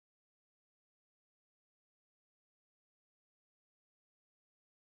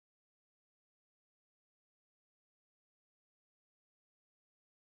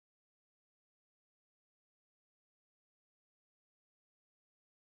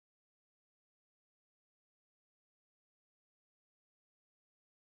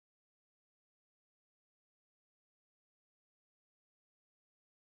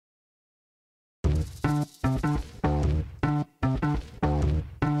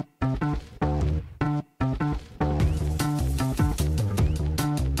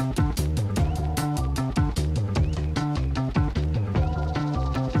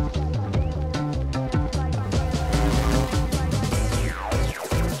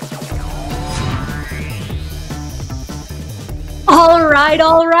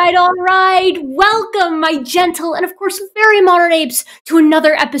All right. Welcome, my gentle and, of course, very modern apes, to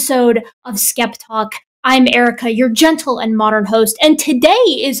another episode of SkepTalk. I'm Erika, your gentle and modern host, and today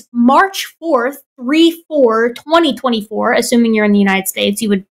is March 4th, 3/4/2024, assuming you're in the United States, you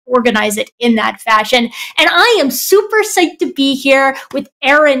would organize it in that fashion. And I am super psyched to be here with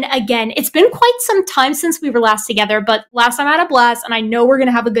Aron again. It's been quite some time since we were last together, but last time I had a blast, and I know we're going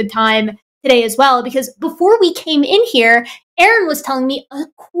to have a good time today as well, because before we came in here, Aron was telling me a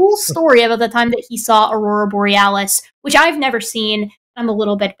cool story about the time that he saw Aurora Borealis, which I've never seen. I'm a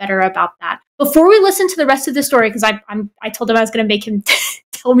little bit better about that. Before we listen to the rest of the story, because I told him I was going to make him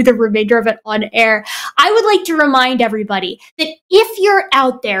tell me the remainder of it on air, I would like to remind everybody that if you're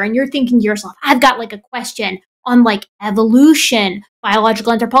out there and you're thinking to yourself, I've got like a question on like evolution,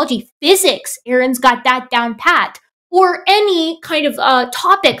 biological anthropology, physics, Aron's got that down pat, or any kind of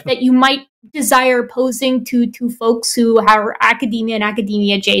topic that you might desire posing to folks who are academia and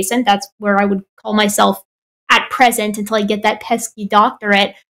academia adjacent. That's where I would call myself at present until I get that pesky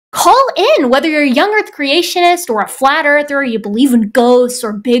doctorate. Call in, whether you're a young earth creationist or a flat earther, or you believe in ghosts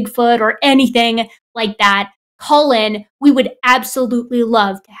or Bigfoot or anything like that. Call in. We would absolutely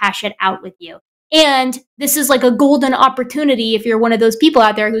love to hash it out with you. And this is like a golden opportunity if you're one of those people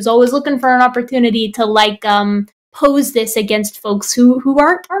out there who's always looking for an opportunity to like pose this against folks who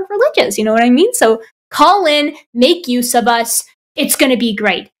aren't religious, you know what I mean? So call in, make use of us. It's going to be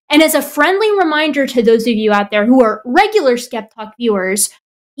great. And as a friendly reminder to those of you out there who are regular SkepTalk viewers,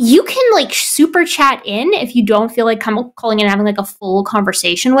 you can like super chat in if you don't feel like calling in and having like a full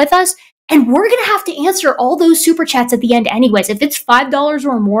conversation with us. And we're going to have to answer all those super chats at the end anyways. If it's $5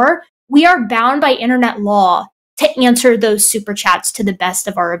 or more, we are bound by internet law to answer those super chats to the best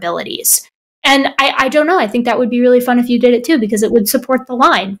of our abilities. And I don't know. I think that would be really fun if you did it too, because it would support the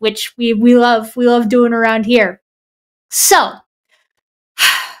line, which we love doing around here. So,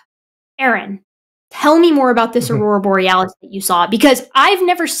 Aron, tell me more about this Aurora Borealis that you saw, because I've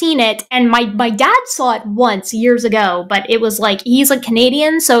never seen it, and my dad saw it once years ago, but it was like, he's like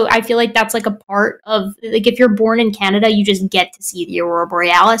Canadian, so I feel like that's like a part of, like if you're born in Canada, you just get to see the Aurora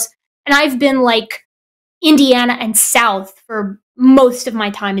Borealis. And I've been like Indiana and south for most of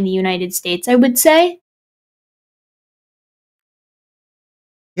my time in the United States, I would say.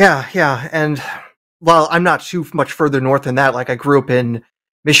 Yeah. And well, I'm not too much further north than that. Like I grew up in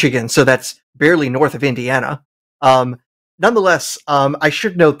Michigan, so that's barely north of Indiana. Nonetheless, I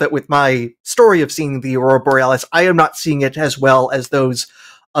should note that with my story of seeing the Aurora Borealis, I am not seeing it as well as those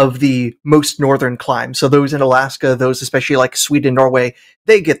of the most northern climes. So those in Alaska, those especially like Sweden, Norway,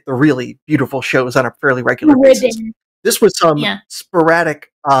 they get the really beautiful shows on a fairly regular basis. This was some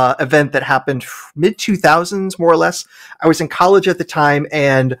sporadic event that happened mid-2000s, more or less. I was in college at the time,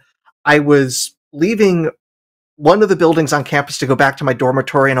 and I was leaving one of the buildings on campus to go back to my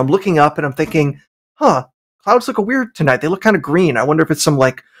dormitory, and I'm looking up, and I'm thinking, clouds look weird tonight. They look kind of green. I wonder if it's some,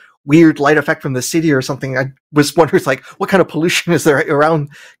 like, weird light effect from the city or something. I was wondering, like, what kind of pollution is there around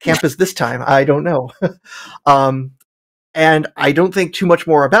campus this time? I don't know. And I don't think too much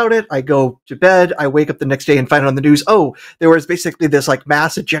more about it. I go to bed. I wake up the next day and find on the news, there was basically this like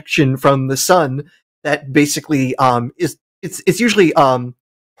mass ejection from the sun that basically it's usually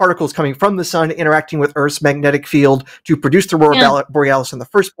particles coming from the sun interacting with Earth's magnetic field to produce the Aurora Borealis in the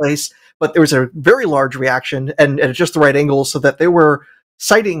first place. But there was a very large reaction and at just the right angle, so that there were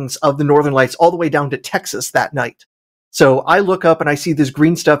sightings of the Northern Lights all the way down to Texas that night. So I look up and I see this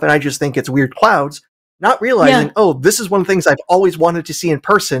green stuff and I just think it's weird clouds. Not realizing, this is one of the things I've always wanted to see in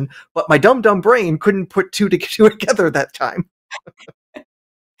person, but my dumb brain couldn't put two together that time.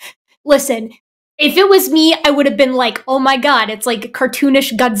 Listen, if it was me, I would have been like, oh my god, it's like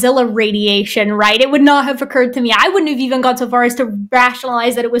cartoonish Godzilla radiation, right? It would not have occurred to me. I wouldn't have even gone so far as to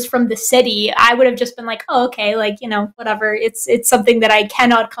rationalize that it was from the city. I would have just been like, oh, okay, like, you know, whatever. It's something that I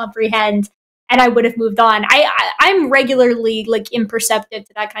cannot comprehend. And I would have moved on. I'm regularly like imperceptive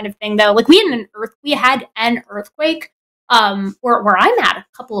to that kind of thing, though. Like we had an earthquake where I'm at a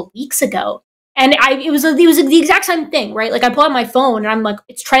couple of weeks ago, and it was the exact same thing, right? Like I pull out my phone and I'm like,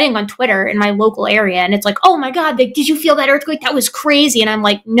 it's trending on Twitter in my local area, and it's like, oh my god, like, did you feel that earthquake? That was crazy. And I'm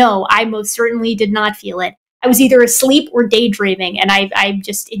like, no, I most certainly did not feel it. I was either asleep or daydreaming, and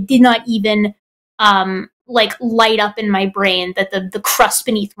it did not even like light up in my brain that the crust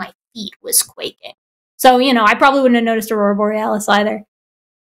beneath my feet was quaking. So, you know, I probably wouldn't have noticed Aurora Borealis either.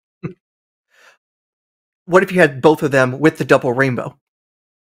 What if you had both of them with the double rainbow?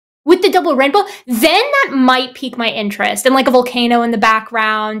 With the double rainbow, then that might pique my interest. And like a volcano in the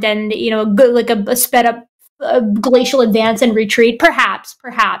background and, you know, like a sped up glacial advance and retreat, perhaps.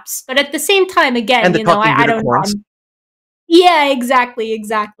 But at the same time, again, you know, I don't know. Yeah,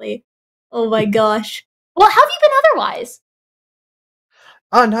 exactly. Oh my gosh. Well, how have you been otherwise?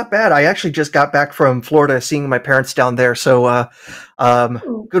 Not bad. I actually just got back from Florida, seeing my parents down there. So,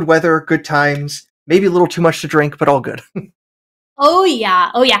 good weather, good times. Maybe a little too much to drink, but all good. Oh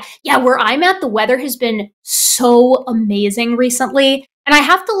yeah. Yeah, where I'm at, the weather has been so amazing recently. And I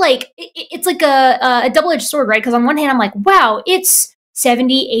have to it's like a double-edged sword, right? Because on one hand, I'm like, wow, it's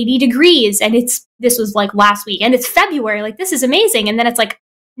 70, 80 degrees. And this was like last week. And it's February. Like, this is amazing. And then it's like,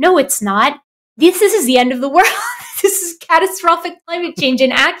 no, it's not. This is the end of the world. This is catastrophic climate change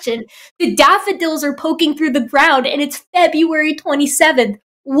in action. The daffodils are poking through the ground and it's February 27th.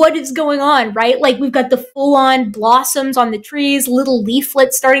 What is going on, right? Like, we've got the full-on blossoms on the trees, little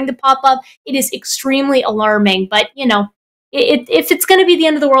leaflets starting to pop up. It is extremely alarming, but, you know, if it's going to be the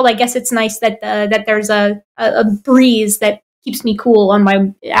end of the world, I guess it's nice that that there's a breeze that keeps me cool on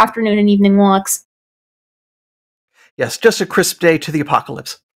my afternoon and evening walks. Yes, just a crisp day to the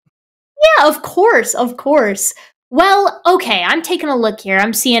apocalypse. Yeah, of course. Well, okay, I'm taking a look here.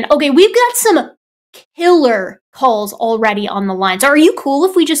 I'm seeing, okay, we've got some killer calls already on the line. So are you cool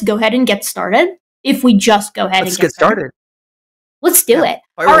if we just go ahead and get started? Let's get started. Let's do it.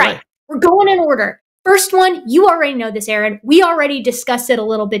 All right. We're going in order. First one, you already know this, Aaron. We already discussed it a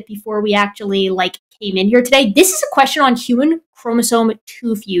little bit before we actually came in here today. This is a question on human chromosome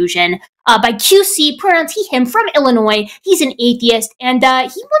 2 fusion by QC, pronouns he, him, from Illinois. He's an atheist, and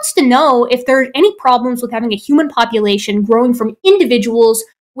he wants to know if there are any problems with having a human population growing from individuals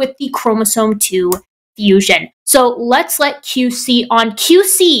with the chromosome 2 fusion. So let's let QC on.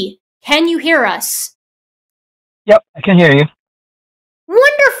 QC, can you hear us? Yep, I can hear you.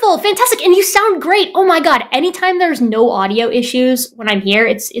 Wonderful, fantastic, and you sound great. Oh my god, anytime there's no audio issues when I'm here,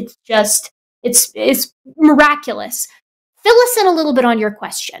 it's miraculous. Fill us in a little bit on your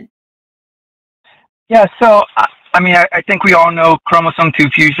question. Yeah, so I think we all know chromosome 2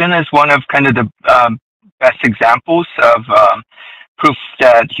 fusion is one of kind of the best examples of proof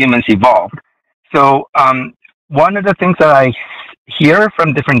that humans evolved. So one of the things that I hear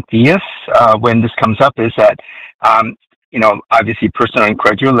from different theists when this comes up is that obviously personal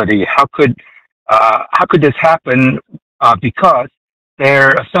incredulity. How could this happen? Because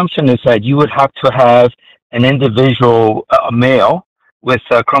their assumption is that you would have to have an individual male with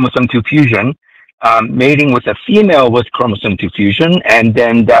chromosome 2 fusion mating with a female with chromosome 2 fusion, and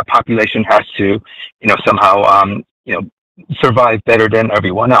then that population has to, somehow, survive better than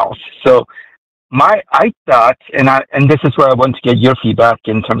everyone else. So I thought, and this is where I want to get your feedback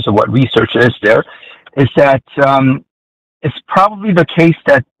in terms of what research is there, is that it's probably the case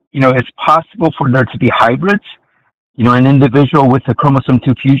that, it's possible for there to be hybrids, an individual with a chromosome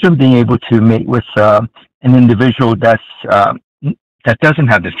 2 fusion being able to mate with an individual that doesn't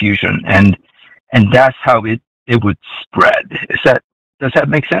have the fusion, and that's how it would spread. Does that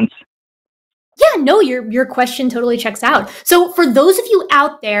make sense? Yeah, no, your question totally checks out. So for those of you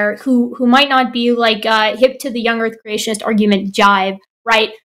out there who might not be hip to the young Earth creationist argument jive,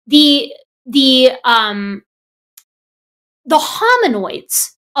 right? The hominoids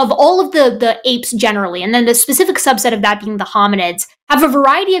of all of the apes generally, and then the specific subset of that being the hominids, have a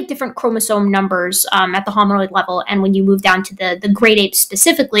variety of different chromosome numbers at the hominoid level. And when you move down to the great apes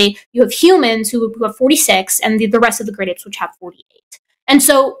specifically, you have humans who have 46, and the rest of the great apes which have 48. And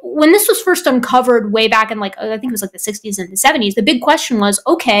so when this was first uncovered way back in I think it was the 60s and the 70s, the big question was,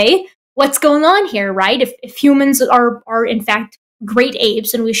 okay, what's going on here, right? If humans are in fact great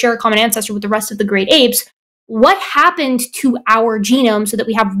apes and we share a common ancestor with the rest of the great apes, what happened to our genome so that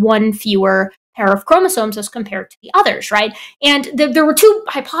we have one fewer pair of chromosomes as compared to the others, right? And there were two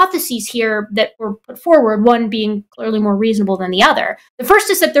hypotheses here that were put forward, one being clearly more reasonable than the other. The first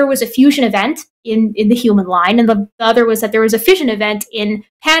is that there was a fusion event in the human line, and the other was that there was a fission event in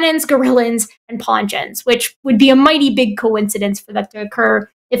pannins, gorillans, and pongians, which would be a mighty big coincidence for that to occur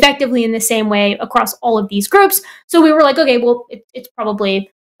effectively in the same way across all of these groups. So we were like, okay, well, it's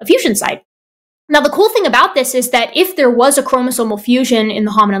probably a fusion site. Now, the cool thing about this is that if there was a chromosomal fusion in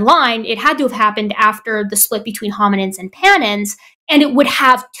the hominin line, it had to have happened after the split between hominins and pannins, and it would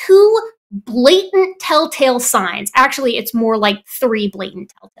have two blatant telltale signs. Actually, it's more like three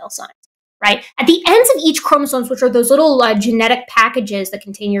blatant telltale signs. right? At the ends of each chromosomes, which are those little genetic packages that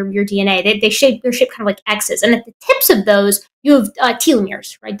contain your DNA, they're shaped kind of like X's. And at the tips of those, you have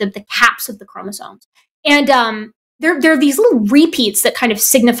telomeres, right? The caps of the chromosomes. And there are these little repeats that kind of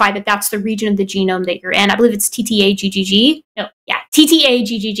signify that that's the region of the genome that you're in. I believe it's TTA-GGG. No, yeah,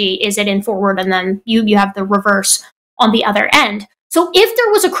 TTA-GGG is it in forward, and then you have the reverse on the other end. So if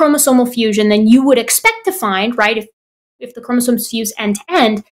there was a chromosomal fusion, then you would expect to find, right, if the chromosomes fuse end to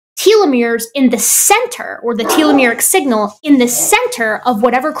end, telomeres in the center, or the telomeric signal in the center of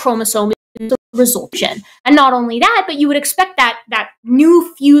whatever chromosome is the resolution. And not only that, but you would expect that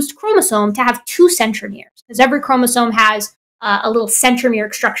new fused chromosome to have 2 centromeres, because every chromosome has a little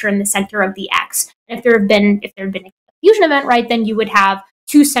centromeric structure in the center of the X. And if there had been a fusion event, right, then you would have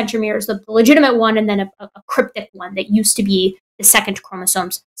 2 centromeres, the legitimate one, and then a cryptic one that used to be the second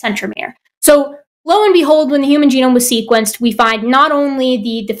chromosome's centromere. So lo and behold, when the human genome was sequenced, we find not only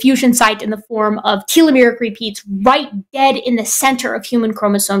the fusion site in the form of telomeric repeats right dead in the center of human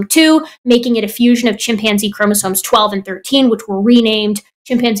chromosome 2, making it a fusion of chimpanzee chromosomes 12 and 13, which were renamed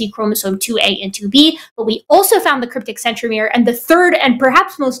chimpanzee chromosome 2A and 2B, but we also found the cryptic centromere. And the third and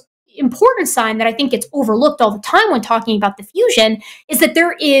perhaps most important sign that I think gets overlooked all the time when talking about the fusion is that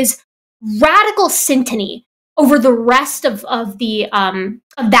there is radical synteny over the rest of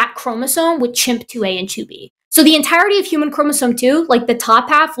that chromosome with chimp 2A and 2B. So the entirety of human chromosome 2, like the top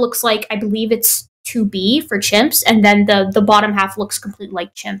half looks like, I believe it's 2B for chimps, and then the bottom half looks completely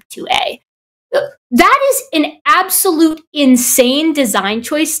like chimp 2A. That is an absolute insane design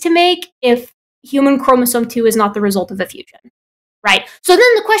choice to make if human chromosome 2 is not the result of a fusion, right? So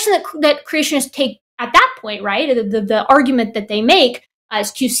then the question that creationists take at that point, right, the argument that they make,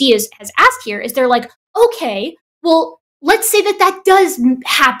 as QC has asked here, is they're like, okay, well, let's say that does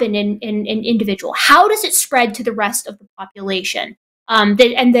happen in individual. How does it spread to the rest of the population? And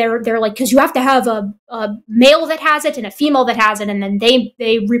they're like, because you have to have a male that has it and a female that has it, and then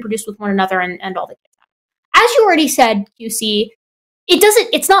they reproduce with one another and all that. As you already said, QC,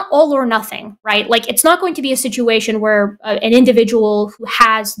 it's not all or nothing, right? Like, it's not going to be a situation where an individual who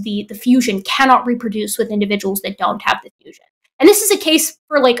has the fusion cannot reproduce with individuals that don't have the fusion. And this is a case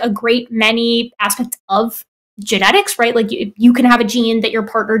for like a great many aspects of genetics, right? Like you can have a gene that your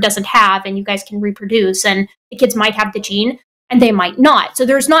partner doesn't have and you guys can reproduce, and the kids might have the gene and they might not. So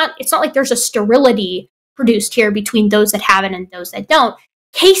it's not like there's a sterility produced here between those that have it and those that don't.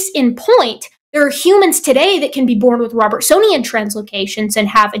 Case in point, there are humans today that can be born with Robertsonian translocations and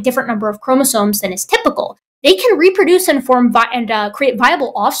have a different number of chromosomes than is typical. They can reproduce and form and create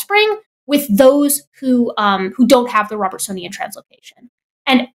viable offspring with those who don't have the Robertsonian translocation.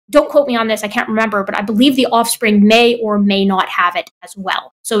 And don't quote me on this, I can't remember, but I believe the offspring may or may not have it as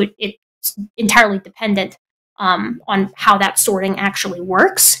well. So it's entirely dependent on how that sorting actually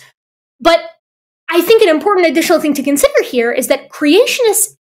works. But I think an important additional thing to consider here is that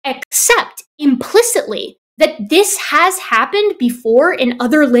creationists accept implicitly that this has happened before in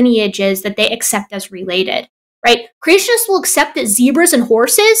other lineages that they accept as related, right? Creationists will accept that zebras and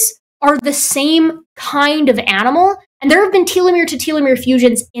horses are the same kind of animal, and there have been telomere to telomere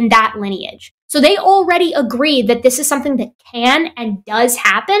fusions in that lineage. So they already agree that this is something that can and does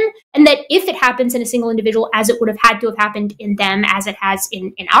happen, and that if it happens in a single individual, as it would have had to have happened in them, as it has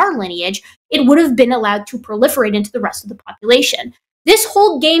in our lineage, it would have been allowed to proliferate into the rest of the population. This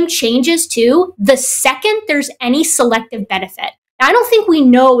whole game changes too the second there's any selective benefit. Now, I don't think we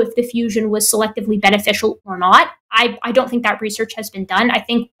know if the fusion was selectively beneficial or not. I don't think that research has been done. I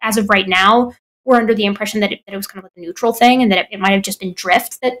think as of right now, we're under the impression that it was kind of like a neutral thing, and that it might have just been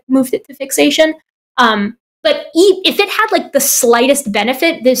drift that moved it to fixation. But if it had like the slightest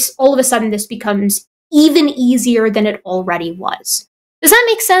benefit, all of a sudden this becomes even easier than it already was. Does that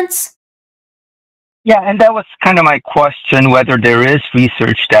make sense? Yeah, and that was kind of my question, whether there is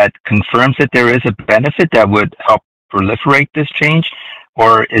research that confirms that there is a benefit that would help proliferate this change,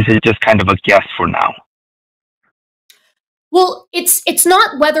 or is it just kind of a guess for now? Well, it's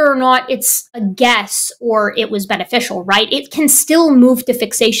not whether or not it's a guess or it was beneficial, right? It can still move to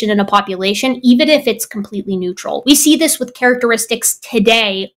fixation in a population, even if it's completely neutral. We see this with characteristics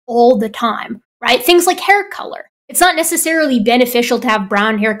today all the time, right? Things like hair color. It's not necessarily beneficial to have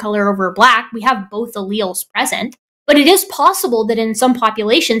brown hair color over black. We have both alleles present, but it is possible that in some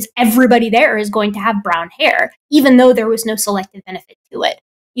populations, everybody there is going to have brown hair, even though there was no selective benefit to it.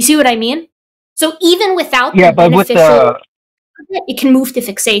 You see what I mean? So even without the beneficial, it can move to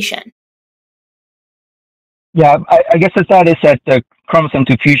fixation. Yeah, I guess the thought is that the chromosome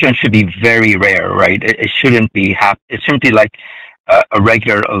 2 fusion should be very rare, right? It shouldn't be it shouldn't be like a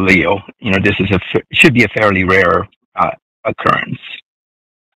regular allele. You know, this is should be a fairly rare occurrence.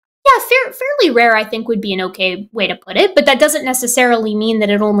 Yeah, fairly rare, I think, would be an okay way to put it, but that doesn't necessarily mean that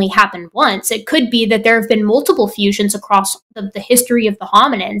it only happened once. It could be that there have been multiple fusions across the history of the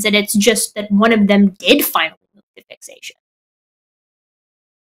hominins, and it's just that one of them did finally move to fixation.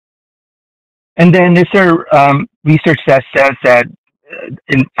 And then is there research that says that,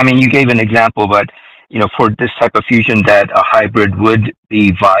 I mean, you gave an example, but, you know, for this type of fusion that a hybrid would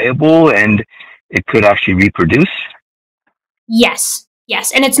be viable and it could actually reproduce? Yes.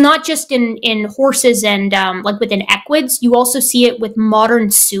 Yes, and it's not just in horses and like within equids. You also see it with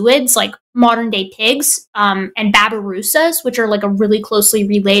modern suids, like modern day pigs, and babirussas, which are like a really closely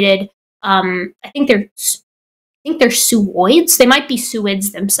related. I think they're suoids. They might be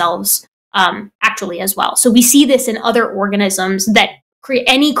suids themselves, actually as well. So we see this in other organisms that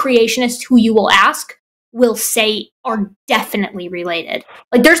any creationist who you will ask will say are definitely related.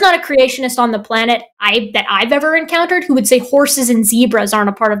 Like, there's not a creationist on the planet that I've ever encountered who would say horses and zebras aren't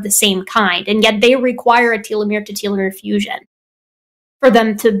a part of the same kind, and yet they require a telomere to telomere fusion for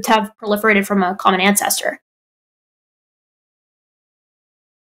them to have proliferated from a common ancestor.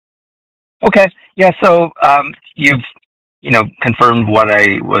 Okay, yeah. So you've confirmed what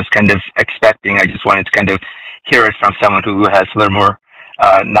I was kind of expecting. I just wanted to kind of hear it from someone who has a little more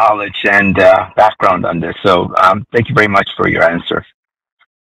knowledge and background on this. So thank you very much for your answer.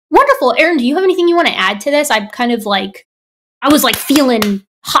 Wonderful. Aron, do you have anything you want to add to this? I'm kind of like, I was like feeling,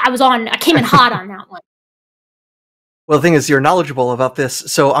 I came in hot on that one. Well, the thing is, you're knowledgeable about this,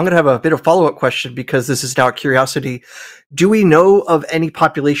 so I'm going to have a bit of follow-up question because this is now a curiosity. Do we know of any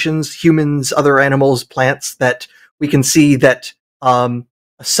populations, humans, other animals, plants, that we can see that a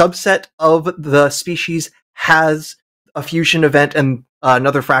subset of the species has a fusion event and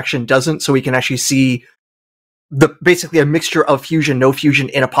another fraction doesn't, so we can actually see basically a mixture of fusion, no fusion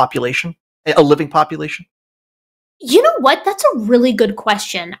in a population, a living population? You know what? That's a really good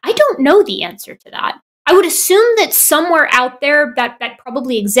question. I don't know the answer to that. I would assume that somewhere out there that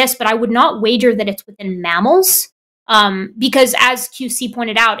probably exists, but I would not wager that it's within mammals, because as QC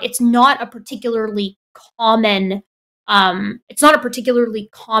pointed out, it's not a particularly common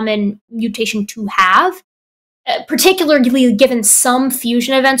mutation to have. Particularly given some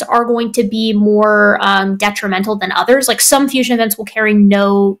fusion events are going to be more detrimental than others. Like, some fusion events will carry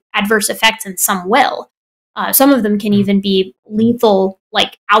no adverse effects and some will. Some of them can even be lethal,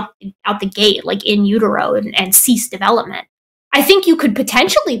 like out the gate, like in utero, and cease development. I think you could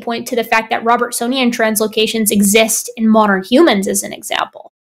potentially point to the fact that Robertsonian translocations exist in modern humans as an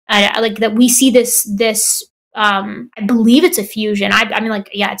example. Like that we see this I believe it's a fusion. I mean, like,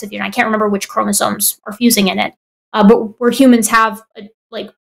 yeah, it's a fusion. I can't remember which chromosomes are fusing in it. But where humans have a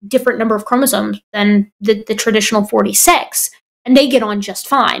different number of chromosomes than the traditional 46, and they get on just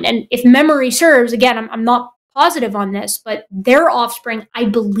fine. And if memory serves, again, I'm not positive on this, but their offspring, I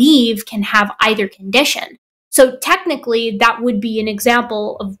believe, can have either condition. So technically, that would be an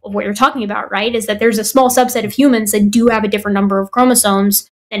example of what you're talking about, right? Is that there's a small subset of humans that do have a different number of chromosomes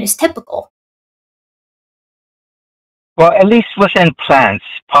than is typical. Well, at least within plants,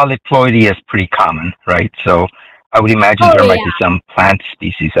 polyploidy is pretty common, right? So I would imagine there might be some plant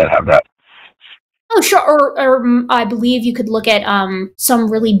species that have that. Oh, sure. Or I believe you could look at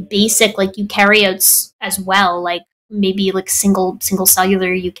some really basic, like, eukaryotes as well, like maybe like single cellular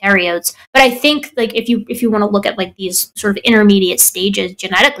eukaryotes. But I think, like, if you want to look at like these sort of intermediate stages,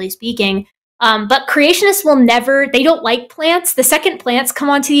 genetically speaking, but creationists will never, they don't like plants. The second plants come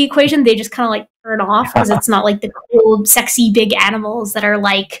onto the equation, they just kind of like turn off, because it's not like the cool, sexy, big animals that are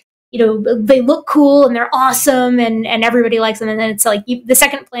like, they look cool and they're awesome and everybody likes them. And then it's like the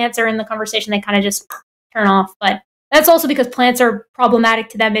second plants are in the conversation, they kind of just turn off. But that's also because plants are problematic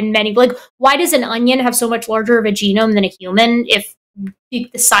to them in many, like, why does an onion have so much larger of a genome than a human if the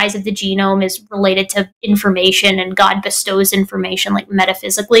size of the genome is related to information and God bestows information, like,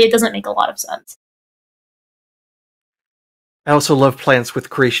 metaphysically? It doesn't make a lot of sense. I also love plants with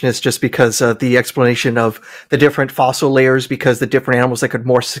creationists just because the explanation of the different fossil layers, because the different animals that could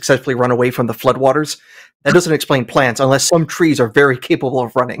more successfully run away from the floodwaters, that doesn't explain plants unless some trees are very capable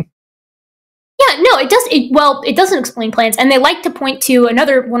of running. Yeah, no, it does. It doesn't explain plants. And they like to point to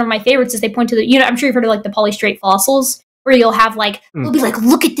another one of my favorites is they point to I'm sure you've heard of like the polystrate fossils, where you'll have like, they'll be like,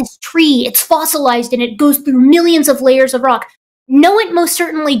 look at this tree, it's fossilized and it goes through millions of layers of rock. No, it most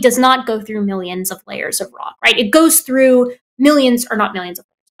certainly does not go through millions of layers of rock, right? It goes through millions, or not millions of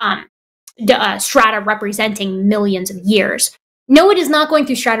strata representing millions of years. No, it is not going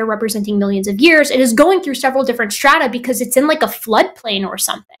through strata representing millions of years. It is going through several different strata because it's in like a floodplain or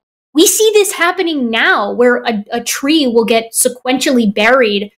something. We see this happening now, where a tree will get sequentially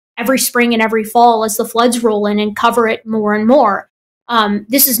buried every spring and every fall as the floods roll in and cover it more and more.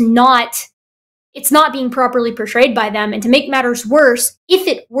 This is not, it's not being properly portrayed by them. And to make matters worse, if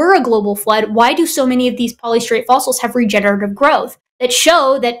it were a global flood, why do so many of these polystrate fossils have regenerative growth that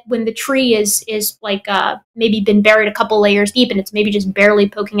show that when the tree is like maybe been buried a couple layers deep and it's maybe just barely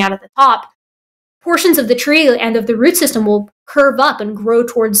poking out at the top, portions of the tree and of the root system will curve up and grow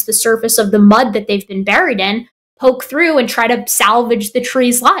towards the surface of the mud that they've been buried in, poke through and try to salvage the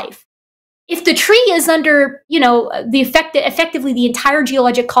tree's life. If the tree is under, you know, effectively the entire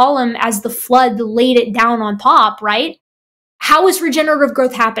geologic column as the flood laid it down on top, right? How is regenerative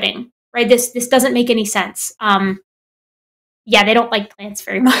growth happening, right? This doesn't make any sense. Yeah, they don't like plants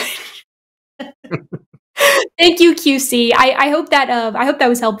very much. Thank you, QC. I hope that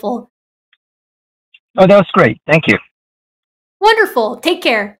was helpful. Oh, that was great. Thank you. Wonderful. Take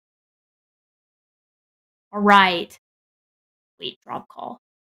care. All right. Wait, drop call.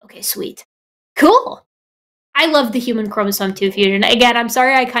 Okay, sweet. Cool. I love the human chromosome 2 fusion. Again, I'm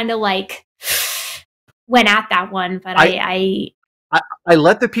sorry I kind of like went at that one, but I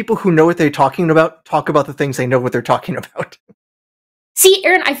let the people who know what they're talking about talk about the things they know what they're talking about. See,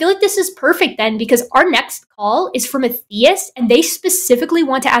 Aaron, I feel like this is perfect then, because our next call is from a theist, and they specifically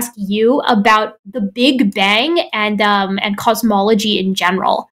want to ask you about the Big Bang and cosmology in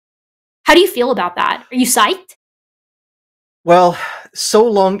general. How do you feel about that? Are you psyched? Well, so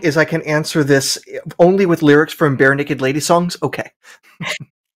long as I can answer this only with lyrics from Bare Naked Lady songs, okay.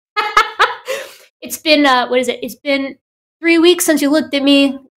 It's been, what is it? It's been 3 weeks since you looked at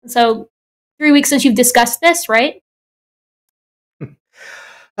me. So 3 weeks since you've discussed this, right?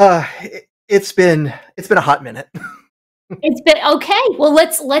 It's been a hot minute. It's been okay. Well,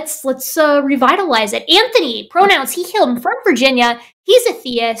 let's revitalize it. Anthony, pronouns he, him, from Virginia. He's a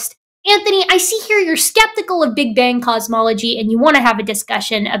theist. Anthony, I see here you're skeptical of Big Bang cosmology and you want to have a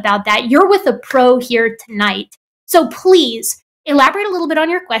discussion about that. You're with a pro here tonight. So please elaborate a little bit on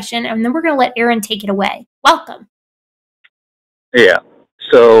your question, and then we're going to let Aaron take it away. Welcome. Yeah.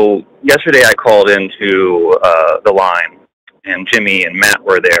 So yesterday I called into the line, and Jimmy and Matt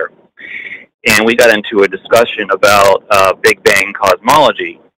were there, and we got into a discussion about Big Bang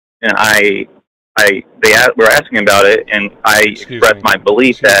cosmology, and they were asking about it, and I expressed my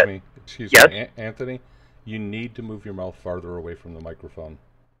belief that. Excuse yes? me, Anthony, you need to move your mouth farther away from the microphone.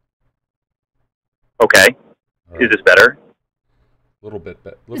 Okay. Right. Is this better? A little bit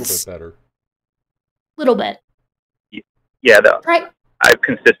better. Little bit. Yeah. Right. I've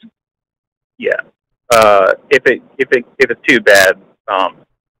consistent. Yeah. If it's too bad,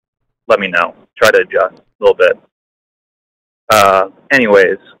 let me know. Try to adjust a little bit.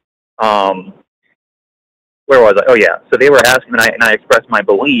 Anyways, where was I? Oh yeah. So they were asking, and I expressed my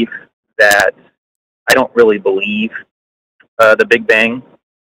belief that I don't really believe the Big Bang.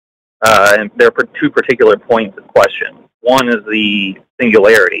 And there are two particular points of question. One is the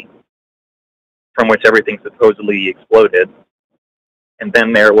singularity, from which everything supposedly exploded. And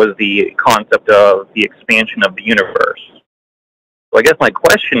then there was the concept of the expansion of the universe. So I guess my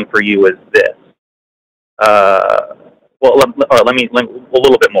question for you is this. Let me a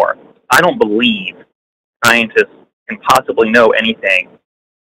little bit more. I don't believe scientists can possibly know anything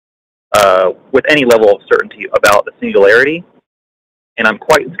with any level of certainty about the singularity, and I'm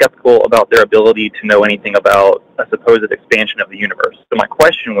quite skeptical about their ability to know anything about a supposed expansion of the universe. So my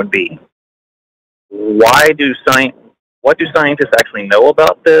question would be, what do scientists actually know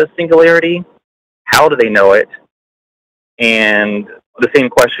about the singularity? How do they know it? And the same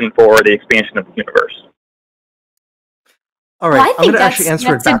question for the expansion of the universe. All right, well, I'm going to actually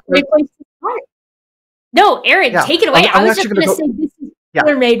answer it backwards. No, Aaron, yeah, take it away. I was just going to say this is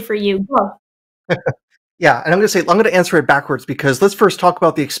tailor-made for you. Go. Yeah, and I'm going to answer it backwards, because let's first talk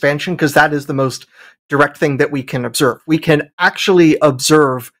about the expansion, because that is the most direct thing that we can observe. We can actually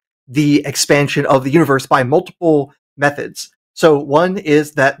observe the expansion of the universe by multiple methods. So one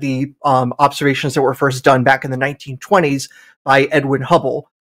is that the observations that were first done back in the 1920s by Edwin Hubble,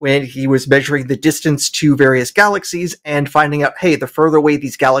 when he was measuring the distance to various galaxies and finding out, hey, the further away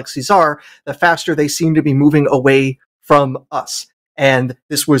these galaxies are, the faster they seem to be moving away from us. And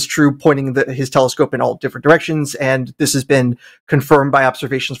this was true, pointing his telescope in all different directions, and this has been confirmed by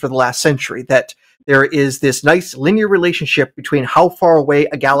observations for the last century, that there is this nice linear relationship between how far away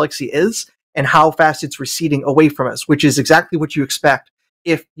a galaxy is and how fast it's receding away from us, which is exactly what you expect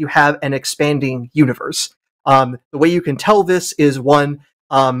if you have an expanding universe. The way you can tell this is, one,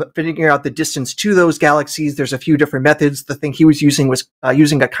 figuring out the distance to those galaxies. There's a few different methods. The thing he was using was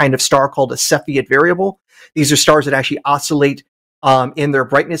using a kind of star called a Cepheid variable. These are stars that actually oscillate in their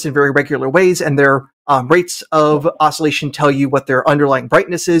brightness in very regular ways, and their rates of oscillation tell you what their underlying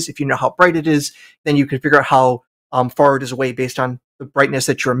brightness is. If you know how bright it is, then you can figure out how far it is away based on the brightness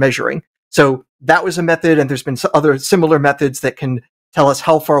that you're measuring. So that was a method, and there's been other similar methods that can tell us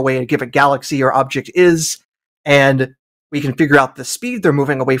how far away a given galaxy or object is, and we can figure out the speed they're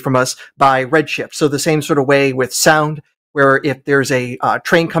moving away from us by redshift. So the same sort of way with sound, where if there's a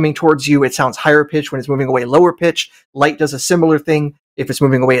train coming towards you, it sounds higher pitch. When it's moving away, lower pitch. Light does a similar thing. If it's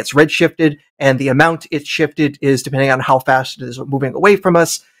moving away, it's redshifted, and the amount it's shifted is depending on how fast it is moving away from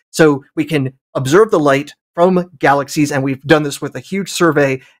us. So we can observe the light from galaxies, and we've done this with a huge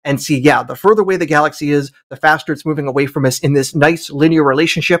survey, and see, yeah, the further away the galaxy is, the faster it's moving away from us in this nice linear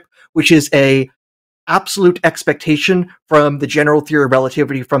relationship, which is a absolute expectation from the general theory of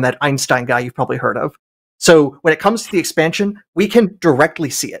relativity from that Einstein guy you've probably heard of. So when it comes to the expansion, we can directly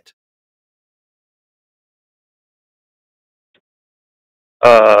see it.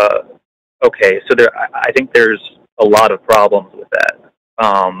 Okay, so I think there's a lot of problems with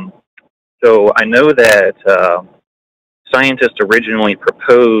that. So I know that scientists originally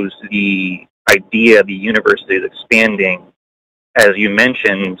proposed the idea of the universe is expanding, as you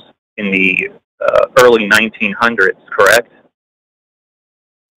mentioned, in the early 1900s, correct?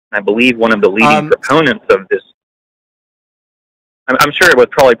 I believe one of the leading proponents of this, I'm sure it was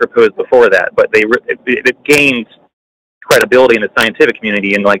probably proposed before that, but it gained credibility in the scientific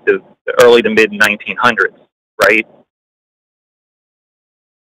community in like the early to mid 1900s, right?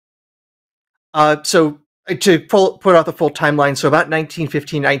 So to put out the full timeline, so about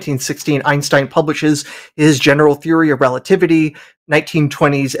 1915, 1916, Einstein publishes his general theory of relativity.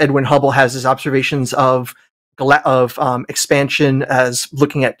 1920s, Edwin Hubble has his observations of expansion as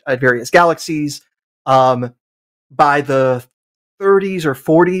looking at various galaxies. By the 30s or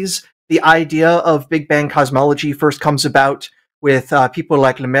 40s, the idea of Big Bang cosmology first comes about with people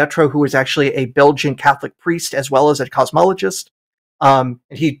like Lemaitre, who was actually a Belgian Catholic priest as well as a cosmologist. And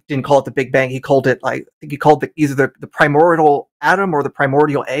he didn't call it the Big Bang. He called it, I think he called it either the primordial atom or the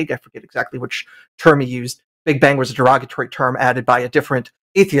primordial egg. I forget exactly which term he used. Big Bang was a derogatory term added by a different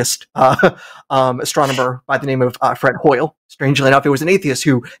atheist astronomer by the name of Fred Hoyle. Strangely enough, it was an atheist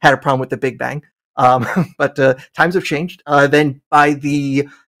who had a problem with the Big Bang. But times have changed. Then by the, if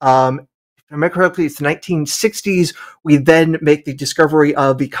I remember correctly, it's the 1960s, we then make the discovery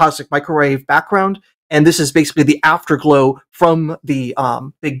of the cosmic microwave background. And this is basically the afterglow from the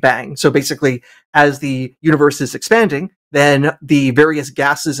Big Bang. So basically, as the universe is expanding, then the various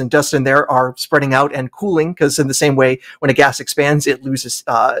gases and dust in there are spreading out and cooling, because in the same way, when a gas expands, it loses,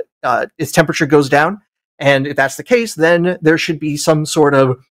 its temperature goes down. And if that's the case, then there should be some sort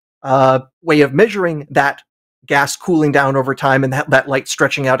of way of measuring that gas cooling down over time and that light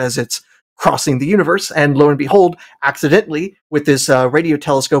stretching out as it's crossing the universe. And lo and behold, accidentally, with this radio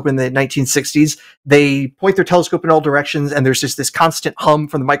telescope in the 1960s, they point their telescope in all directions, and there's just this constant hum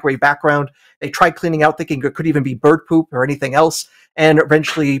from the microwave background. They tried cleaning out, thinking it could even be bird poop or anything else, and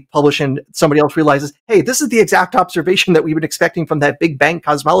eventually publish, and somebody else realizes, hey, this is the exact observation that we've been expecting from that Big Bang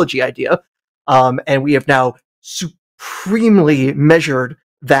cosmology idea. And we have now supremely measured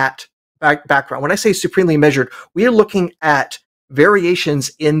that background. When I say supremely measured, we are looking at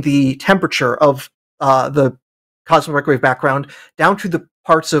variations in the temperature of the cosmic microwave background down to the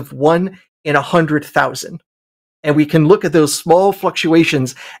parts of 1 in 100,000. And we can look at those small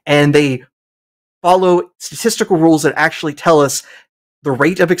fluctuations, and they follow statistical rules that actually tell us the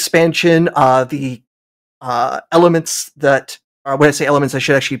rate of expansion, the elements that, when I say elements, I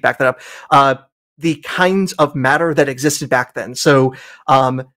should actually back that up, the kinds of matter that existed back then. So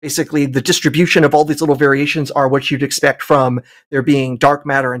basically, the distribution of all these little variations are what you'd expect from there being dark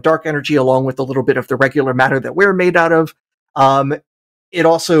matter and dark energy, along with a little bit of the regular matter that we're made out of. It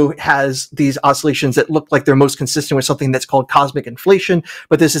also has these oscillations that look like they're most consistent with something that's called cosmic inflation,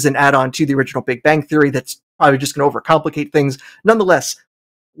 but this is an add-on to the original Big Bang theory that's probably just going to overcomplicate things. Nonetheless,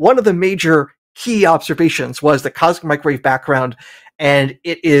 one of the major key observations was the cosmic microwave background, and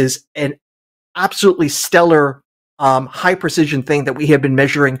it is an absolutely stellar, high precision thing that we have been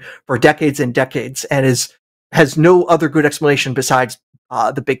measuring for decades and decades, and has no other good explanation besides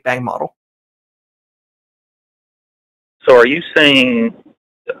the Big Bang model. So are you saying,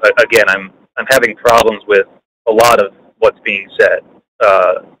 again, I'm having problems with a lot of what's being said,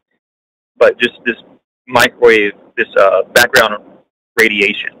 but just this microwave, this background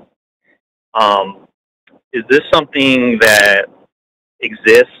radiation, is this something that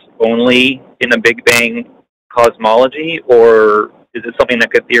exists only in the Big Bang cosmology, or is it something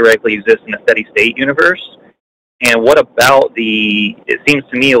that could theoretically exist in a steady state universe? And what about it seems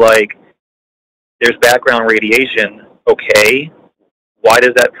to me like there's background radiation, okay, why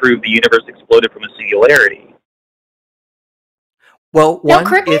does that prove the universe exploded from a singularity? Well, now, one,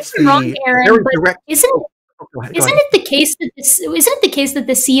 correct me it's if I'm wrong, the Aaron, very but direct... isn't Go Isn't ahead. it the case that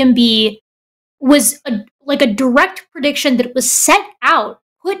the CMB was like a direct prediction that was set out,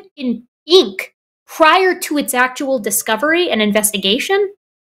 put in ink prior to its actual discovery and investigation?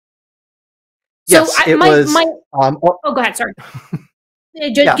 Yes, So it was. oh, go ahead. Sorry.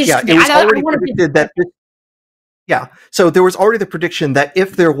 Yeah, it was already predicted that. Yeah, so there was already the prediction that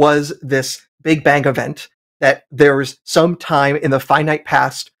if there was this Big Bang event, that there was some time in the finite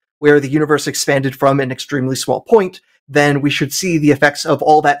past where the universe expanded from an extremely small point, then we should see the effects of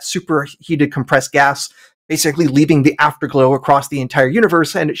all that superheated compressed gas basically leaving the afterglow across the entire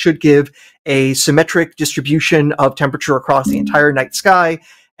universe, and it should give a symmetric distribution of temperature across the entire night sky.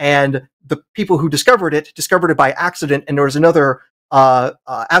 And the people who discovered it by accident, and there was another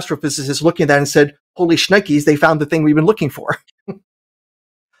astrophysicist looking at that and said, "Holy shnikes, they found the thing we've been looking for."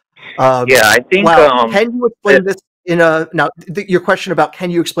 Yeah, I think. Can you explain this your question about can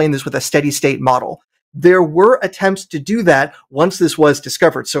you explain this with a steady state model? There were attempts to do that once this was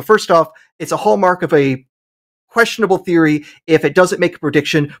discovered. So first off, it's a hallmark of a questionable theory if it doesn't make a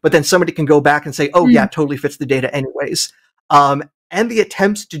prediction, but then somebody can go back and say, "Oh yeah, it totally fits the data anyways." And the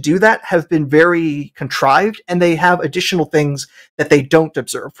attempts to do that have been very contrived, and they have additional things that they don't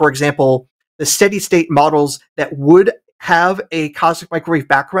observe. For example, the steady state models that would have a cosmic microwave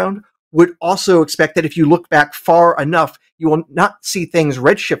background would also expect that if you look back far enough, you will not see things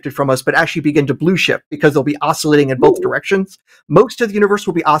redshifted from us, but actually begin to blue shift because they'll be oscillating in both directions. Most of the universe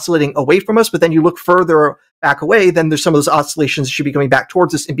will be oscillating away from us, but then you look further back away, then there's some of those oscillations that should be coming back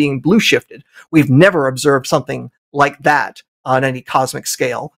towards us and being blue shifted. We've never observed something like that on any cosmic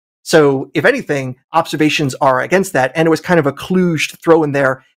scale. So if anything, observations are against that, and it was kind of a kludge to throw in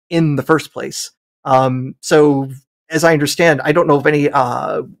there in the first place. So as I understand, I don't know of any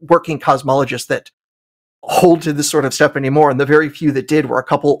working cosmologists that hold to this sort of stuff anymore, and the very few that did were a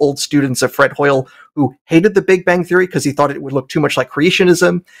couple old students of Fred Hoyle who hated the Big Bang Theory because he thought it would look too much like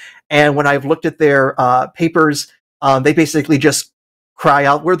creationism. And when I've looked at their papers, they basically just cry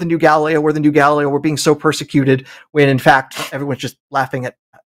out, "We're the new Galileo, we're the new Galileo, we're being so persecuted," when in fact everyone's just laughing at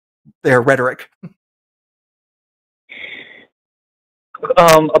their rhetoric.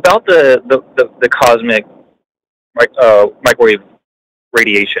 About the cosmic microwave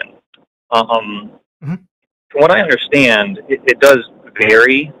radiation. From what I understand, it does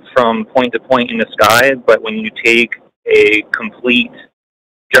vary from point to point in the sky, but when you take a complete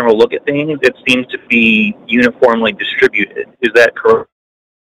general look at things, it seems to be uniformly distributed. Is that correct?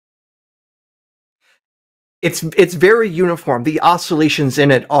 It's very uniform. The oscillations in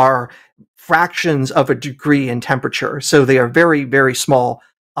it are fractions of a degree in temperature, so they are very, very small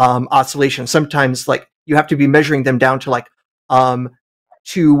oscillations. Sometimes, like, you have to be measuring them down to like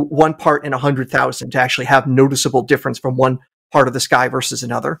to 1 part in 100,000 to actually have noticeable difference from one part of the sky versus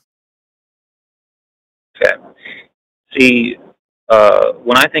another. Okay. See,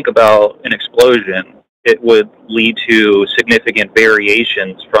 when I think about an explosion, it would lead to significant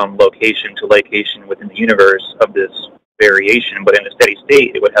variations from location to location within the universe of this variation, but in a steady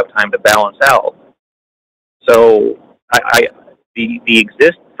state, it would have time to balance out. So,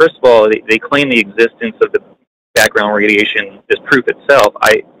 first of all, they claim the existence of the background radiation is proof itself.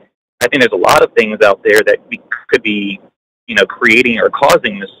 I think there's a lot of things out there that could be, creating or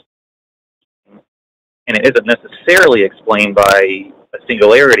causing this, and it isn't necessarily explained by a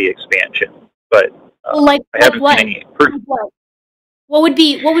singularity expansion. But I haven't seen any proof. What would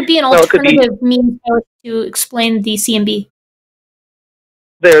be an alternative means to explain the CMB?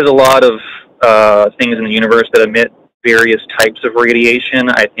 There's a lot of things in the universe that emit various types of radiation.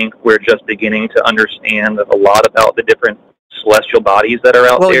 I think we're just beginning to understand a lot about the different celestial bodies that are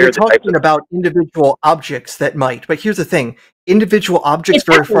out there. Well, you're talking about individual objects that might, but here's the thing. Individual objects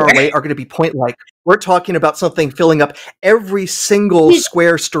very far away are going to be point-like. We're talking about something filling up every single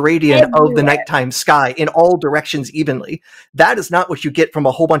square steradian of the nighttime sky in all directions evenly. That is not what you get from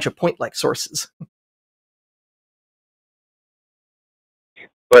a whole bunch of point-like sources.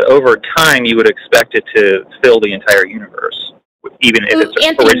 But over time, you would expect it to fill the entire universe, even if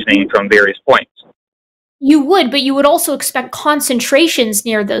it's originating from various points. You would, but you would also expect concentrations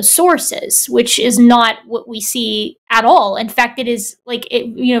near those sources, which is not what we see at all. In fact, it is like,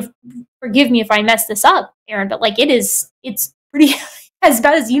 forgive me if I mess this up, Aaron, but like it's pretty as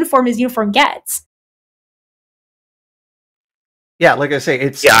about as uniform gets. Yeah, like I say,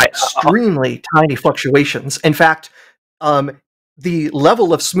 it's extremely tiny fluctuations. In fact, the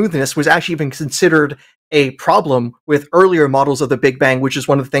level of smoothness was actually even considered a problem with earlier models of the Big Bang, which is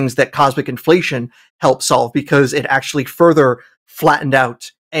one of the things that cosmic inflation helped solve, because it actually further flattened out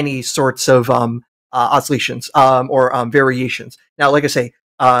any sorts of oscillations or variations. Now, like I say,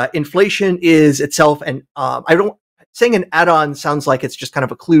 inflation is itself, and I don't, saying an add-on sounds like it's just kind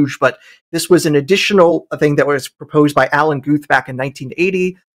of a kludge, but this was an additional thing that was proposed by Alan Guth back in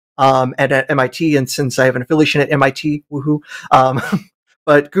 1980 at MIT, and since I have an affiliation at MIT, woohoo.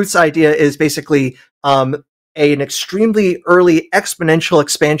 But Guth's idea is basically an extremely early exponential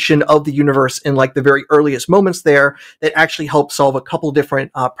expansion of the universe in like the very earliest moments there that actually helps solve a couple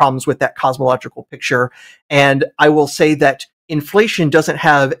different problems with that cosmological picture. And I will say that inflation doesn't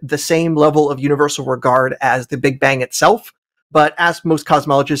have the same level of universal regard as the Big Bang itself, but as most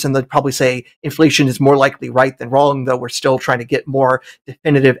cosmologists, and they'd probably say inflation is more likely right than wrong, though we're still trying to get more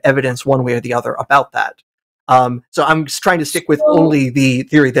definitive evidence one way or the other about that. So I'm just trying to stick with only the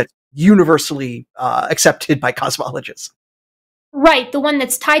theory that's universally accepted by cosmologists. Right, the one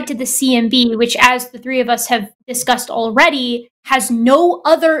that's tied to the CMB, which, as the three of us have discussed already, has no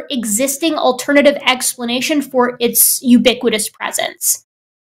other existing alternative explanation for its ubiquitous presence.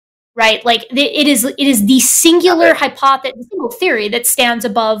 Right, like it is the singular hypothesis, the single theory that stands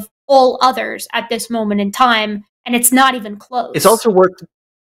above all others at this moment in time, and it's not even close. It's also worth.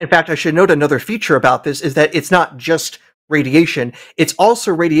 In fact, I should note another feature about this is that it's not just radiation; it's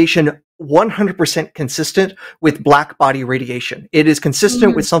also radiation 100% consistent with black body radiation. It is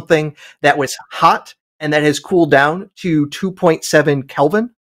consistent with something that was hot and that has cooled down to 2.7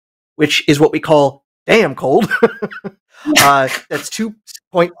 Kelvin, which is what we call damn cold. That's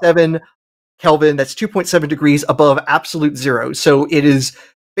 2.7 Kelvin. That's 2.7 degrees above absolute zero. So it is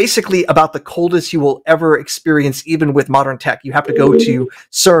basically about the coldest you will ever experience, even with modern tech. You have to go to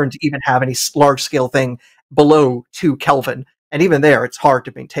CERN to even have any large-scale thing below 2 Kelvin. And even there, it's hard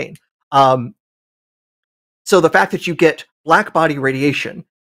to maintain. So the fact that you get black body radiation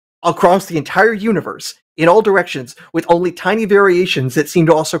across the entire universe in all directions with only tiny variations that seem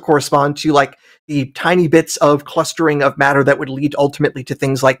to also correspond to like the tiny bits of clustering of matter that would lead ultimately to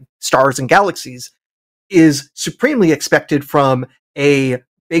things like stars and galaxies is supremely expected from a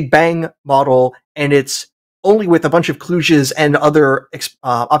Big Bang model, and it's only with a bunch of kludges and other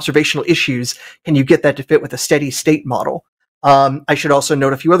observational issues can you get that to fit with a steady state model. I should also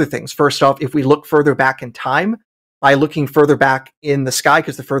note a few other things. First off, if we look further back in time, by looking further back in the sky,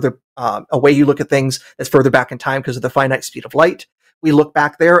 because the further away you look at things, that's further back in time because of the finite speed of light, we look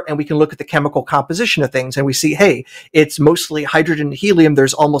back there and we can look at the chemical composition of things and we see, hey, it's mostly hydrogen and helium.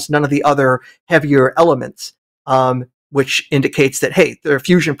 There's almost none of the other heavier elements, which indicates that, hey, their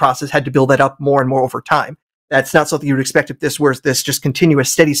fusion process had to build that up more and more over time. That's not something you would expect if this were this just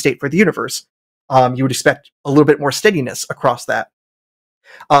continuous steady state for the universe. You would expect a little bit more steadiness across that.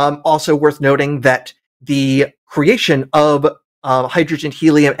 Also worth noting that the creation of hydrogen,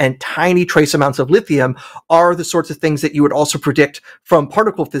 helium, and tiny trace amounts of lithium are the sorts of things that you would also predict from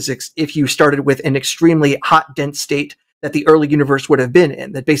particle physics if you started with an extremely hot, dense state that the early universe would have been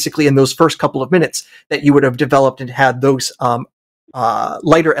in, that basically in those first couple of minutes that you would have developed and had those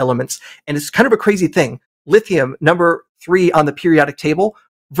lighter elements. And it's kind of a crazy thing. Lithium, number 3 on the periodic table,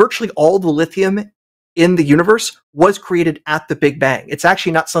 virtually all the lithium in the universe was created at the Big Bang. It's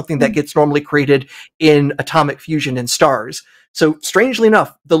actually not something that gets normally created in atomic fusion in stars. So strangely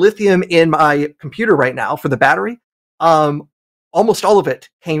enough, the lithium in my computer right now for the battery, almost all of it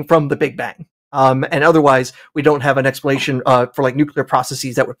came from the Big Bang. And otherwise, we don't have an explanation for like nuclear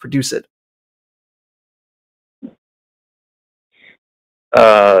processes that would produce it.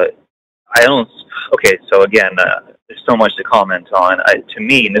 I don't. Okay, so again, there's so much to comment on. To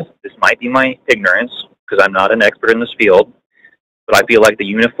me, this might be my ignorance because I'm not an expert in this field, but I feel like the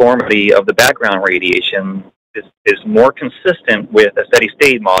uniformity of the background radiation is more consistent with a steady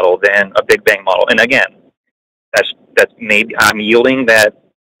state model than a Big Bang model. And again, that's maybe I'm yielding that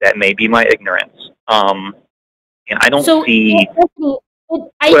may be my ignorance. And I don't see.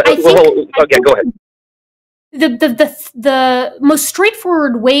 I think. Okay, go ahead. The most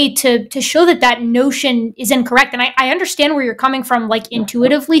straightforward way to show that notion is incorrect, and I understand where you're coming from, like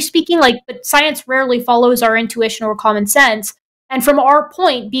intuitively speaking, like, but science rarely follows our intuition or common sense. And from our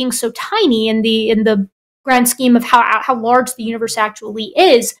point, being so tiny in the grand scheme of how large the universe actually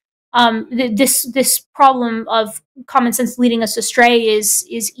is, this problem of common sense leading us astray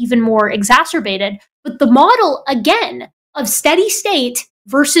is even more exacerbated. But the model again of steady state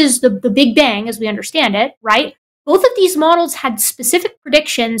versus the Big Bang, as we understand it, right? Both of these models had specific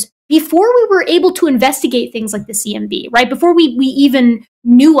predictions before we were able to investigate things like the CMB, right? Before we even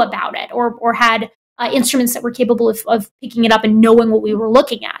knew about it or had instruments that were capable of picking it up and knowing what we were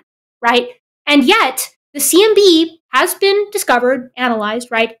looking at, right? And yet, the CMB has been discovered, analyzed,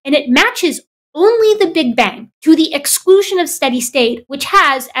 right? And it matches only the Big Bang to the exclusion of steady state, which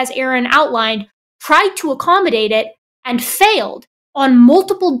has, as Aron outlined, tried to accommodate it and failed. on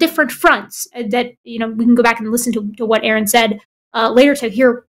multiple different fronts that, we can go back and listen to what Aron said later to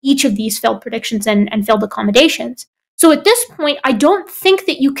hear each of these failed predictions and failed accommodations. So at this point, I don't think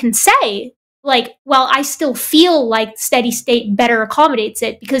that you can say, like, well, I still feel like steady state better accommodates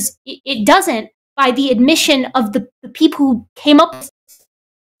it, because it doesn't, by the admission of the people who came up with it,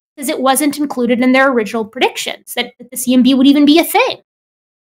 because it wasn't included in their original predictions that the CMB would even be a thing.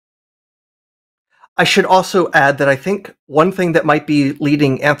 I should also add that I think one thing that might be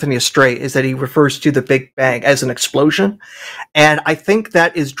leading Anthony astray is that he refers to the Big Bang as an explosion. And I think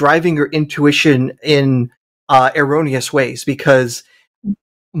that is driving your intuition in erroneous ways, because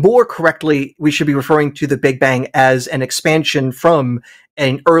more correctly, we should be referring to the Big Bang as an expansion from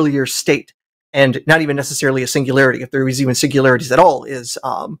an earlier state, and not even necessarily a singularity. If there is even singularities at all, is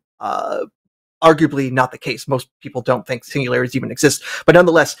arguably not the case. Most people don't think singularities even exist. But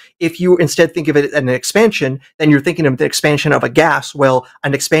nonetheless, if you instead think of it as an expansion, then you're thinking of the expansion of a gas. Well,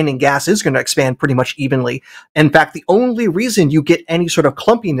 an expanding gas is going to expand pretty much evenly. In fact, the only reason you get any sort of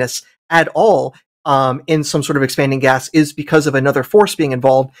clumpiness at all in some sort of expanding gas is because of another force being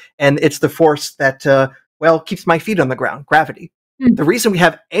involved, and it's the force that, keeps my feet on the ground, gravity. The reason we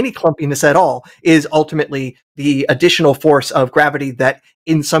have any clumpiness at all is ultimately the additional force of gravity that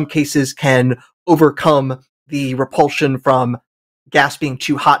in some cases can overcome the repulsion from gas being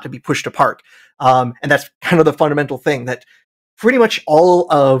too hot to be pushed apart. And that's kind of the fundamental thing that pretty much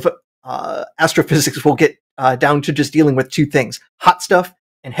all of astrophysics will get down to just dealing with two things: hot stuff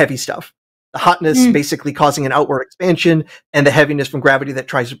and heavy stuff. The hotness basically causing an outward expansion, and the heaviness from gravity that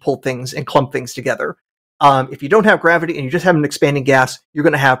tries to pull things and clump things together. If you don't have gravity and you just have an expanding gas, you're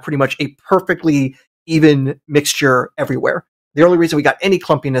going to have pretty much a perfectly even mixture everywhere. The only reason we got any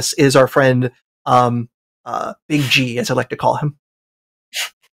clumpiness is our friend Big G, as I like to call him.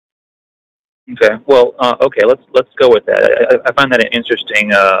 Okay. Well, okay. Let's go with that. I find that an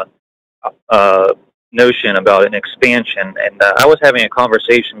interesting notion about an expansion, and I was having a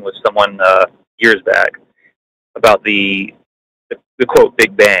conversation with someone years back about the quote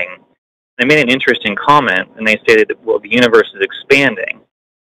Big Bang. They made an interesting comment, and they stated that, well, the universe is expanding.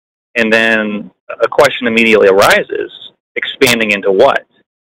 And then a question immediately arises: expanding into what?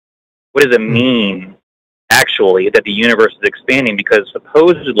 What does it mean, actually, that the universe is expanding? Because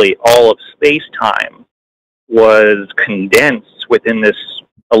supposedly all of space-time was condensed within this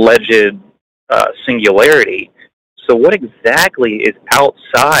alleged singularity. So what exactly is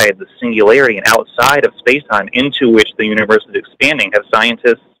outside the singularity and outside of space-time into which the universe is expanding? Have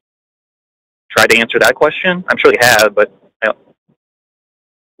scientists tried to answer that question? I'm sure they have, but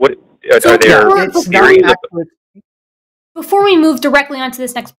what are there theories? Before we move directly onto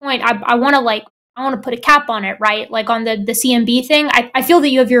this next point, I want to put a cap on it, right? Like on the CMB thing, I feel that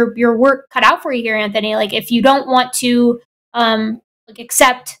you have your work cut out for you here, Anthony. Like if you don't want to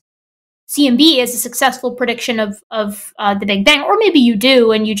accept CMB as a successful prediction of the Big Bang, or maybe you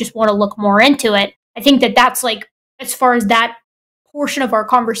do and you just want to look more into it, I think that's like, as far as that portion of our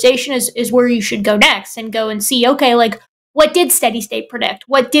conversation is where you should go next and go and see, okay, like what did steady state predict?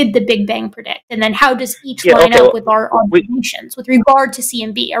 What did the Big Bang predict? And then how does each line up with our observations with regard to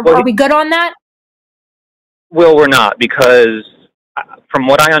CMB? Are we good on that? Well, we're not, because from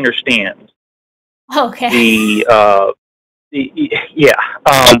what I understand, okay, the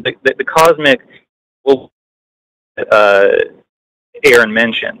cosmic, well, Aron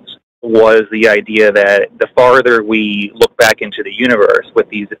mentions, was the idea that the farther we look back into the universe with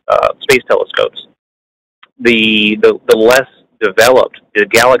these space telescopes, the less developed the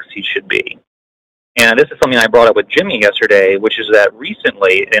galaxy should be. And this is something I brought up with Jimmy yesterday, which is that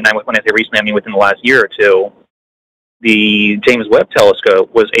recently, and when I say recently, I mean within the last year or two, the James Webb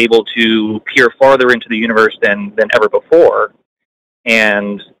Telescope was able to peer farther into the universe than ever before.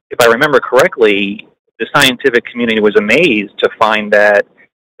 And if I remember correctly, the scientific community was amazed to find that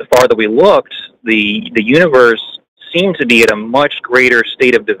the farther we looked, the universe seemed to be at a much greater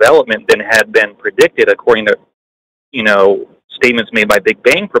state of development than had been predicted, according to, statements made by Big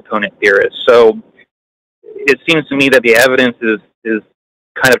Bang proponent theorists. So it seems to me that the evidence is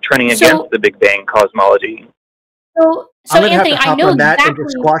kind of trending against the Big Bang cosmology. So I'm going to Anthony, have to hop on that and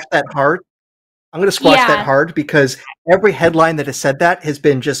just squash that hard. I'm going to squash that hard, because every headline that has said that has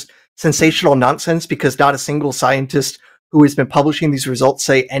been just sensational nonsense, because not a single scientist who has been publishing these results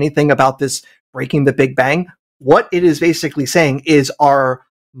say anything about this breaking the Big Bang. What it is basically saying is our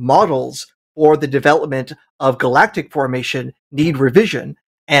models for the development of galactic formation need revision.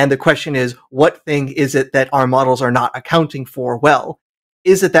 And the question is, what thing is it that our models are not accounting for well?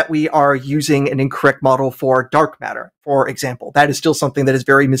 is it that we are using an incorrect model for dark matter, for example? That is still something that is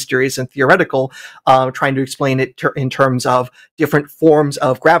very mysterious and theoretical, trying to explain it in terms of different forms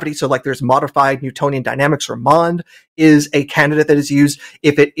of gravity. So like there's modified Newtonian dynamics, or MOND is a candidate that is used.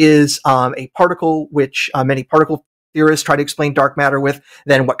 If it is a particle, which many particle theorists try to explain dark matter with,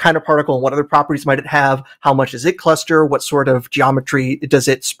 then what kind of particle and what other properties might it have? How much does it cluster? What sort of geometry does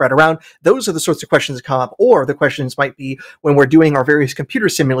it spread around? Those are the sorts of questions that come up. Or the questions might be, when we're doing our various computer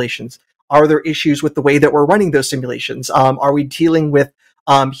simulations, are there issues with the way that we're running those simulations? Are we dealing with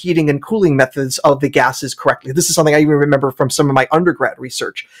heating and cooling methods of the gases correctly? This is something I even remember from some of my undergrad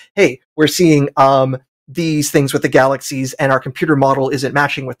research. Hey, we're seeing these things with the galaxies, and our computer model isn't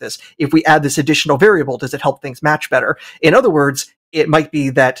matching with this. If we add this additional variable, does it help things match better? In other words, it might be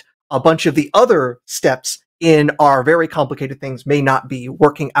that a bunch of the other steps in our very complicated things may not be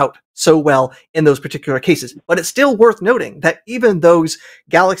working out so well in those particular cases. But it's still worth noting that even those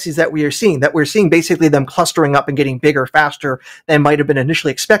galaxies that we're seeing basically them clustering up and getting bigger faster than might have been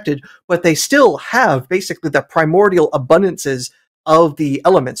initially expected, but they still have basically the primordial abundances of the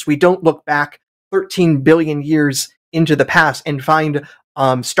elements. We don't look back 13 billion years into the past and find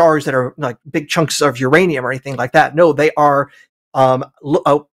stars that are like big chunks of uranium or anything like that. No, they are,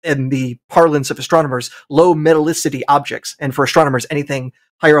 in the parlance of astronomers, low metallicity objects. And for astronomers, anything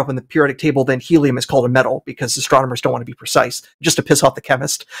higher up in the periodic table than helium is called a metal, because astronomers don't want to be precise, just to piss off the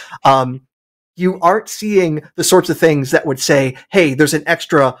chemist. You aren't seeing the sorts of things that would say, hey, there's an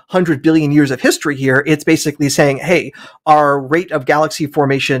extra 100 billion years of history here. It's basically saying, hey, our rate of galaxy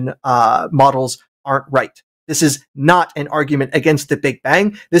formation models aren't right. This is not an argument against the Big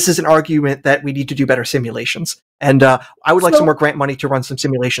Bang. This is an argument that we need to do better simulations. And I would like some more grant money to run some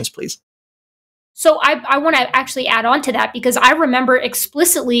simulations, please. So I want to actually add on to that, because I remember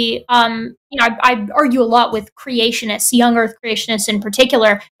explicitly, I argue a lot with creationists, young Earth creationists in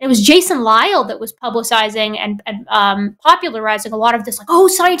particular. It was Jason Lisle that was publicizing and popularizing a lot of this, like, oh,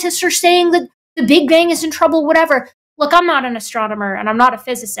 scientists are saying that the Big Bang is in trouble, whatever. Look, I'm not an astronomer and I'm not a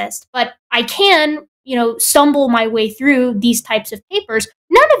physicist, but I can, stumble my way through these types of papers.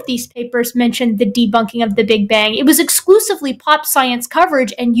 None of these papers mentioned the debunking of the Big Bang. It was exclusively pop science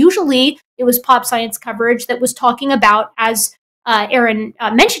coverage, and usually it was pop science coverage that was talking about, as Aron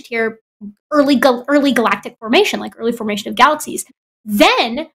mentioned here, early galactic formation, like early formation of galaxies.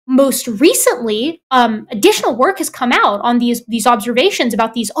 Then, most recently, additional work has come out on these observations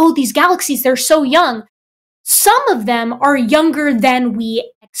about these galaxies, they're so young. Some of them are younger than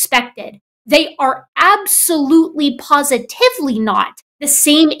we expected. They are absolutely positively not the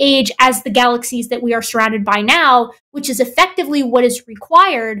same age as the galaxies that we are surrounded by now, which is effectively what is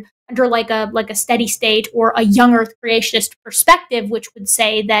required under like a steady state or a young Earth creationist perspective, which would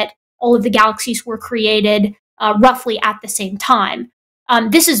say that all of the galaxies were created roughly at the same time.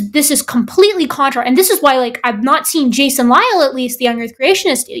 This is completely contra, and this is why, like, I've not seen Jason Lisle, at least the young Earth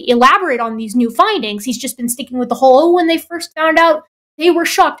creationist, elaborate on these new findings. He's just been sticking with the whole, when they first found out, they were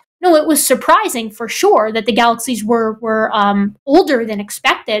shocked. No, it was surprising for sure that the galaxies were older than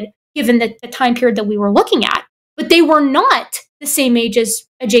expected, given the time period that we were looking at. But they were not the same age as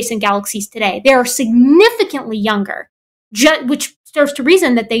adjacent galaxies today. They are significantly younger, which serves to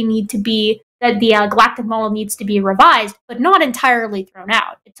reason that the galactic model needs to be revised, but not entirely thrown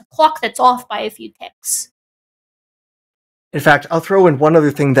out. It's a clock that's off by a few ticks. In fact, I'll throw in one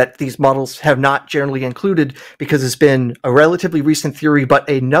other thing that these models have not generally included, because it's been a relatively recent theory, but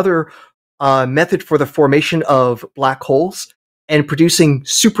another method for the formation of black holes and producing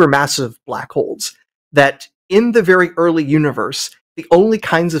supermassive black holes. That in the very early universe, the only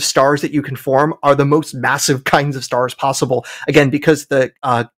kinds of stars that you can form are the most massive kinds of stars possible. Again, because the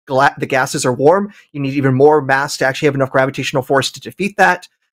gases are warm, you need even more mass to actually have enough gravitational force to defeat that.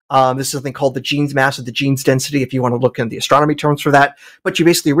 This is something called the Jeans mass or the Jeans density, if you want to look in the astronomy terms for that. But you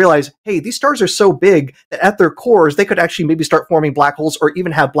basically realize, hey, these stars are so big that at their cores, they could actually maybe start forming black holes, or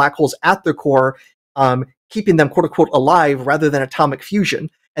even have black holes at their core, keeping them, quote unquote, alive rather than atomic fusion.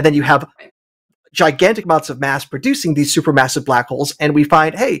 And then you have gigantic amounts of mass producing these supermassive black holes, and we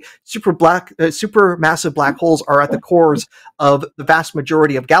find, hey, supermassive black holes are at the cores of the vast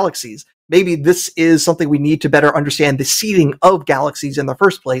majority of galaxies. Maybe this is something we need to better understand the seeding of galaxies in the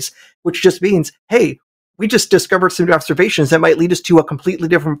first place, which just means, hey, we just discovered some new observations that might lead us to a completely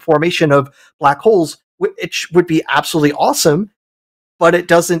different formation of black holes, which would be absolutely awesome, but it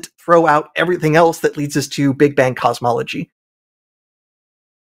doesn't throw out everything else that leads us to Big Bang cosmology.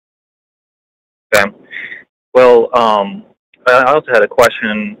 Okay. Well, I also had a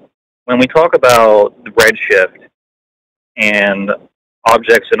question. When we talk about the redshift and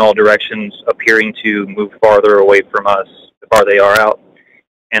objects in all directions appearing to move farther away from us the farther they are out,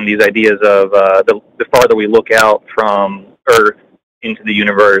 and these ideas of the farther we look out from Earth into the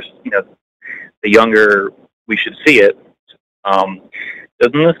universe, the younger we should see it.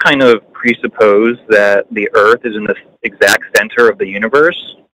 Doesn't this kind of presuppose that the Earth is in the exact center of the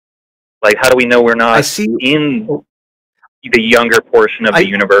universe? Like, how do we know we're not in the younger portion of the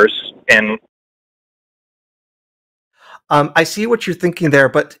universe? And I see what you're thinking there,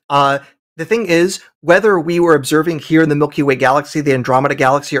 but the thing is, whether we were observing here in the Milky Way galaxy, the Andromeda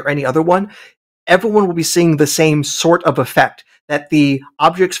galaxy, or any other one, everyone will be seeing the same sort of effect, that the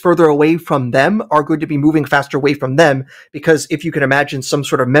objects further away from them are going to be moving faster away from them, because if you can imagine some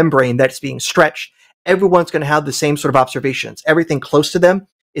sort of membrane that's being stretched, everyone's going to have the same sort of observations. Everything close to them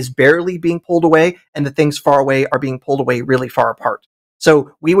is barely being pulled away, and the things far away are being pulled away really far apart.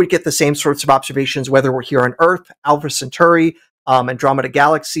 So we would get the same sorts of observations whether we're here on Earth, Alpha Centauri, Andromeda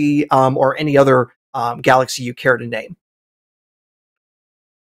Galaxy, or any other galaxy you care to name.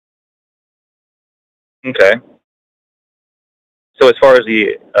 Okay. So as far as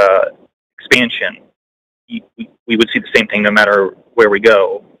the expansion, we would see the same thing no matter where we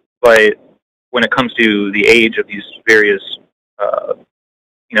go. But when it comes to the age of these various,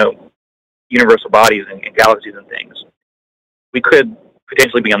 universal bodies and galaxies and things, we could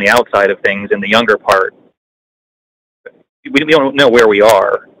potentially be on the outside of things in the younger part. We don't know where we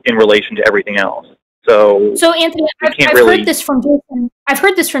are in relation to everything else. So Anthony, I've heard this from Jason. I've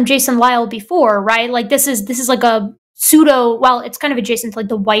heard this from Jason Lyle before, right? Like this is like a pseudo. Well, it's kind of adjacent to like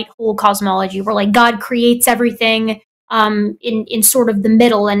the white hole cosmology, where like God creates everything in sort of the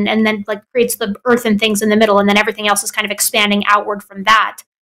middle, and then like creates the Earth and things in the middle, and then everything else is kind of expanding outward from that.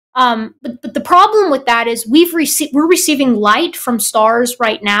 But the problem with that is we're receiving light from stars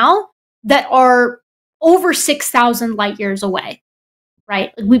right now that are over 6,000 light years away,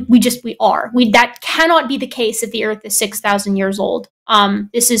 right? That cannot be the case if the Earth is 6,000 years old.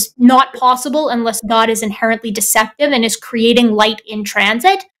 This is not possible unless God is inherently deceptive and is creating light in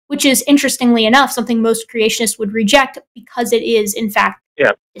transit, which is, interestingly enough, something most creationists would reject because it is, in fact,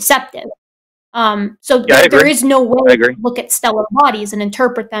 deceptive. There is no way to look at stellar bodies and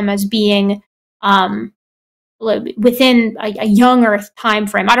interpret them as being within a young Earth time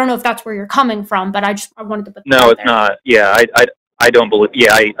frame. I don't know if that's where you're coming from, but I wanted to put that out there. Not. Yeah, I don't believe.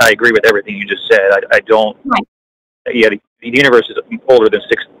 Yeah, I agree with everything you just said. I don't. Right. Yeah, the universe is older than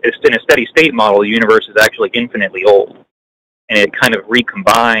six. It's in a steady state model. The universe is actually infinitely old, and it kind of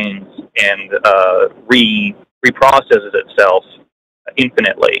recombines and reprocesses itself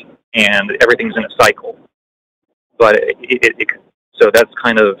infinitely, and everything's in a cycle. But so that's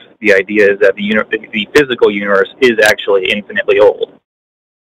kind of the idea, is that the physical universe is actually infinitely old,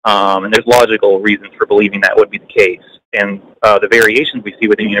 and there's logical reasons for believing that would be the case. And the variations we see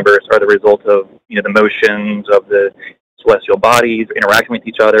within the universe are the result of the motions of the celestial bodies interacting with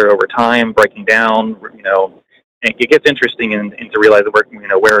each other over time, breaking down. And it gets interesting and to realize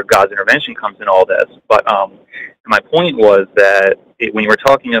that where God's intervention comes in all this. But my point was that when you were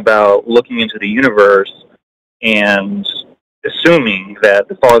talking about looking into the universe and assuming that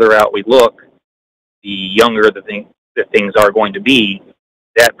the farther out we look, the younger the things are going to be,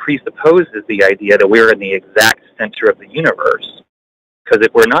 that presupposes the idea that we're in the exact center of the universe. Because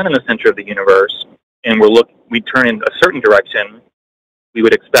if we're not in the center of the universe and we turn in a certain direction, we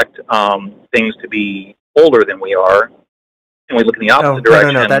would expect things to be older than we are, and we look in the opposite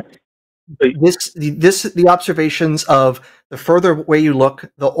direction. The observations of the further away you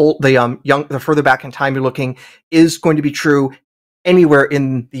look, the further back in time you're looking, is going to be true anywhere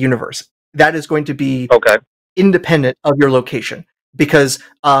in the universe. That is going to be independent of your location, because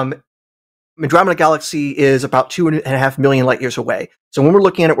Andromeda Galaxy is about 2.5 million light years away. So when we're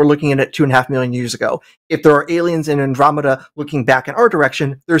looking at it 2.5 million years ago. If there are aliens in Andromeda looking back in our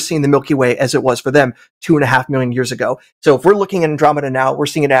direction, they're seeing the Milky Way as it was for them 2.5 million years ago. So if we're looking at Andromeda now, we're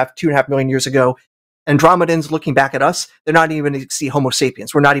seeing it 2.5 million years ago. Andromedans looking back at us, they're not even going to see Homo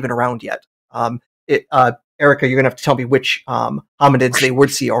sapiens. We're not even around yet. Erika, you're going to have to tell me which hominids they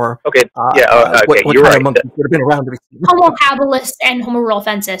would see, or what you're kind right. of monkeys would have been around to be seen. Homo habilis and Homo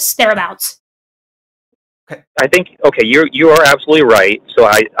ruralfensis, thereabouts. Okay. I think you are absolutely right. So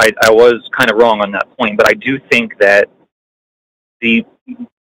I was kind of wrong on that point, but I do think that it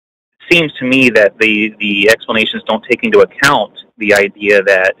seems to me that the explanations don't take into account the idea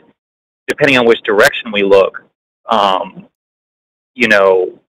that depending on which direction we look, I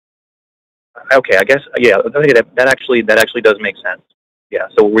guess that actually does make sense. Yeah.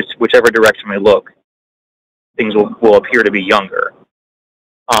 So whichever direction we look, things will appear to be younger.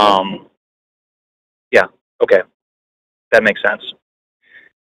 Okay, that makes sense.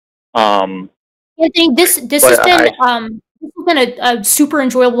 I think this has been this has been a super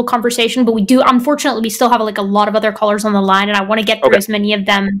enjoyable conversation, but unfortunately, we still have like a lot of other callers on the line, and I want to get through as many of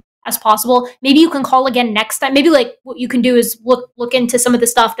them as possible. Maybe you can call again next time. Maybe like what you can do is look into some of the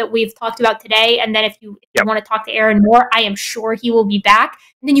stuff that we've talked about today, and then if you want to talk to Aron more, I am sure he will be back.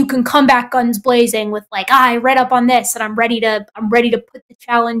 And then you can come back guns blazing with like, I read up on this, and I'm ready to put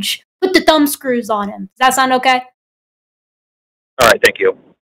the thumb screws on him. Does that sound okay? All right, thank you.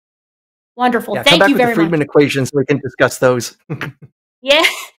 Wonderful. Yeah, Thank you very much. Come back with the Friedman equation so we can discuss those. Yeah.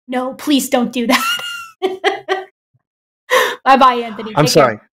 No, please don't do that. Bye-bye, Anthony. I'm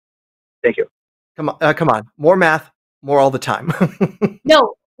sorry. Care. Thank you. Come on. More math, more all the time.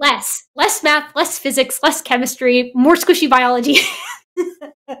 No, less math, less physics, less chemistry, more squishy biology. I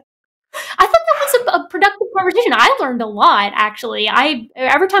thought that was a productive conversation. I learned a lot, actually.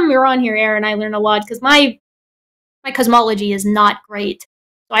 Every time we were on here, Aron, I learned a lot because my cosmology is not great.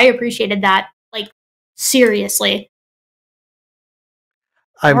 So I appreciated that, like, seriously.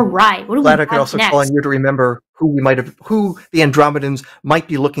 I'm all right. What do glad we I could also next? call on you to remember who the Andromedans might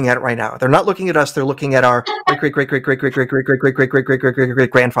be looking at right now. They're not looking at us. They're looking at our great grandfather.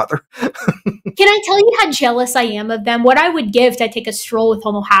 Can I tell you how jealous I am of them? What I would give to take a stroll with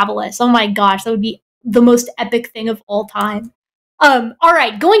Homo habilis. Oh my gosh, that would be the most epic thing of all time. All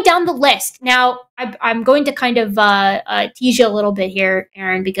right, going down the list. Now, I'm going to kind of tease you a little bit here,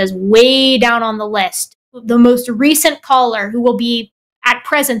 Aron, because way down on the list, the most recent caller, who will be at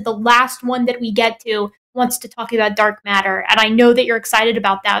present the last one that we get to, wants to talk about dark matter, and I know that you're excited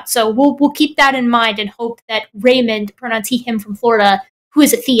about that. So we'll keep that in mind and hope that Raymond, pronounce he, him, from Florida, who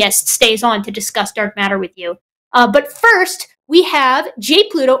is a theist, stays on to discuss dark matter with you. But first, we have J.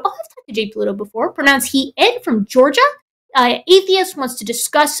 Pluto. Oh, I've talked to J. Pluto before. Pronounce he, it, from Georgia. Atheist wants to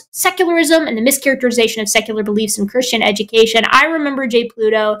discuss secularism and the mischaracterization of secular beliefs in Christian education. I remember J.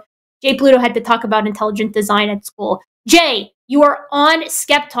 Pluto. J. Pluto had to talk about intelligent design at school. Jay, you are on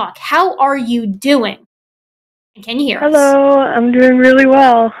SkepTalk. How are you doing? And can you hear us? Hello, I'm doing really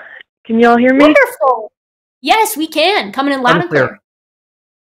well. Can you all hear me? Wonderful. Yes, we can. Coming in loud and clear.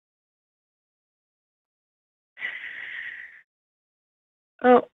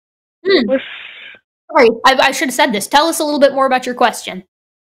 Oh. Sorry, I should have said this. Tell us a little bit more about your question.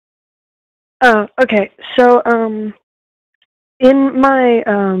 Oh, okay. So, in my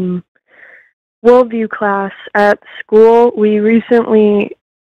worldview class at school, we recently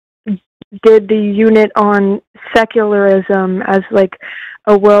did the unit on secularism as like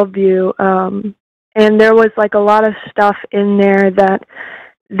a worldview, and there was like a lot of stuff in there that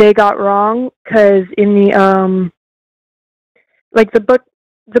they got wrong, because in the like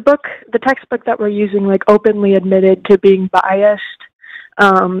the textbook that we're using, like, openly admitted to being biased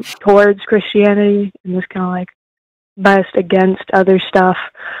towards Christianity, and was kind of like biased against other stuff.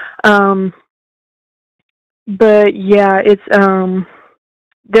 But yeah, it's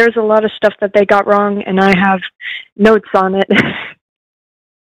there's a lot of stuff that they got wrong, and I have notes on it.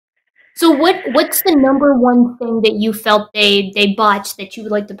 So what's the number one thing that you felt they botched that you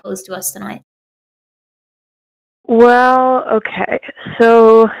would like to pose to us tonight? Well, okay.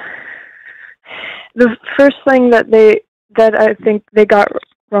 So the first thing that I think they got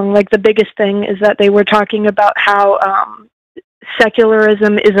wrong, like the biggest thing, is that they were talking about how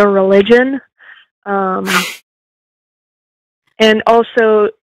secularism is a religion. And also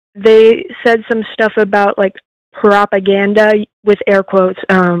they said some stuff about like propaganda, with air quotes,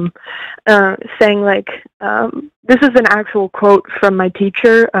 saying like, this is an actual quote from my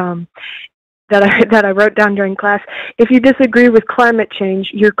teacher, that I wrote down during class. If you disagree with climate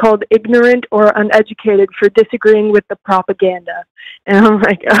change, you're called ignorant or uneducated for disagreeing with the propaganda. And I'm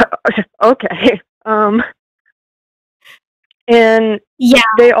like, okay. And yeah,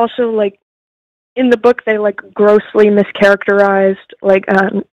 they also, like, in the book, they like grossly mischaracterized like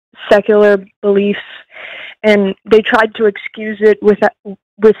secular beliefs, and they tried to excuse it with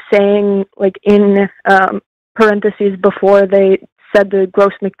saying, like, in parentheses before they said the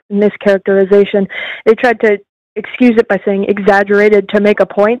gross mischaracterization, they tried to excuse it by saying exaggerated to make a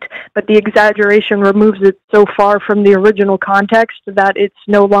point, but the exaggeration removes it so far from the original context that it's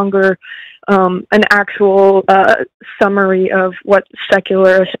no longer an actual summary of what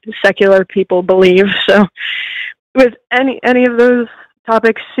secular people believe. So, with any of those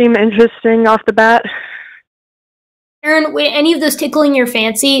topics seem interesting off the bat? Aron, any of those tickling your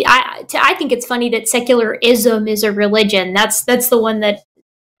fancy? I think it's funny that secularism is a religion. That's the one that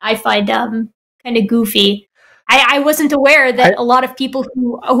I find kind of goofy. I wasn't aware that a lot of people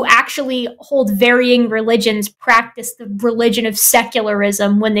who actually hold varying religions practice the religion of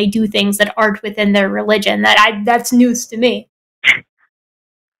secularism when they do things that aren't within their religion. That's news to me.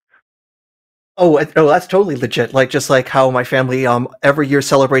 no, that's totally legit. Like, just like how my family every year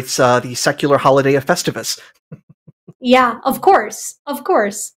celebrates the secular holiday of Festivus. Yeah, of course. Of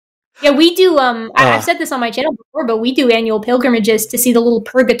course. Yeah, we do, I've said this on my channel before, but we do annual pilgrimages to see the little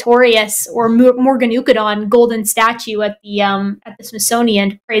Purgatorius or Morganucodon golden statue at the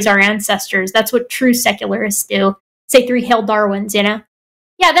Smithsonian to praise our ancestors. That's what true secularists do. Say 3 Hail Darwins, you know?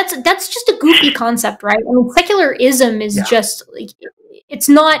 Yeah, that's just a goofy concept, right? I mean, secularism is just, like, it's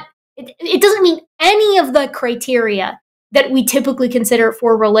not, it doesn't mean any of the criteria that we typically consider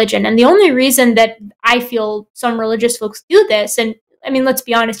for religion. And the only reason that I feel some religious folks do this, and I mean, let's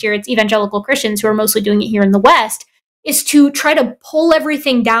be honest here, it's evangelical Christians who are mostly doing it here in the West, is to try to pull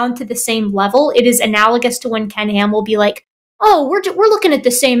everything down to the same level. It is analogous to when Ken Ham will be like, oh, we're looking at the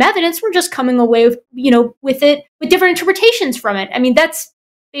same evidence, we're just coming away with, with it, with different interpretations from it. I mean, that's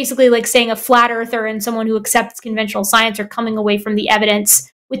basically like saying a flat earther and someone who accepts conventional science are coming away from the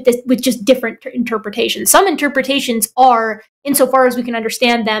evidence with just different interpretations. Some interpretations are, insofar as we can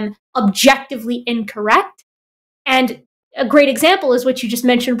understand them, objectively incorrect. And a great example is what you just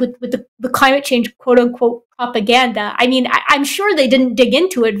mentioned with the climate change quote-unquote propaganda. I mean, I'm sure they didn't dig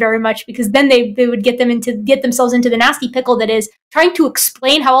into it very much, because then they would get themselves into the nasty pickle that is trying to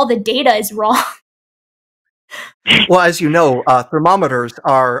explain how all the data is wrong. Well, as you know, thermometers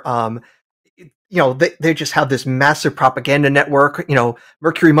are, they just have this massive propaganda network.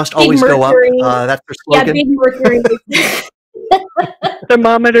 Mercury must always go up. That's their slogan. Yeah, big mercury.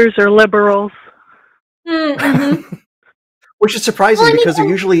 Thermometers are liberals. Mm-hmm. Which is surprising, because they're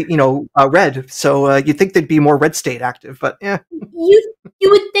usually, red. So you'd think they'd be more red state active, but yeah. You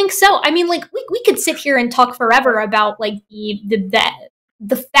would think so. I mean, like, we could sit here and talk forever about, like,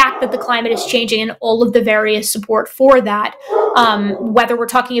 the fact that the climate is changing and all of the various support for that. Whether we're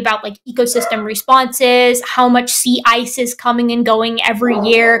talking about, like, ecosystem responses, how much sea ice is coming and going every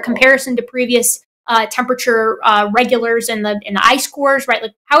year, comparison to previous temperature regulars and the ice cores, right?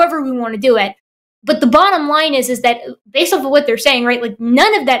 Like, however we want to do it. But the bottom line is that, based off of what they're saying, right, like,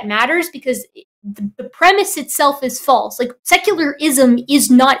 none of that matters, because the premise itself is false. Like, secularism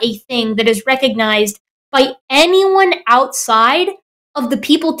is not a thing that is recognized by anyone outside of the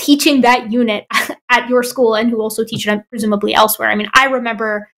people teaching that unit at your school, and who also teach it presumably elsewhere. I mean, I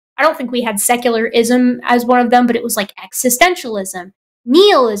remember, I don't think we had secularism as one of them, but it was like existentialism,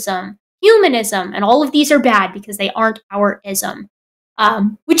 nihilism, humanism, and all of these are bad because they aren't our ism.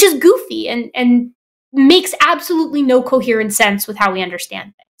 Which is goofy and makes absolutely no coherent sense with how we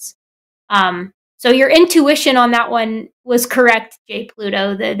understand things. So your intuition on that one was correct, J.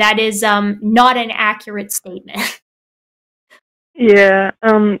 Pluto. That is not an accurate statement. Yeah.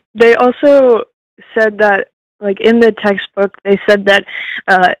 They also said that, like, in the textbook, they said that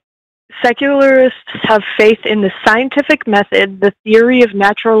secularists have faith in the scientific method, the theory of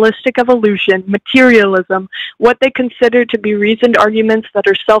naturalistic evolution, materialism, what they consider to be reasoned arguments that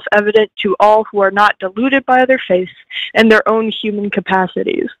are self-evident to all who are not deluded by other faiths, and their own human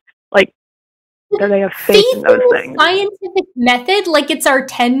capacities. Like, that they have faith in those things. Scientific method, like it's our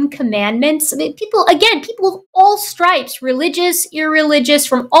 10 commandments. I mean, people of all stripes, religious, irreligious,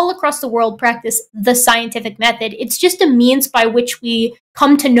 from all across the world, practice the scientific method. It's just a means by which we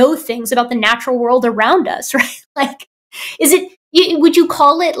come to know things about the natural world around us, right? Like, would you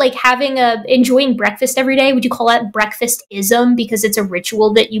call it like enjoying breakfast every day? Would you call that breakfastism because it's a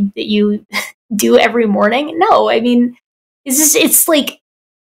ritual that you do every morning? No, I mean, it's like,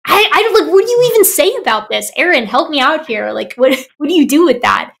 I don't, like, what do you even say about this? Aron, help me out here. Like, what do you do with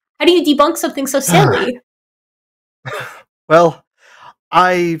that? How do you debunk something so silly? Well,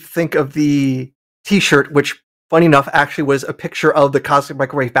 I think of the t-shirt, which, funny enough, actually was a picture of the cosmic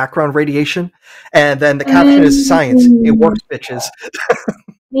microwave background radiation. And then the caption is science. It works, bitches.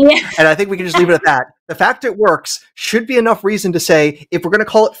 Yeah. And I think we can just leave it at that. The fact it works should be enough reason to say, if we're going to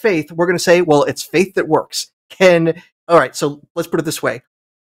call it faith, we're going to say, well, it's faith that works. All right, so let's put it this way.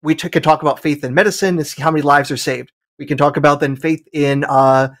 We could talk about faith in medicine and see how many lives are saved. We can talk about then faith in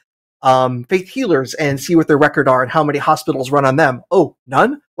faith healers and see what their record are and how many hospitals run on them. Oh,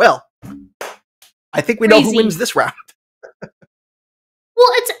 none? Well, I think we know who wins this round.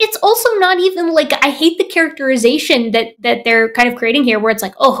 Well, it's also not even like, I hate the characterization that they're kind of creating here, where it's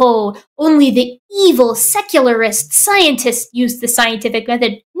like, oh, only the evil secularist scientists use the scientific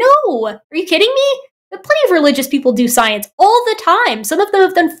method. No, are you kidding me? Plenty of religious people do science all the time. Some of them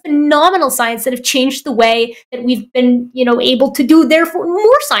have done phenomenal science that have changed the way that we've been, able to do, therefore,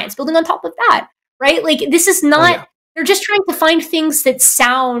 more science, building on top of that, right? Like, this is not, they're just trying to find things that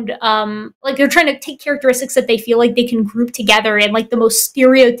sound, like they're trying to take characteristics that they feel like they can group together in, like, the most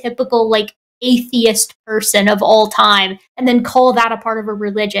stereotypical, like, atheist person of all time, and then call that a part of a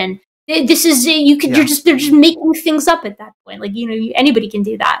religion. This is they're just making things up at that point. Like, anybody can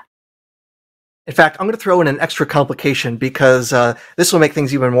do that. In fact, I'm going to throw in an extra complication because this will make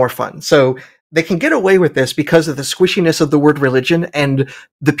things even more fun. So they can get away with this because of the squishiness of the word religion, and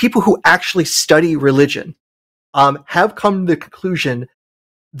the people who actually study religion have come to the conclusion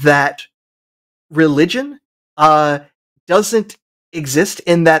that religion doesn't exist,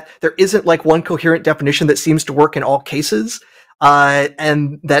 in that there isn't like one coherent definition that seems to work in all cases.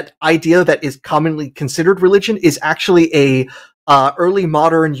 And that idea that is commonly considered religion is actually a early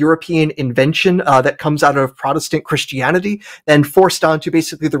modern European invention that comes out of Protestant Christianity, then forced onto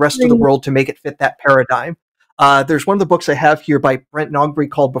basically the rest of the world to make it fit that paradigm. There's one of the books I have here by Brent Nogbery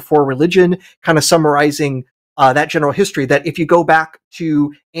called Before Religion, kind of summarizing that general history, that if you go back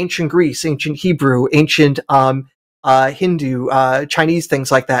to ancient Greece, ancient Hebrew, ancient Hindu, Chinese,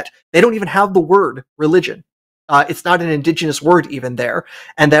 things like that, they don't even have the word religion. It's not an indigenous word even there.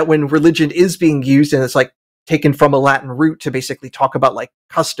 And that when religion is being used, and it's like taken from a Latin root to basically talk about like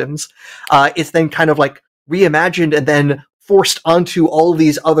customs, it's then kind of like reimagined and then forced onto all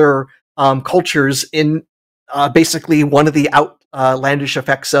these other cultures in basically one of the outlandish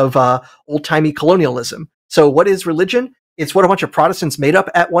effects of old-timey colonialism. So what is religion? It's what a bunch of Protestants made up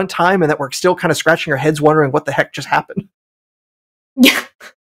at one time, and that we're still kind of scratching our heads wondering what the heck just happened. Yeah.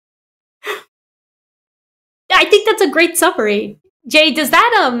 I think that's a great summary. Jay, does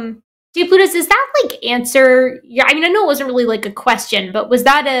that Plutus, does that like answer your, I mean, I know it wasn't really like a question, but was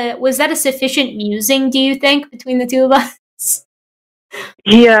that a sufficient musing, do you think, between the two of us?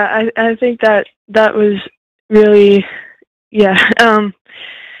 Yeah, I think that was really, yeah.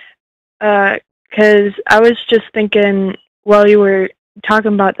 Because I was just thinking while you were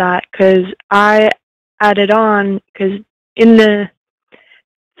talking about that, because I added on, because in the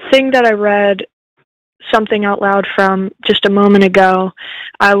thing that I read something out loud from just a moment ago,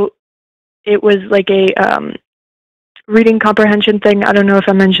 it was like a reading comprehension thing. I don't know if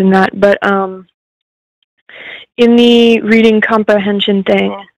I mentioned that, but in the reading comprehension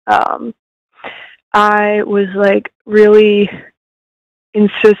thing, I was like really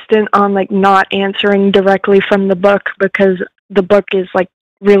insistent on like not answering directly from the book, because the book is like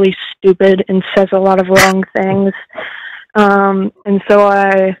really stupid and says a lot of wrong things. And so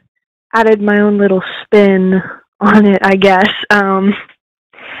I added my own little spin on it, I guess.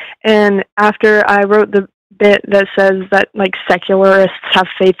 And after I wrote the bit that says that like secularists have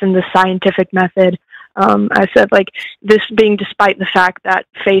faith in the scientific method, I said, like, this being despite the fact that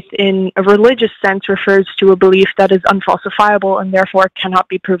faith in a religious sense refers to a belief that is unfalsifiable and therefore cannot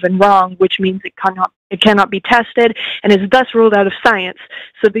be proven wrong, which means it cannot be tested and is thus ruled out of science.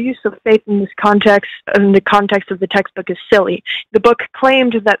 So the use of faith in this context, in the context of the textbook, is silly. The book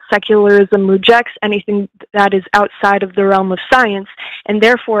claimed that secularism rejects anything that is outside of the realm of science, and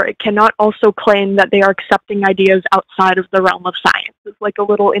therefore it cannot also claim that they are accepting ideas outside of the realm of science. It's like a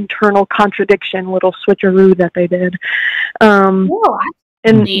little internal contradiction, little switcheroo that they did. And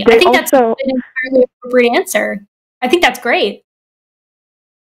I think that's an entirely appropriate answer. I think that's great.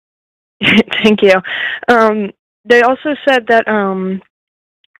 Thank you. They also said that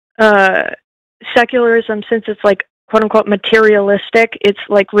secularism, since it's like quote unquote materialistic, it's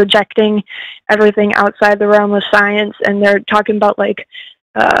like rejecting everything outside the realm of science, and they're talking about like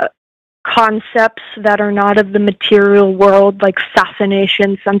concepts that are not of the material world, like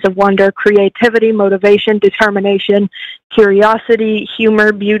fascination, sense of wonder, creativity, motivation, determination, curiosity,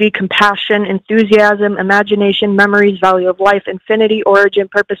 humor, beauty, compassion, enthusiasm, imagination, memories, value of life, infinity, origin,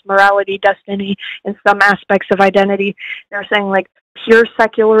 purpose, morality, destiny, and some aspects of identity. They're saying like pure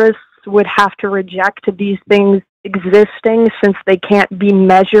secularists would have to reject these things existing since they can't be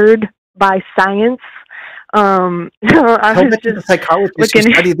measured by science. I was just the psychologists who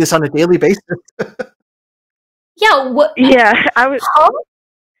study this on a daily basis. Yeah, I was.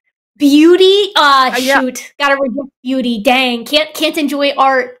 Beauty, shoot, gotta reject beauty. Dang, can't enjoy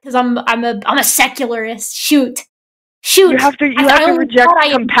art because I'm a secularist. Shoot. You have to reject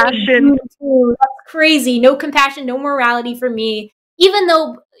compassion. That's crazy. No compassion, no morality for me. Even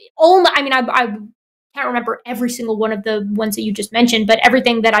though, I can't remember every single one of the ones that you just mentioned, but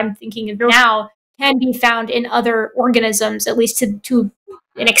everything that I'm thinking of now can be found in other organisms, at least to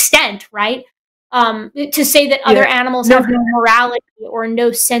an extent, right? To say that other animals have no morality or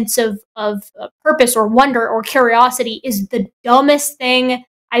no sense of purpose or wonder or curiosity is the dumbest thing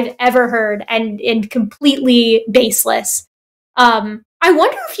I've ever heard, and completely baseless. I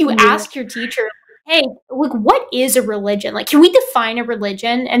wonder if you ask your teacher, hey, like, what is a religion? Like, can we define a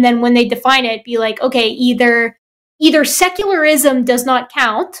religion? And then when they define it, be like, okay, either secularism does not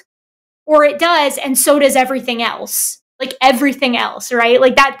count, or it does, and so does everything else. like everything else, right?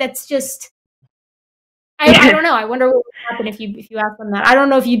 Like that's just, I don't know. I wonder what would happen if you asked them that. I don't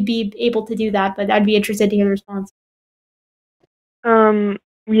know if you'd be able to do that, but I'd be interested to hear the response.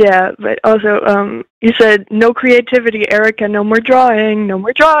 Yeah, but also, you said no creativity, Erika. No more drawing. No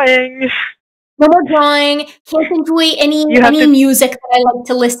more drawing. No more drawing. Can't enjoy any music that I like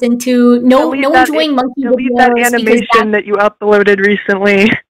to listen to. No enjoying monkey videos. Delete that animation that you uploaded recently.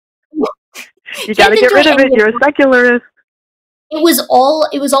 You gotta get rid of it. You're a secularist. It was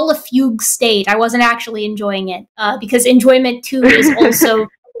all a fugue state. I wasn't actually enjoying it because enjoyment too is also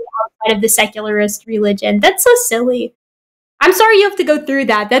outside of the secularist religion. That's so silly. I'm sorry you have to go through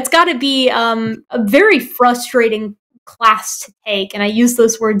that. That's got to be a very frustrating class to take, and I use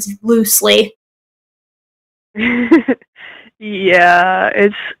those words loosely. Yeah,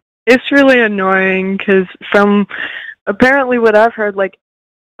 it's really annoying because from apparently what I've heard, like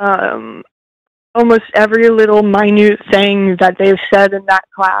almost every little minute thing that they've said in that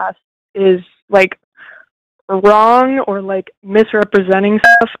class is like wrong or like misrepresenting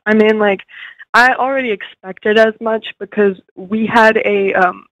stuff. I mean, like, I already expected as much because we had a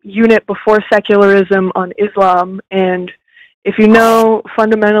unit before secularism on Islam, and if you know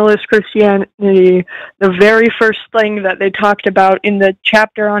fundamentalist Christianity, the very first thing that they talked about in the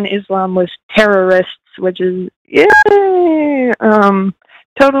chapter on Islam was terrorists, which is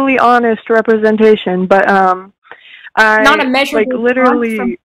totally honest representation. But not a measure, like,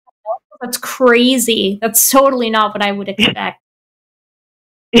 literally. That's crazy. That's totally not what I would expect.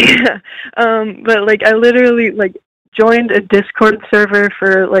 Yeah, but like I literally like joined a Discord server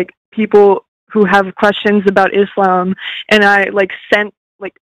for like people who have questions about Islam, and I like sent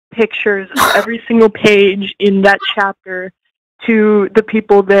like pictures of every single page in that chapter to the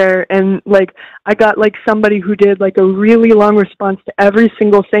people there, and like I got like somebody who did like a really long response to every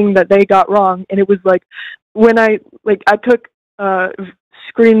single thing that they got wrong, and it was like when I took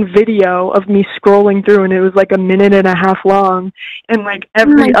screen video of me scrolling through, and it was like a minute and a half long, and like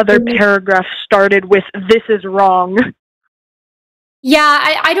every other paragraph started with "this is wrong."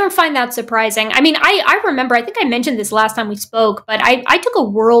 Yeah, I don't find that surprising. I mean, I remember, I think I mentioned this last time we spoke, but I took a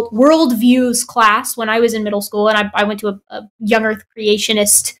worldviews class when I was in middle school, and I went to a young earth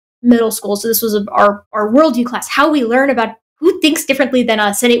creationist middle school, so this was our worldview class, how we learn about who thinks differently than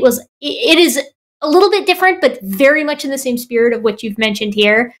us, and it is a little bit different, but very much in the same spirit of what you've mentioned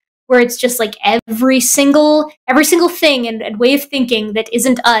here, where it's just like every single thing and way of thinking that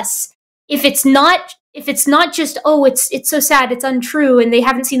isn't us. If it's not just, oh, it's so sad, it's untrue, and they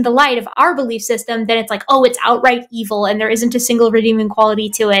haven't seen the light of our belief system, then it's like, oh, it's outright evil, and there isn't a single redeeming quality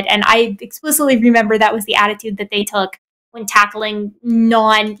to it. And I explicitly remember that was the attitude that they took when tackling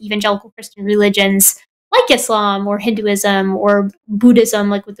non-evangelical Christian religions like Islam or Hinduism or Buddhism,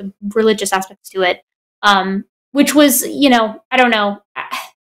 like with the religious aspects to it, which was, I don't know.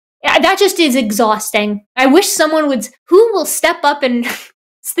 That just is exhausting. I wish someone who will step up and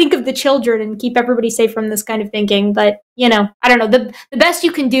think of the children and keep everybody safe from this kind of thinking. But, I don't know. The best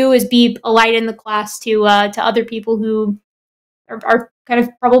you can do is be a light in the class to other people who are kind of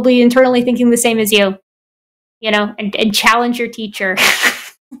probably internally thinking the same as you, and challenge your teacher.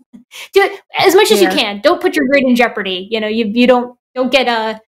 Do it as much as you can. Don't put your grade in jeopardy. You don't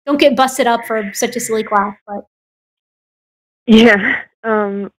get busted up for such a silly class. But yeah,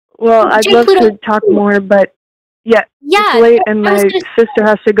 well, I'd love to talk more, but yeah, it's late and my sister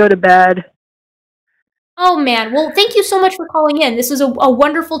has to go to bed. Oh man, well, thank you so much for calling in. This was a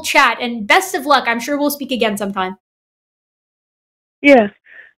wonderful chat, and best of luck. I'm sure we'll speak again sometime. Yeah,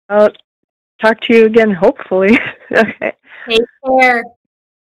 I'll talk to you again, hopefully. Okay. Take care.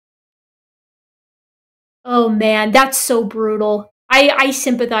 Oh man, that's so brutal. I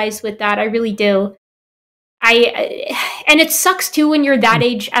sympathize with that. I really do. And it sucks too when you're that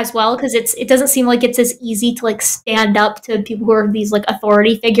age as well, because it doesn't seem like it's as easy to like stand up to people who are these like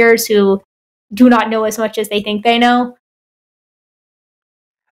authority figures who do not know as much as they think they know.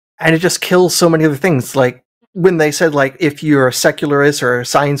 And it just kills so many other things. Like when they said, like, if you're a secularist or a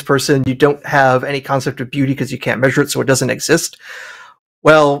science person, you don't have any concept of beauty because you can't measure it, so it doesn't exist.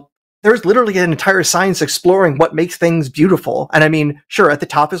 Well, there's literally an entire science exploring what makes things beautiful. And I mean, sure, at the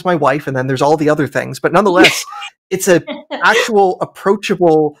top is my wife, and then there's all the other things. But nonetheless, it's an actual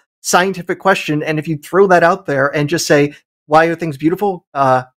approachable scientific question. And if you throw that out there and just say, why are things beautiful?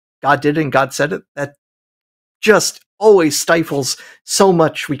 God did it and God said it. That just always stifles so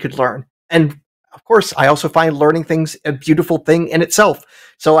much we could learn. And of course, I also find learning things a beautiful thing in itself.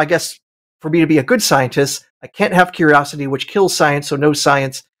 So I guess for me to be a good scientist, I can't have curiosity, which kills science, so no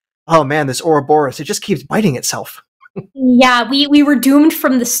science. Oh man, this Ouroboros, it just keeps biting itself. Yeah, we were doomed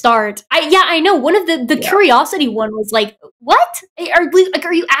from the start. I know. One of the curiosity one was like, what?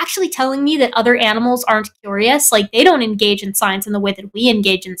 Are you actually telling me that other animals aren't curious? Like, they don't engage in science in the way that we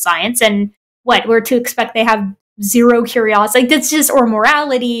engage in science, and what, we're to expect they have zero curiosity? Like, that's just, or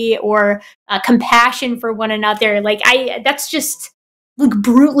morality, or compassion for one another. Like, that's just like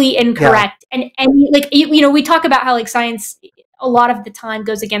brutally incorrect. Yeah. And like, you know, we talk about how like science a lot of the time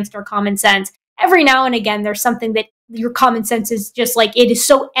goes against our common sense. Every now and again, there's something that your common sense is just like, it is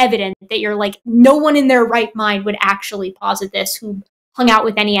so evident that you're like, no one in their right mind would actually posit this, who hung out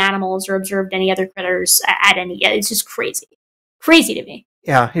with any animals or observed any other critters at any. It's just crazy to me.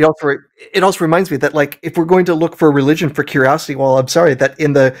 Yeah, it also reminds me that, like, if we're going to look for a religion for curiosity, well, I'm sorry, that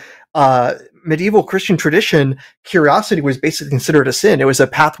in the medieval Christian tradition, curiosity was basically considered a sin. It was a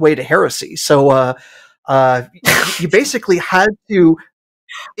pathway to heresy. So you basically had to,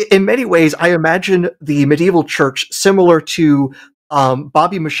 in many ways, I imagine the medieval church similar to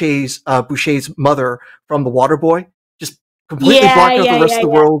Bobby Boucher's mother from The Waterboy, just completely blocking out the rest of the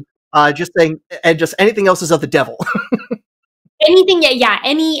world, just saying, and just anything else is of the devil. Anything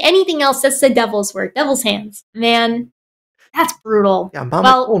else that's the devil's work, devil's hands. Man, that's brutal. Yeah,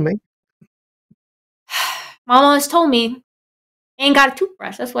 Mama told me. Mama always told me, ain't got a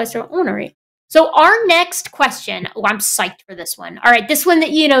toothbrush. That's why it's so ornery. So our next question, I'm psyched for this one. All right, this one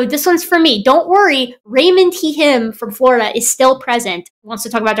this one's for me. Don't worry, Raymond him from Florida is still present. Wants to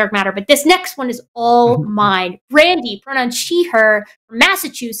talk about dark matter, but this next one is all mine. Brandy, pronouns she, her, from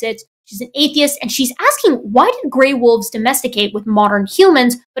Massachusetts. She's an atheist, and she's asking, why did gray wolves domesticate with modern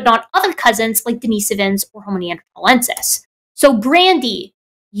humans, but not other cousins like Denisovans or Homo neanderthalensis? So Brandy,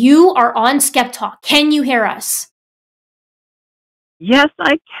 you are on SkepTalk. Can you hear us? Yes,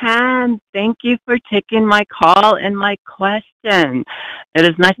 I can. Thank you for taking my call and my question. It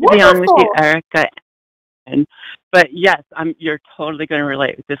is nice to be on with you, Erika. But yes, you're totally going to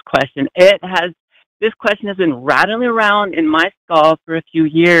relate with this question. This question has been rattling around in my skull for a few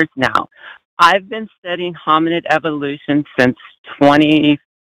years now. I've been studying hominid evolution since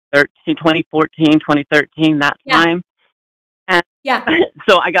 2013, that time. And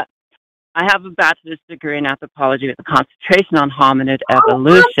so I have a bachelor's degree in anthropology with a concentration on hominid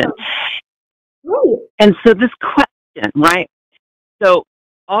evolution. Awesome. And so this question, right? So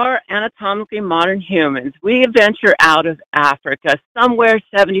our anatomically modern humans, we venture out of Africa somewhere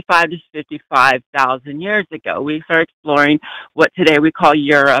 75 to 55,000 years ago. We started exploring what today we call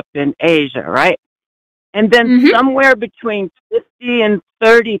Europe and Asia, right? And then somewhere between 50 and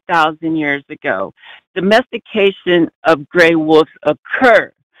 30,000 years ago, domestication of gray wolves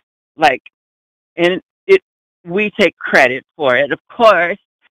occurred. We take credit for it, of course,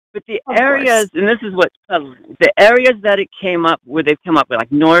 but the areas, and this is what's puzzling, the areas that they've come up with,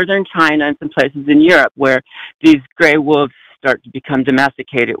 like northern China and some places in Europe, where these gray wolves start to become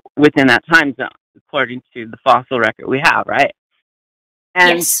domesticated within that time zone, according to the fossil record we have, right?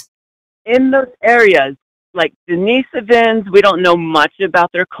 And in those areas, like Denisovans, we don't know much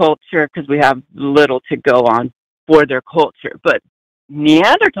about their culture because we have little to go on for their culture, but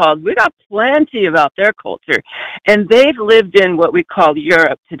Neanderthals, we got plenty about their culture, and they've lived in what we call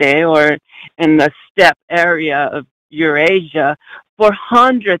Europe today, or in the steppe area of Eurasia, for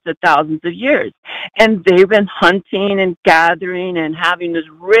hundreds of thousands of years. And they've been hunting and gathering and having this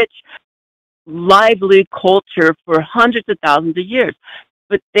rich, lively culture for hundreds of thousands of years.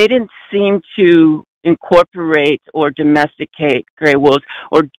 But they didn't seem to incorporate or domesticate gray wolves,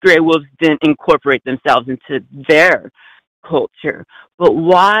 or gray wolves didn't incorporate themselves into their culture. But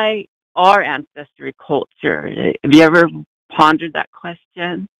why our ancestry culture? Have you ever pondered that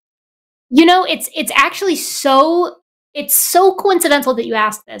question? You know, it's actually so coincidental that you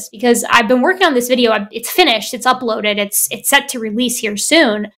asked this, because I've been working on this video. It's finished, it's uploaded, it's set to release here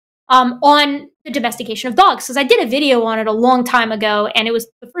soon, on the domestication of dogs, because I did a video on it a long time ago, and it was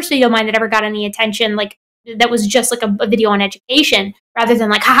the first video of mine that ever got any attention, like that was just like a video on education, rather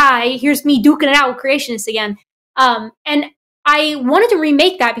than like, haha, here's me duking it out with creationists again. And I wanted to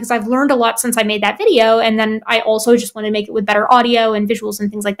remake that because I've learned a lot since I made that video, and then I also just wanted to make it with better audio and visuals and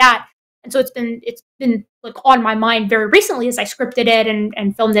things like that. And so it's been like on my mind very recently as I scripted it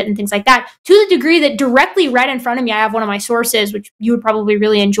and filmed it and things like that, to the degree that directly right in front of me I have one of my sources, which you would probably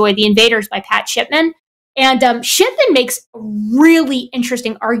really enjoy, The Invaders by Pat Shipman. And Shipman makes a really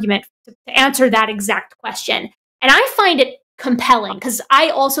interesting argument to answer that exact question. And I find it compelling because I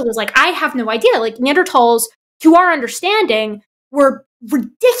also was like, I have no idea. Like, Neanderthals, to our understanding, were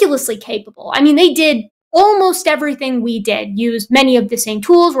ridiculously capable. I mean, they did almost everything we did, used many of the same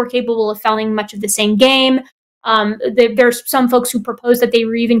tools, were capable of felling much of the same game. There's some folks who propose that they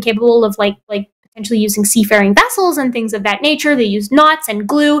were even capable of like potentially using seafaring vessels and things of that nature. They used knots and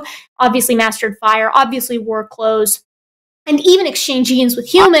glue, obviously mastered fire, obviously wore clothes, and even exchanged genes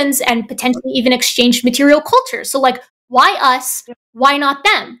with humans and potentially even exchanged material cultures. So like, why us? Why not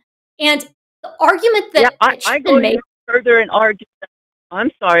them? And the argument that, I go even further and argue. I'm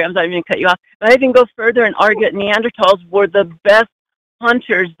sorry, I'm not even going to cut you off. But I even go further and argue that Neanderthals were the best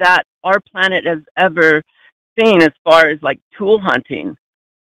hunters that our planet has ever seen as far as like tool hunting.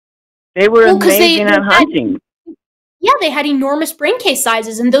 They were amazing at hunting. Yeah, they had enormous brain case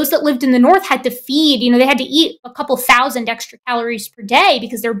sizes, and those that lived in the north had to feed, they had to eat a couple thousand extra calories per day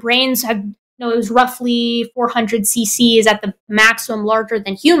because their brains had, it was roughly 400 cc's at the maximum, larger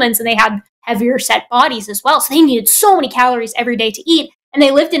than humans, and they had heavier set bodies as well. So they needed so many calories every day to eat, and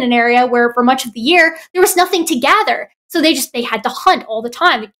they lived in an area where for much of the year, there was nothing to gather. So they had to hunt all the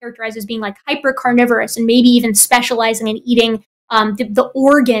time. They characterized as being like hyper carnivorous and maybe even specializing in eating the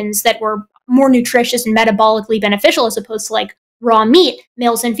organs that were more nutritious and metabolically beneficial as opposed to like raw meat.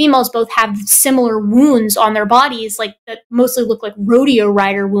 Males and females both have similar wounds on their bodies, like that mostly look like rodeo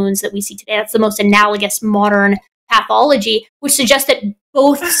rider wounds that we see today. That's the most analogous modern pathology, which suggests that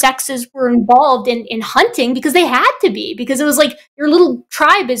both sexes were involved in hunting because they had to be, because it was like your little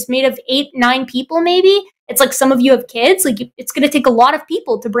tribe is made of 8, 9 people maybe. It's like some of you have kids, like it's going to take a lot of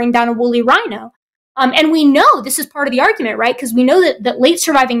people to bring down a woolly rhino. And we know this is part of the argument, right? Because we know that late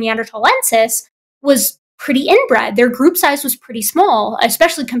surviving Neanderthalensis was pretty inbred. Their group size was pretty small,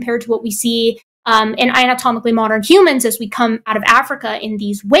 especially compared to what we see in anatomically modern humans as we come out of Africa in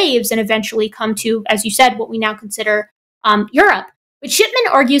these waves and eventually come to, as you said, what we now consider Europe. But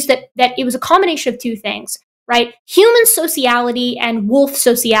Shipman argues that it was a combination of two things, right? Human sociality and wolf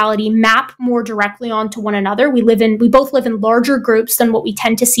sociality map more directly onto one another. We both live in larger groups than what we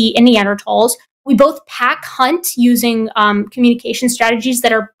tend to see in Neanderthals. We both pack hunt using communication strategies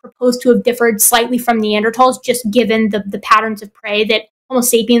that are proposed to have differed slightly from Neanderthals, just given the patterns of prey that Homo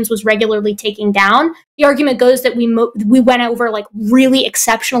sapiens was regularly taking down. The argument goes that we went over like really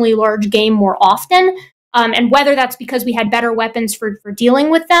exceptionally large game more often, and whether that's because we had better weapons for dealing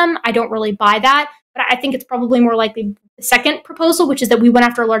with them, I don't really buy that. But I think it's probably more likely the second proposal, which is that we went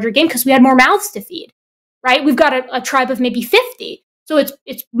after a larger game because we had more mouths to feed, right? We've got a tribe of maybe 50. So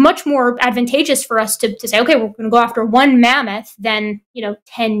it's much more advantageous for us to say, okay, we're going to go after 1 mammoth than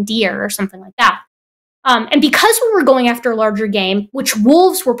 10 deer or something like that. And because we were going after a larger game, which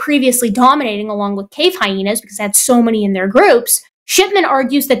wolves were previously dominating along with cave hyenas because they had so many in their groups, Shipman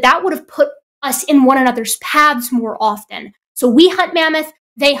argues that would have put us in one another's paths more often. So we hunt mammoth,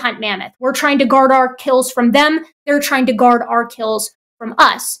 they hunt mammoth. We're trying to guard our kills from them, they're trying to guard our kills from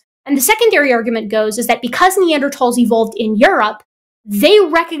us. And the secondary argument goes is that because Neanderthals evolved in Europe, they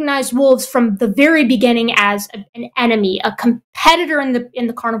recognized wolves from the very beginning as an enemy, a competitor in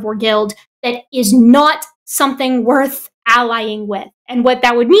the carnivore guild that is not something worth allying with. And what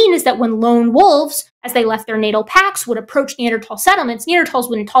that would mean is that when lone wolves, as they left their natal packs, would approach Neanderthal settlements, Neanderthals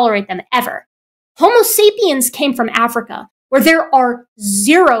wouldn't tolerate them ever. Homo sapiens came from Africa, where there are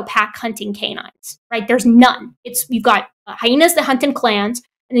 0 pack hunting canines, right? There's none. You've got hyenas that hunt in clans,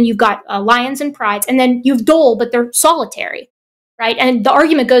 and then you've got lions and prides, and then you've dhole, but they're solitary. Right? And the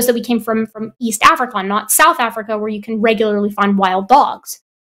argument goes that we came from East Africa, not South Africa, where you can regularly find wild dogs.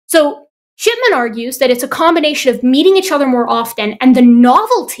 So Shipman argues that it's a combination of meeting each other more often and the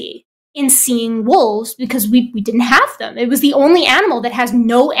novelty in seeing wolves because we didn't have them. It was the only animal that has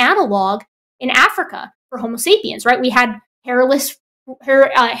no analog in Africa for Homo sapiens, right? We had hairless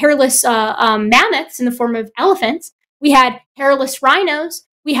mammoths in the form of elephants. We had hairless rhinos.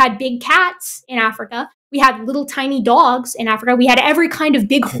 We had big cats in Africa. We had little tiny dogs in Africa. We had every kind of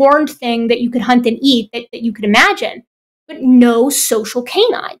big horned thing that you could hunt and eat that you could imagine, but no social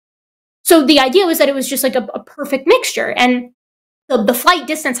canine. So the idea was that it was just like a perfect mixture. And the flight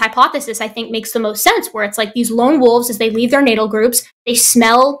distance hypothesis, I think, makes the most sense, where it's like these lone wolves, as they leave their natal groups, they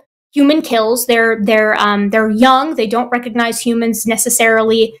smell human kills. They're young. They don't recognize humans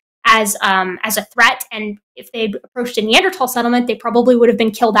necessarily as a threat. And if they'd approached a Neanderthal settlement, they probably would have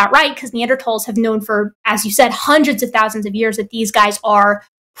been killed outright because Neanderthals have known for, as you said, hundreds of thousands of years that these guys are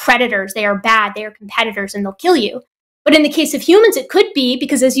predators. They are bad. They are competitors, and they'll kill you. But in the case of humans, it could be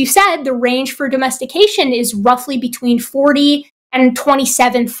because, as you said, the range for domestication is roughly between 40 and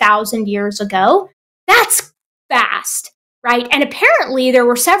 27,000 years ago. That's fast, right? And apparently there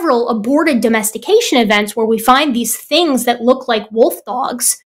were several aborted domestication events where we find these things that look like wolf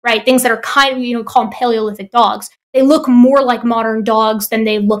dogs, right? Things that are kind of, call them Paleolithic dogs. They look more like modern dogs than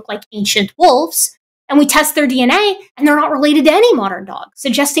they look like ancient wolves. And we test their DNA, and they're not related to any modern dog,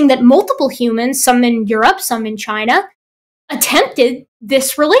 suggesting that multiple humans, some in Europe, some in China, attempted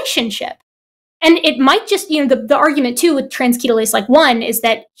this relationship. And it might just, the argument too with transketolase like 1 is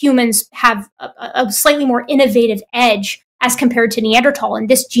that humans have a slightly more innovative edge as compared to Neanderthal. And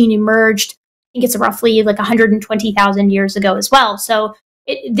this gene emerged, I think it's roughly like 120,000 years ago as well. So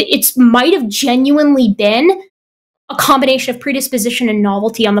it might have genuinely been a combination of predisposition and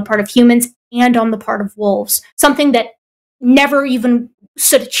novelty on the part of humans and on the part of wolves. Something that never even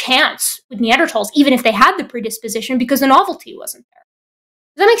stood a chance with Neanderthals, even if they had the predisposition, because the novelty wasn't there.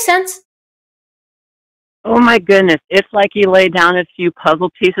 Does that make sense? Oh my goodness. It's like you laid down a few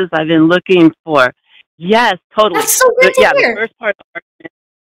puzzle pieces I've been looking for. Yes, totally. That's so good to hear.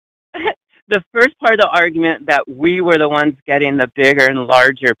 The first part of the argument that we were the ones getting the bigger and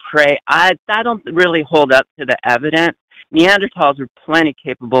larger prey, that don't really hold up to the evidence. Neanderthals were plenty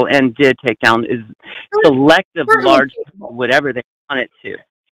capable and did take down selective large, whatever they wanted to.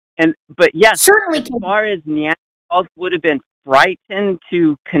 But yes, certainly as far as Neanderthals would have been frightened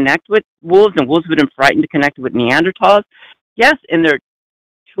to connect with wolves, and wolves would have been frightened to connect with Neanderthals, yes, and their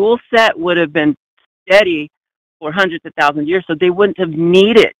tool set would have been steady for hundreds of thousands of years, so they wouldn't have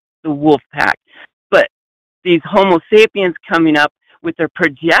needed the wolf pack. But these Homo sapiens coming up with their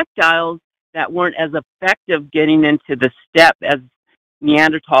projectiles that weren't as effective getting into the steppe as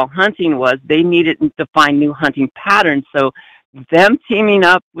Neanderthal hunting was, they needed to find new hunting patterns. So them teaming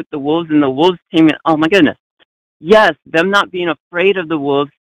up with the wolves and the wolves teaming, oh my goodness. Yes, them not being afraid of the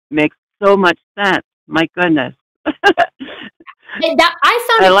wolves makes so much sense. My goodness. I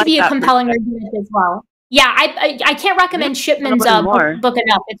found it to be a compelling argument as well. Yeah, I can't recommend Shipman's book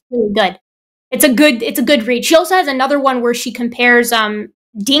enough. It's really good. It's a good read. She also has another one where she compares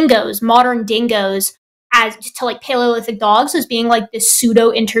dingoes, modern dingoes, as to like Paleolithic dogs as being like this pseudo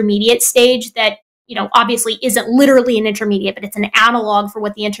intermediate stage that, obviously isn't literally an intermediate, but it's an analog for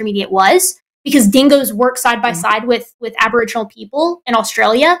what the intermediate was. Because dingoes work side by side with Aboriginal people in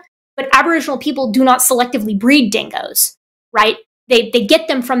Australia, but Aboriginal people do not selectively breed dingoes, right? They get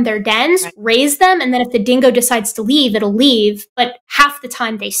them from their dens, raise them, and then if the dingo decides to leave, it'll leave, but half the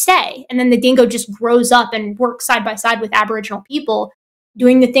time they stay. And then the dingo just grows up and works side by side with Aboriginal people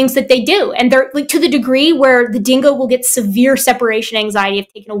doing the things that they do. And they're like to the degree where the dingo will get severe separation anxiety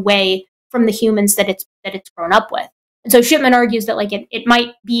if taken away from the humans that it's grown up with. And so Shipman argues that like it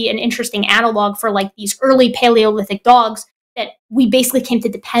might be an interesting analog for like these early Paleolithic dogs that we basically came to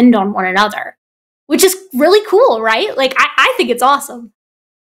depend on one another, which is really cool, right? Like I think it's awesome.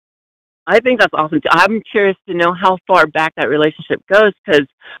 I think that's awesome. I'm curious to know how far back that relationship goes, because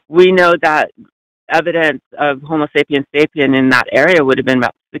we know that evidence of Homo sapiens sapien in that area would have been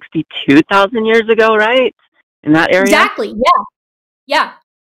about 62,000 years ago, right? In that area? Exactly, yeah. Yeah.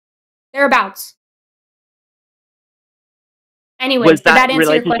 Thereabouts. Anyways, was that did that answer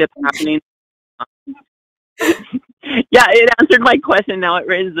relationship your question? happening? Yeah, it answered my question. Now it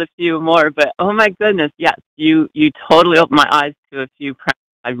raises a few more, but oh my goodness, yes, you totally opened my eyes to a few premises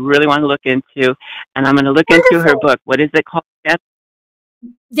I really want to look into, and I'm going to look into her book. What is it called? Yes.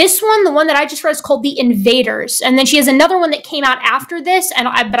 This one, the one that I just read, is called The Invaders, and then she has another one that came out after this,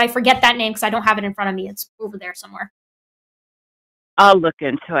 but I forget that name because I don't have it in front of me. It's over there somewhere. I'll look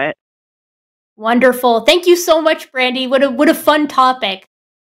into it. Wonderful. Thank you so much, Brandy. What a fun topic.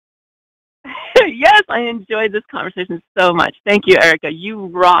 Yes, I enjoyed this conversation so much. Thank you, Erika. You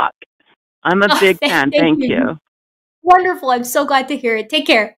rock. I'm a big fan. Thank you. Wonderful. I'm so glad to hear it. Take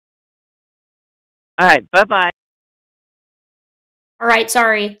care. All right. Bye-bye. All right.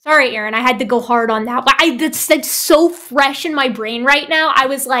 Sorry, Aaron. I had to go hard on that. But that's so fresh in my brain right now. I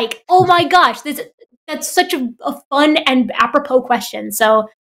was like, oh my gosh, that's such a fun and apropos question. So,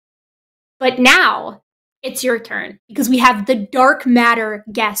 but now it's your turn because we have the dark matter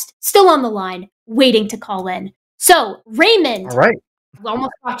guest still on the line waiting to call in. So, Raymond. All right. We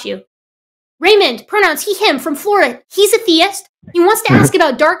almost got you. Raymond, pronouns he, him, from Florida. He's a theist. He wants to ask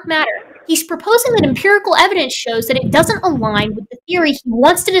about dark matter. He's proposing that empirical evidence shows that it doesn't align with the theory. He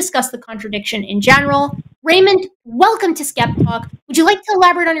wants to discuss the contradiction in general. Raymond, welcome to SkepTalk. Would you like to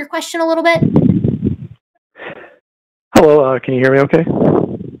elaborate on your question a little bit? Hello, can you hear me okay?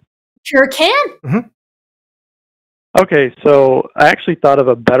 Sure can. Mm-hmm. Okay, so I actually thought of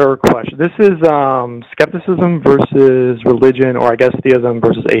a better question. This is skepticism versus religion, or I guess theism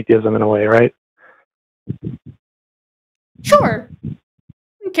versus atheism in a way, right? Sure. You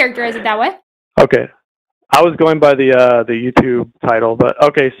can characterize it that way. Okay. I was going by the YouTube title, but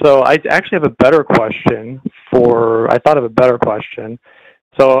okay, so I actually have a better question I thought of a better question.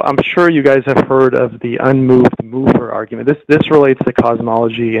 So I'm sure you guys have heard of the unmoved mover argument. This relates to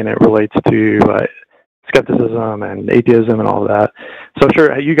cosmology, and it relates to skepticism and atheism and all of that. So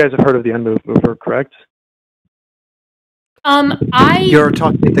sure, you guys have heard of the unmoved mover, correct? You're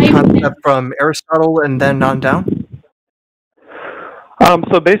talking the concept from Aristotle and then on down?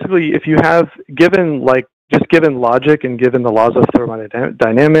 So basically, if you have given logic and given the laws of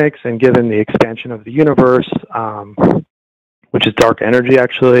thermodynamics and given the expansion of the universe, which is dark energy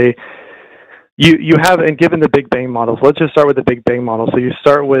actually, you have, and given the Big Bang model, so let's just start with the Big Bang model. So you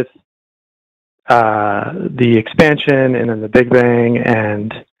start with the expansion and then the Big Bang,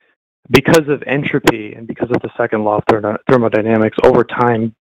 and because of entropy and because of the second law of thermodynamics, over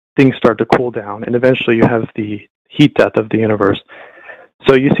time things start to cool down, and eventually you have the heat death of the universe.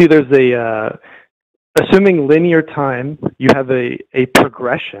 So you see there's a, assuming linear time, you have a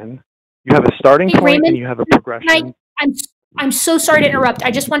progression. You have a starting point, Raymond, and you have a progression. I'm so sorry to interrupt.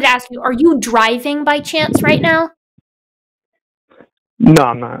 I just wanted to ask you, are you driving by chance right now? No,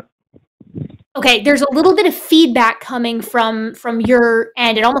 I'm not. Okay, there's a little bit of feedback coming from your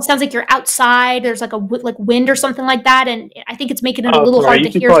end. It almost sounds like you're outside. There's like a wind or something like that, and I think it's making it a little hard to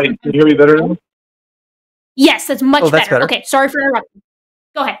hear. Can you hear me better now? Yes, that's much better. Okay, sorry for interrupting.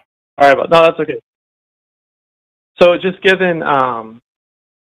 Go ahead. All right, but no, that's okay. So just given the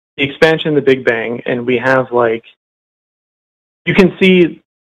expansion, the Big Bang, and we have you can see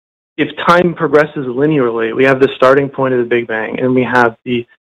if time progresses linearly, we have the starting point of the Big Bang, and we have the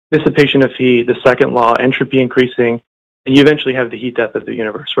dissipation of heat, the second law, entropy increasing, and you eventually have the heat death of the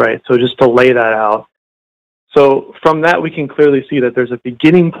universe, right? So just to lay that out. So from that, we can clearly see that there's a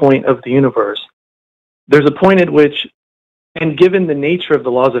beginning point of the universe. There's a point at which, and given the nature of the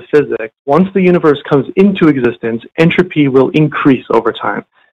laws of physics, once the universe comes into existence, entropy will increase over time.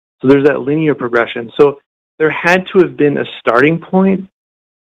 So there's that linear progression. So there had to have been a starting point.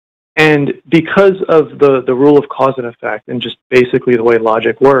 And because of the rule of cause and effect and just basically the way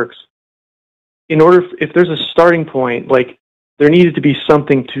logic works, if there's a starting point, there needed to be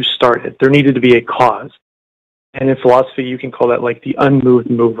something to start it. There needed to be a cause. And in philosophy, you can call that the unmoved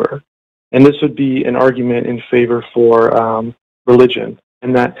mover. And this would be an argument in favor for religion.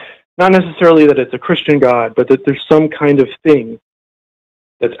 And that not necessarily that it's a Christian God, but that there's some kind of thing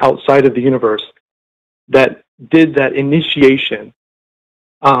that's outside of the universe that did that initiation,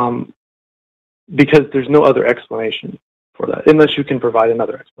 because there's no other explanation for that, unless you can provide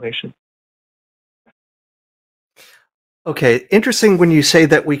another explanation. Okay, interesting when you say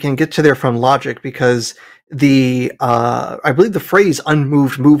that we can get to there from logic, because I believe the phrase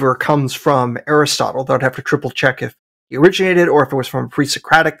unmoved mover comes from Aristotle, though I'd have to triple check if he originated or if it was from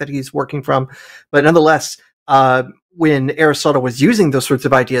pre-Socratic that he's working from. But nonetheless, when Aristotle was using those sorts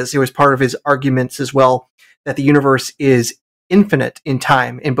of ideas, it was part of his arguments as well that the universe is infinite in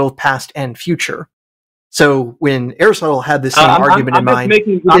time, in both past and future. So when Aristotle had the same argument in mind, he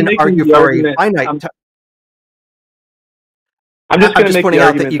didn't argue for a finite time. I'm just pointing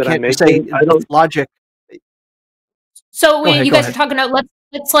out that you can't just say logic. So you guys are talking about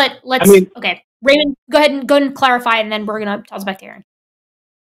okay, Raymond, go ahead and clarify, and then we're gonna toss back to Aaron.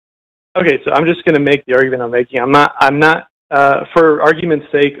 Okay, so I'm just going to make the argument I'm making. I'm not, for argument's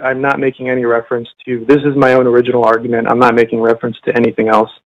sake, I'm not making any reference to, this is my own original argument. I'm not making reference to anything else.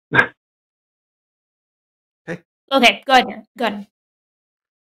 Okay, go ahead.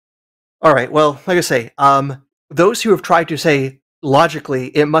 All right, well, like I say, those who have tried to say logically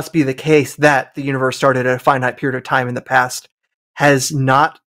it must be the case that the universe started at a finite period of time in the past has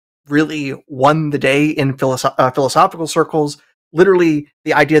not really won the day in philosophical circles. Literally,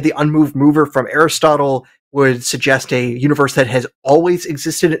 the idea of the unmoved mover from Aristotle would suggest a universe that has always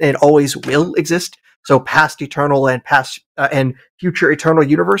existed and always will exist. So past eternal and future eternal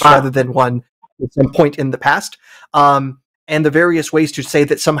universe, rather than one at some point in the past. And the various ways to say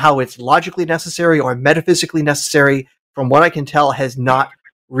that somehow it's logically necessary or metaphysically necessary, from what I can tell, has not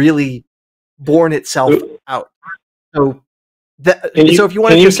really borne itself out. So, if you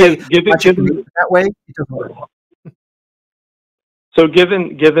want to just say that way, it doesn't work. So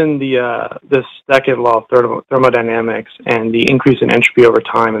given the second law of thermodynamics and the increase in entropy over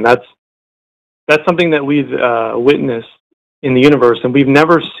time, and that's something that we've witnessed in the universe, and we've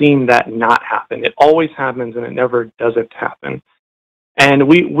never seen that not happen. It always happens, and it never doesn't happen. And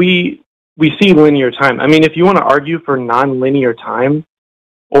we see linear time. I mean, if you want to argue for non-linear time,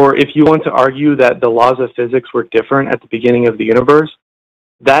 or if you want to argue that the laws of physics were different at the beginning of the universe,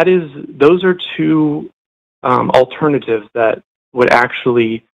 those are two alternatives that would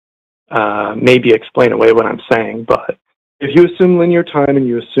actually maybe explain away what I'm saying. But if you assume linear time and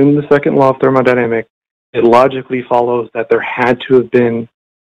you assume the second law of thermodynamics, it logically follows that there had to have been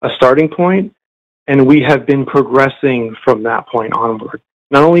a starting point, and we have been progressing from that point onward.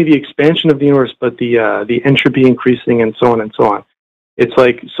 Not only the expansion of the universe, but the entropy increasing and so on and so on. It's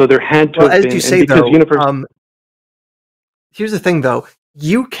so there had to have been, as you say, though, here's the thing, though.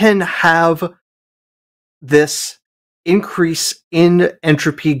 You can have this increase in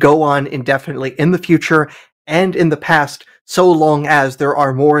entropy go on indefinitely in the future and in the past, so long as there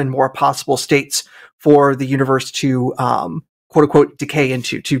are more and more possible states for the universe to quote-unquote decay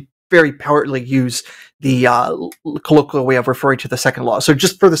into, to very powerfully use the colloquial way of referring to the second law. So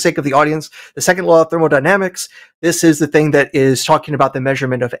just for the sake of the audience, the second law of thermodynamics, this is the thing that is talking about the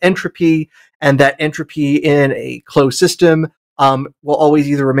measurement of entropy, and that entropy in a closed system will always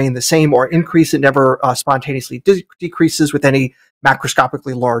either remain the same or increase. It never spontaneously decreases with any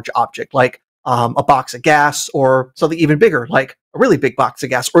macroscopically large object, like a box of gas, or something even bigger, like a really big box of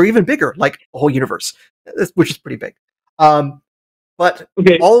gas, or even bigger, like a whole universe, which is pretty big. But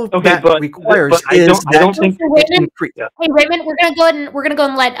all of that requires is Hey, Raymond, we're gonna go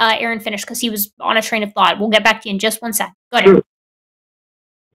and let Aron finish because he was on a train of thought. We'll get back to you in just 1 sec. Go ahead.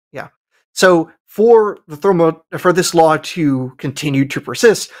 Yeah. So for this law to continue to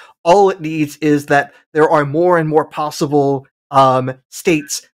persist, all it needs is that there are more and more possible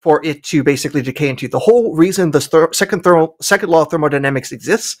states for it to basically decay into. The whole reason the second law of thermodynamics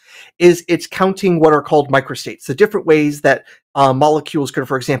exists is it's counting what are called microstates, the different ways that molecules could,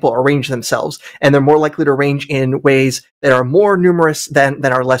 for example, arrange themselves, and they're more likely to arrange in ways that are more numerous than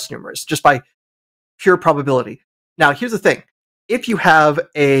are less numerous, just by pure probability. Now, here's the thing. If you have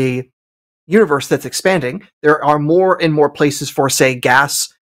a universe that's expanding, there are more and more places for, say,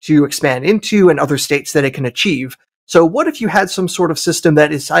 gas to expand into and other states that it can achieve. So what if you had some sort of system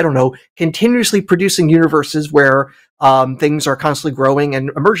that is, I don't know, continuously producing universes where things are constantly growing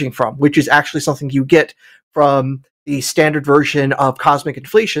and emerging from, which is actually something you get from the standard version of cosmic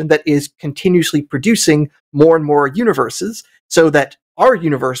inflation that is continuously producing more and more universes, so that our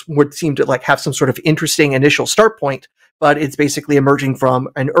universe would seem to like have some sort of interesting initial start point, but it's basically emerging from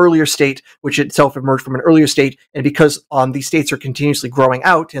an earlier state, which itself emerged from an earlier state, and because these states are continuously growing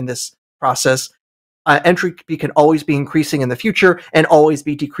out in this process, entropy can always be increasing in the future and always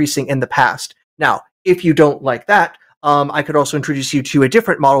be decreasing in the past. Now, if you don't like that, I could also introduce you to a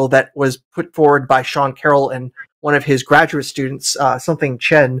different model that was put forward by Sean Carroll and one of his graduate students, something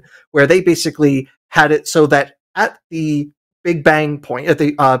Chen, where they basically had it so that at the Big Bang point, at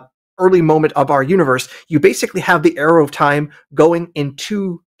the early moment of our universe, you basically have the arrow of time going in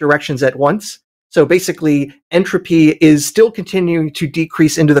two directions at once. So basically, entropy is still continuing to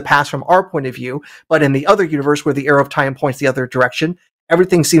decrease into the past from our point of view, but in the other universe where the arrow of time points the other direction,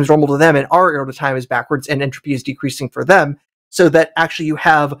 everything seems normal to them and our arrow of time is backwards and entropy is decreasing for them, so that actually you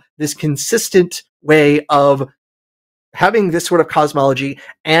have this consistent way of having this sort of cosmology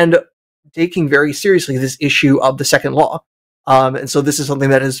and taking very seriously this issue of the second law. And so this is something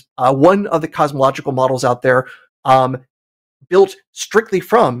that is one of the cosmological models out there built strictly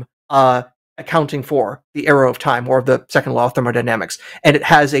from accounting for the arrow of time, or the second law of thermodynamics, and it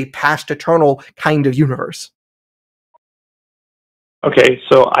has a past eternal kind of universe. Okay,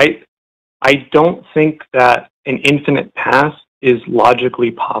 so I don't think that an infinite past is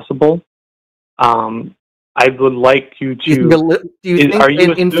logically possible. I would like you to. Do you think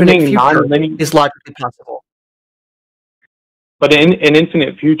an infinite future is logically possible? But an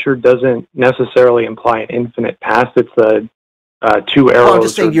infinite future doesn't necessarily imply an infinite past. It's a two arrows. No, I'm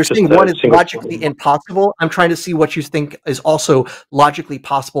just saying, you're saying one is logically impossible. I'm trying to see what you think is also logically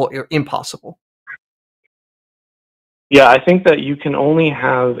possible or impossible. Yeah, I think that you can only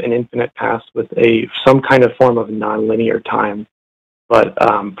have an infinite past with some kind of form of nonlinear time. But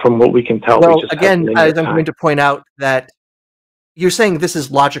from what we can tell, well, we just again, have I'm going to point out that you're saying this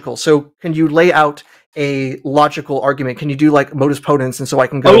is logical. So can you lay out a logical argument? Can you do like modus ponens, and so I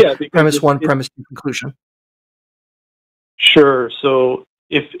can go premise one, premise two, conclusion? Sure. So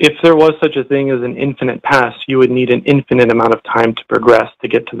if there was such a thing as an infinite past, you would need an infinite amount of time to progress to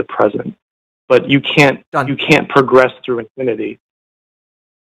get to the present. But you can't progress through infinity.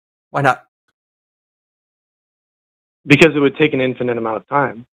 Why not? Because it would take an infinite amount of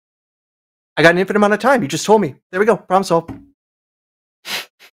time. I got an infinite amount of time. You just told me. There we go. Problem solved.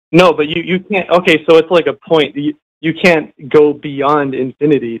 No, but you can't. Okay, so it's like a point. You can't go beyond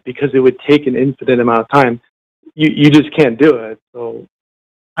infinity because it would take an infinite amount of time. You just can't do it. So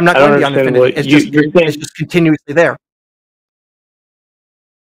I'm not going beyond infinity. It's just continuously there.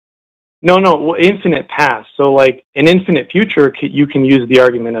 No, well, infinite past. So like an infinite future, you can use the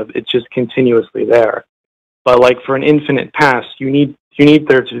argument of it's just continuously there. But like for an infinite past, you need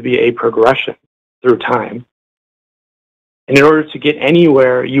there to be a progression through time. And in order to get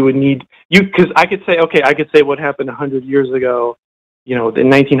anywhere, you would need because I could say what happened 100 years ago, in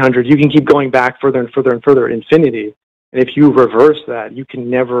 1900. You can keep going back further and further and further, infinity. And if you reverse that, you can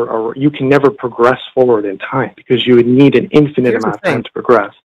never progress forward in time because you would need an infinite amount of time to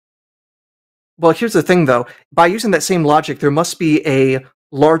progress. Well, here's the thing, though. By using that same logic, there must be a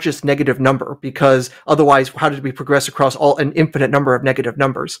largest negative number, because otherwise, how did we progress across an infinite number of negative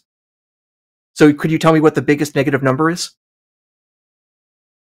numbers? So could you tell me what the biggest negative number is?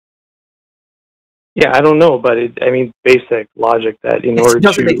 Yeah, I don't know, but basic logic that in order to... It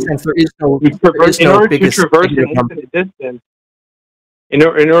doesn't make sense. There is no biggest negative number. Distance, in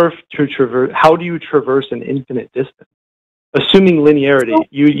order to traverse, how do you traverse an infinite distance? Assuming linearity,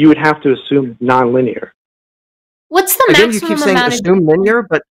 you would have to assume non-linear. What's the maximum amount? You keep saying assume linear,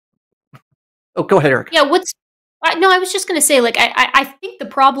 but... Oh, go ahead, Erika. Yeah, no, I was just going to say, like, I think the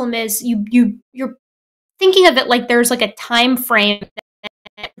problem is you're thinking of it like there's like a time frame,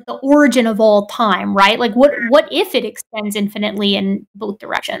 the origin of all time, right? Like, what if it extends infinitely in both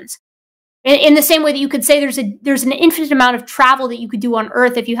directions? In the same way that you could say there's an infinite amount of travel that you could do on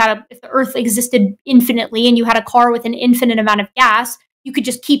Earth if the Earth existed infinitely and you had a car with an infinite amount of gas, you could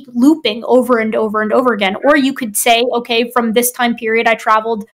just keep looping over and over and over again. Or you could say, okay, from this time period, I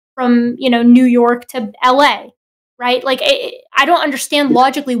traveled from New York to LA, right? Like, I don't understand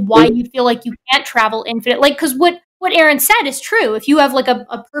logically why you feel like you can't travel infinite. Like, because what Aron said is true. If you have like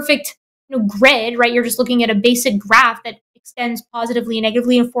a perfect grid, right? You're just looking at a basic graph that extends positively and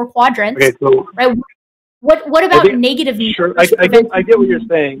negatively in 4 quadrants. Okay, so right? What about negative? Sure, I get what you're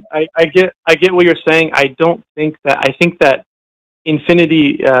saying. I get what you're saying. I think that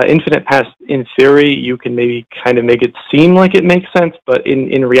infinite past, in theory, you can maybe kind of make it seem like it makes sense, but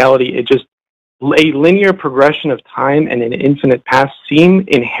in reality, it just a linear progression of time and an infinite past seem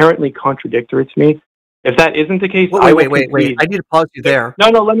inherently contradictory to me. If that isn't the case, wait. I need to pause you there. No,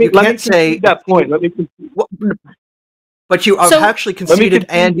 let me say that point. Let me. But you have actually conceded,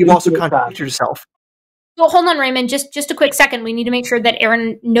 and you've also contradicted yourself. Well, hold on, Raymond. Just a quick second. We need to make sure that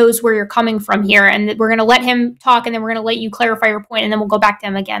Aron knows where you're coming from here, and that we're going to let him talk, and then we're going to let you clarify your point, and then we'll go back to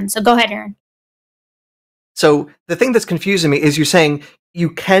him again. So go ahead, Aron. So the thing that's confusing me is you're saying you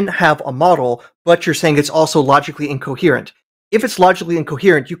can have a model, but you're saying it's also logically incoherent. If it's logically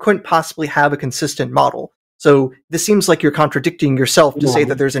incoherent, you couldn't possibly have a consistent model. So this seems like you're contradicting yourself to say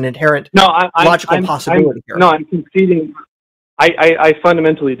that there's an inherent logical possibility here. No, I'm conceding. I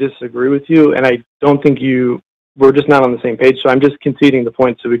fundamentally disagree with you, and I don't think we're just not on the same page. So I'm just conceding the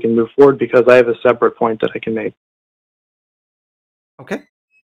point so we can move forward because I have a separate point that I can make. Okay.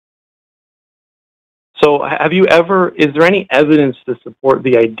 So is there any evidence to support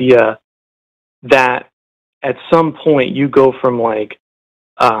the idea that at some point you go from like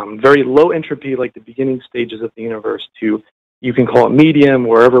very low entropy, like the beginning stages of the universe, to, you can call it medium,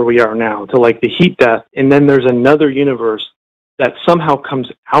 wherever we are now, to like the heat death, and then there's another universe that somehow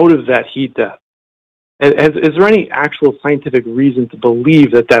comes out of that heat death? Is there any actual scientific reason to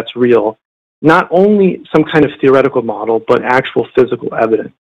believe that that's real? Not only some kind of theoretical model, but actual physical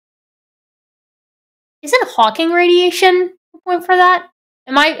evidence. Isn't Hawking radiation the point for that?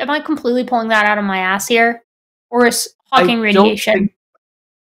 Am I completely pulling that out of my ass here? Or is Hawking radiation?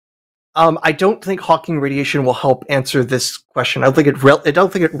 I don't think Hawking radiation will help answer this question. I don't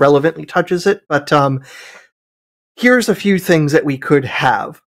think it relevantly touches it, but here's a few things that we could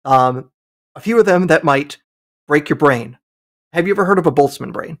have. A few of them that might break your brain. Have you ever heard of a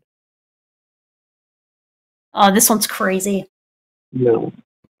Boltzmann brain? Oh, this one's crazy. No.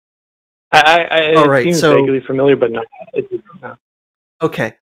 All right, it seems vaguely familiar, but no.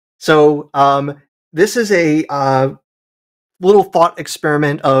 Okay, so this is a little thought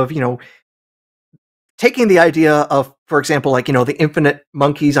experiment of, taking the idea of, for example, like, the infinite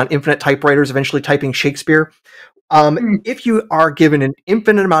monkeys on infinite typewriters eventually typing Shakespeare. If you are given an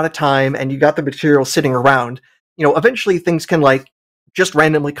infinite amount of time and you got the material sitting around, eventually things can like just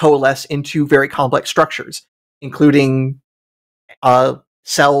randomly coalesce into very complex structures, including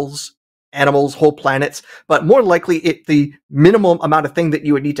cells, animals, whole planets. But more likely, the minimum amount of thing that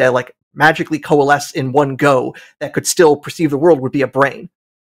you would need to like magically coalesce in one go that could still perceive the world would be a brain.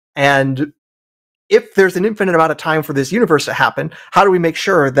 And if there's an infinite amount of time for this universe to happen, how do we make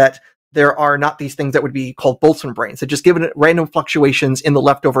sure that there are not these things that would be called Boltzmann brains, that just given it random fluctuations in the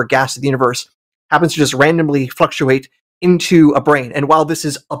leftover gas of the universe happens to just randomly fluctuate into a brain? And while this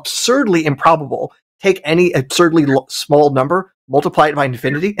is absurdly improbable, take any absurdly small number, multiply it by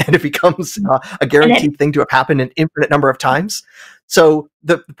infinity, and it becomes a guaranteed thing to have happened an infinite number of times. So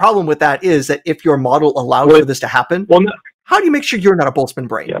the problem with that is that if your model allowed for this to happen, how do you make sure you're not a Boltzmann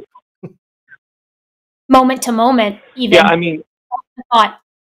brain? Yeah. Moment to moment, even. Yeah, I mean,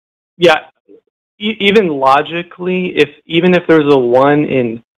 even logically, even if there's a 1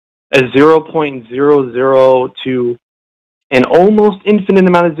 in a 0.00 to an almost infinite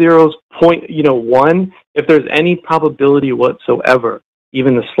amount of zeros, 1, if there's any probability whatsoever,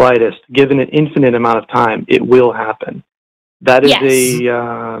 even the slightest, given an infinite amount of time, it will happen. That is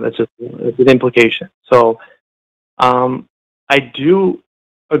it's an implication. So I do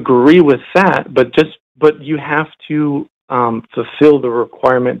agree with that, but you have to fulfill the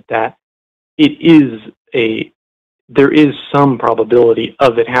requirement that there is some probability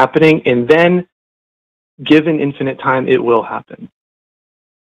of it happening, and then given infinite time, it will happen.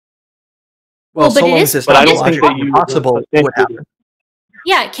 Well, so long as it's not possible, it would happen.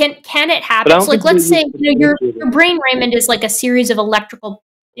 Yeah, can it happen? So, like, let's say your brain, Raymond, is like a series of electrical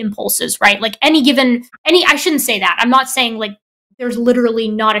impulses, right? Like I shouldn't say that. I'm not saying like there's literally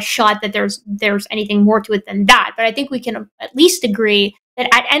not a shot that there's anything more to it than that. But I think we can at least agree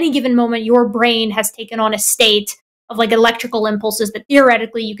that at any given moment, your brain has taken on a state of like electrical impulses that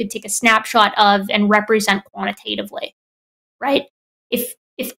theoretically you could take a snapshot of and represent quantitatively, right? If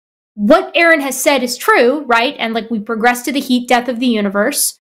what Aron has said is true, right? And like we progress to the heat death of the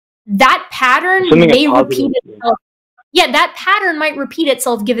universe, that pattern may repeat itself. Yeah, that pattern might repeat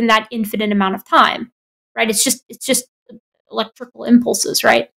itself given that infinite amount of time, right? It's just electrical impulses,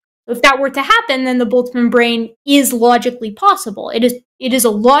 right? So if that were to happen, then the Boltzmann brain is logically possible. It is a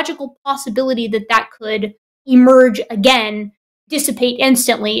logical possibility that could emerge again, dissipate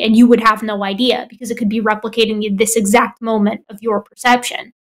instantly, and you would have no idea because it could be replicating this exact moment of your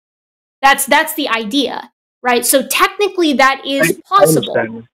perception. That's the idea, right? So technically that is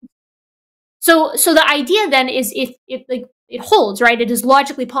possible. So the idea then is if it holds, right? It is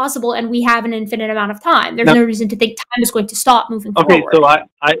logically possible and we have an infinite amount of time. There's no reason to think time is going to stop moving forward. Okay, so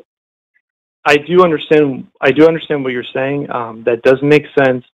I do understand what you're saying. That does make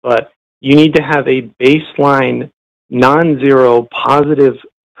sense, but you need to have a baseline non-zero positive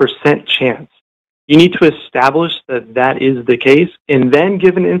 % chance. You need to establish that is the case, and then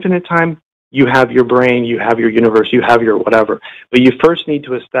given infinite time, you have your brain, you have your universe, you have your whatever. But you first need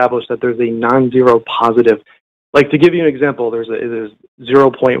to establish that there's a non-zero positive. Like, to give you an example, there's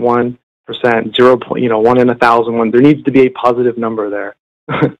 0.1%, 1 in 1,000. There needs to be a positive number there.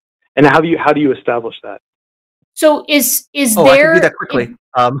 And how do you establish that? So is there? I can do that quickly.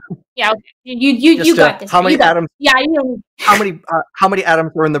 Yeah, okay. You got this. How many atoms? Yeah, I know. How many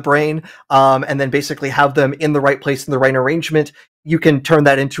atoms are in the brain? And then basically have them in the right place in the right arrangement. You can turn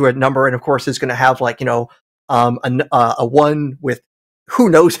that into a number, and of course, it's going to have like a 1 with who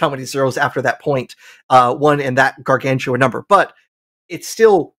knows how many zeros after that point. 1 in that gargantuan number, but it's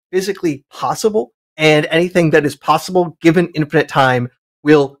still physically possible, and anything that is possible given infinite time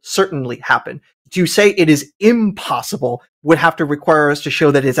will certainly happen. To say it is impossible would have to require us to show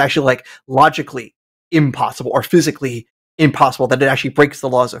that it's actually like logically impossible or physically impossible, that it actually breaks the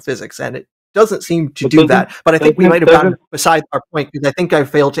laws of physics, and it doesn't seem to do that. But I think we might have gotten beside our point, because I think I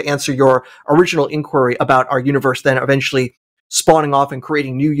failed to answer your original inquiry about our universe then eventually spawning off and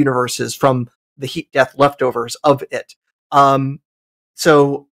creating new universes from the heat death leftovers of it.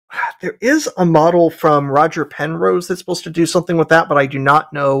 So there is a model from Roger Penrose that's supposed to do something with that, but I do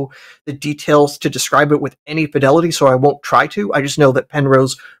not know the details to describe it with any fidelity, so I won't try to. I just know that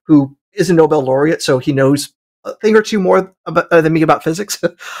Penrose, who is a Nobel laureate, so he knows a thing or two more than me about physics.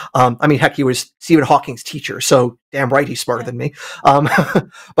 I mean, heck, he was Stephen Hawking's teacher, so damn right he's smarter than me.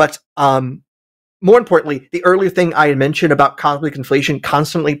 But more importantly, the earlier thing I had mentioned about cosmic inflation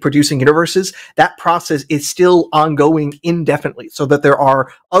constantly producing universes, that process is still ongoing indefinitely, so that there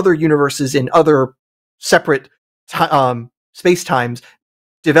are other universes in other separate space-times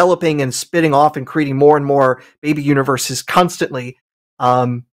developing and spitting off and creating more and more baby universes constantly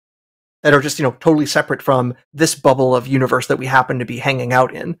that are just, totally separate from this bubble of universe that we happen to be hanging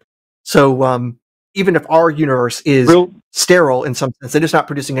out in. So even if our universe is sterile in some sense, it is not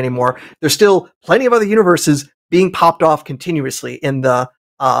producing anymore, there's still plenty of other universes being popped off continuously in the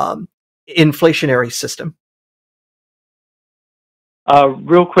inflationary system.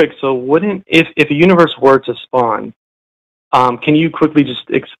 Real quick, so if a universe were to spawn, can you quickly just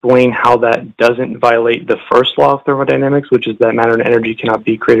explain how that doesn't violate the first law of thermodynamics, which is that matter and energy cannot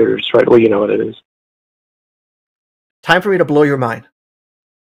be created or destroyed? Well, you know what it is. Time for me to blow your mind.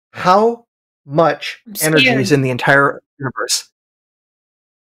 How much energy is in the entire universe?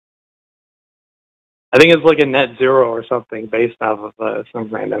 I think it's like a net zero or something based off of some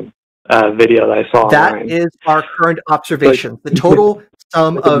random video that I saw online. That is our current observation. The total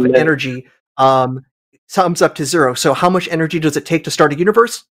sum of energy sums up to 0. So how much energy does it take to start a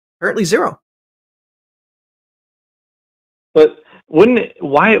universe? Apparently 0. But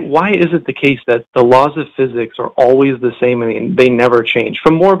why is it the case that the laws of physics are always the same? I mean, they never change.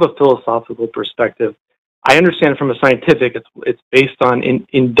 From more of a philosophical perspective, I understand from a scientific, it's based on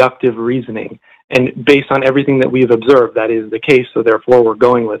inductive reasoning and based on everything that we've observed. That is the case, so therefore we're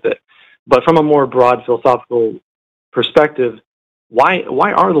going with it. But from a more broad philosophical perspective, why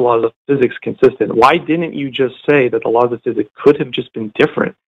are the laws of physics consistent? Why didn't you just say that the laws of physics could have just been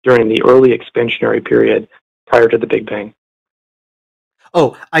different during the early expansionary period prior to the Big Bang?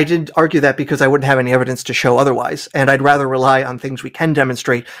 Oh, I didn't argue that because I wouldn't have any evidence to show otherwise, and I'd rather rely on things we can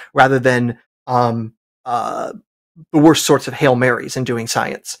demonstrate rather than the worst sorts of Hail Marys in doing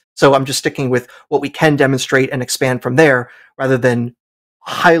science. So I'm just sticking with what we can demonstrate and expand from there rather than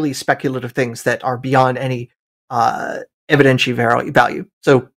highly speculative things that are beyond any evidentiary value.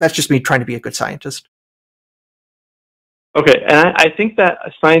 So that's just me trying to be a good scientist. Okay, and I think that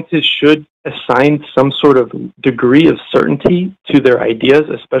scientists should assign some sort of degree of certainty to their ideas,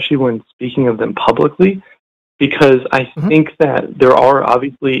 especially when speaking of them publicly, because I think that there are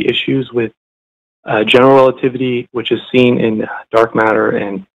obviously issues with general relativity, which is seen in dark matter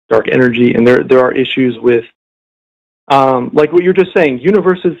and dark energy, and there are issues with, like what you're just saying,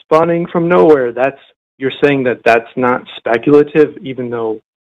 universes spawning from nowhere. You're saying that that's not speculative, even though,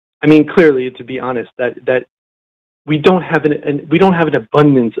 I mean, clearly, to be honest, that we don't have an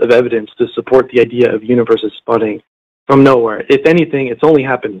abundance of evidence to support the idea of universes spawning from nowhere. If anything, it's only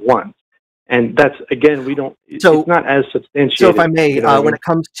happened once, and that's, again, it's not as substantiated. So if I may, when it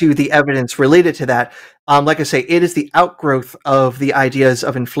comes to the evidence related to that, like I say, it is the outgrowth of the ideas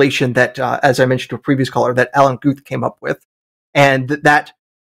of inflation that, as I mentioned to a previous caller, that Alan Guth came up with, and that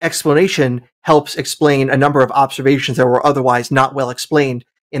explanation helps explain a number of observations that were otherwise not well explained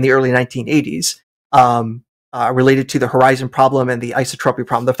in the early 1980s. Related to the horizon problem and the isotropy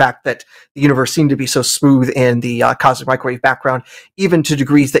problem, the fact that the universe seemed to be so smooth in the cosmic microwave background, even to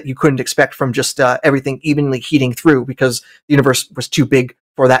degrees that you couldn't expect from just everything evenly heating through, because the universe was too big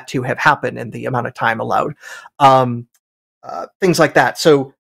for that to have happened in the amount of time allowed. Things like that.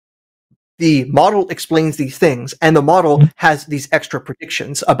 So the model explains these things, and the model has these extra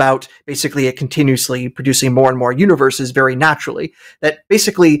predictions about basically it continuously producing more and more universes very naturally, that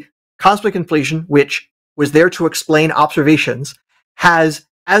basically cosmic inflation, which was there to explain observations, has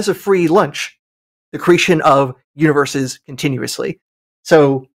as a free lunch the creation of universes continuously.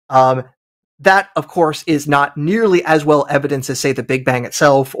 So that, of course, is not nearly as well evidenced as, say, the Big Bang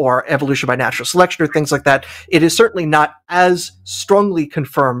itself or evolution by natural selection or things like that. It is certainly not as strongly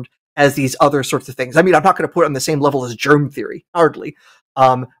confirmed as these other sorts of things. I mean, I'm not going to put it on the same level as germ theory, hardly.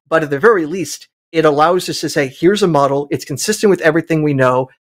 But at the very least, it allows us to say, here's a model, it's consistent with everything we know,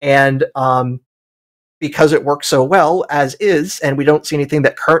 and because it works so well as is, and we don't see anything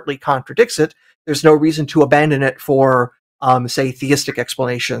that currently contradicts it, there's no reason to abandon it for, say, theistic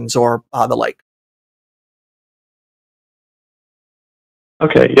explanations or the like.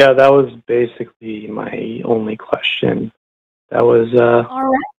 Okay, yeah, that was basically my only question. That was, all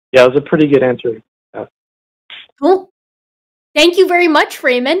right. Yeah, it was a pretty good answer. Yeah. Cool. Thank you very much,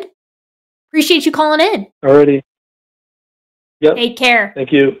 Raymond. Appreciate you calling in. Alrighty. Yep. Take care.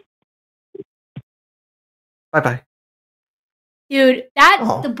 Thank you. Bye-bye. Dude,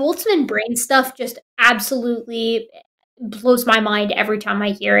 the Boltzmann brain stuff just absolutely blows my mind every time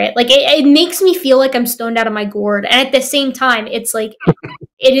I hear it. Like, it makes me feel like I'm stoned out of my gourd. And at the same time, it's like,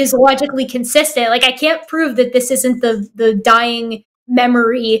 it is logically consistent. Like, I can't prove that this isn't the dying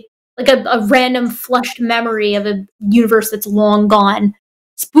memory, like a random flushed memory of a universe that's long gone.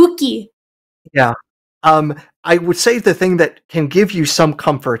 Spooky. Yeah. I would say the thing that can give you some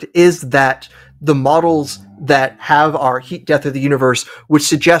comfort is that the models that have our heat death of the universe would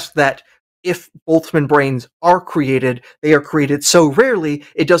suggest that if Boltzmann brains are created, they are created so rarely,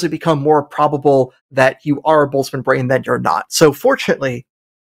 it doesn't become more probable that you are a Boltzmann brain than you're not. So fortunately,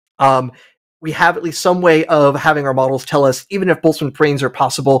 we have at least some way of having our models tell us, even if Boltzmann brains are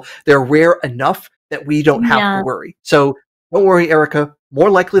possible, they're rare enough that we don't have to worry. So don't worry, Erika.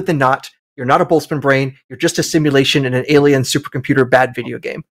 More likely than not, you're not a Boltzmann brain. You're just a simulation in an alien supercomputer bad video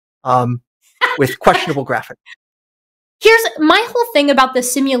game. With questionable graphics. Here's my whole thing about the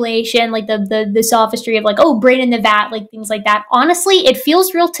simulation, like the sophistry of like, oh, brain in the vat, like things like that. Honestly, it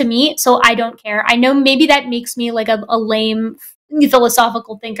feels real to me, so I don't care. I know maybe that makes me like a lame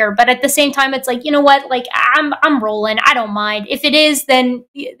philosophical thinker, but at the same time, it's like, you know what? Like, I'm rolling. I don't mind. If it is, then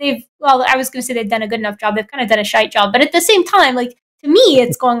I was going to say they've done a good enough job. They've kind of done a shite job, but at the same time, like, to me,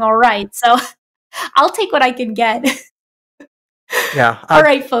 it's going all right. So I'll take what I can get. Yeah. All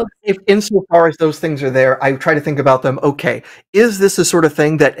right, folks. If insofar as those things are there, I try to think about them. Okay, is this the sort of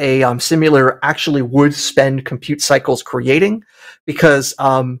thing that a simulator actually would spend compute cycles creating? Because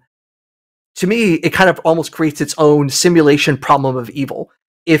to me, it kind of almost creates its own simulation problem of evil.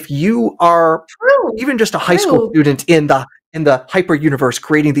 if you are even just a high school student in the hyper universe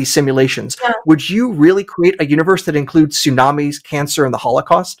creating these simulations, would you really create a universe that includes tsunamis, cancer, and the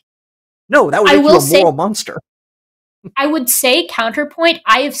Holocaust? No, that would make you a moral monster. I would say counterpoint.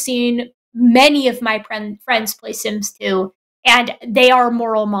 I have seen many of my friends play Sims 2, and they are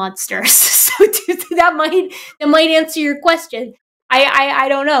moral monsters. So that might answer your question. I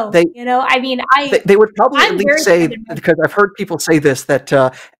don't know. They would probably at least say, because I've heard people say this, that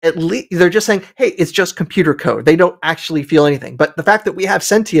at least they're just saying, hey, it's just computer code. They don't actually feel anything. But the fact that we have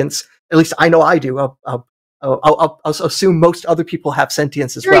sentience, at least I know I do. I'll assume most other people have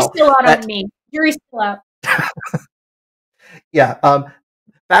sentience as well. Jury's still out on me. Jury's still out. Yeah.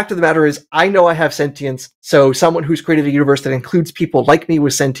 Fact of the matter is, I know I have sentience. So someone who's created a universe that includes people like me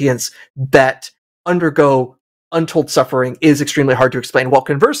with sentience that undergo untold suffering is extremely hard to explain. Well,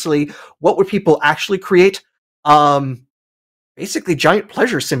 conversely, what would people actually create? Basically giant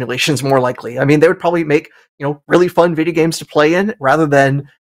pleasure simulations, more likely. I mean, they would probably make, really fun video games to play in rather than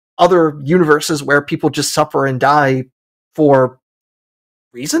other universes where people just suffer and die for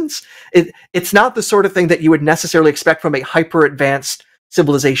reasons. It's not the sort of thing that you would necessarily expect from a hyper advanced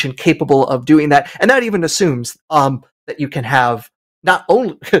civilization capable of doing that. And that even assumes that you can have not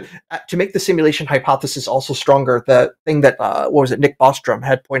only to make the simulation hypothesis also stronger. The thing that Nick Bostrom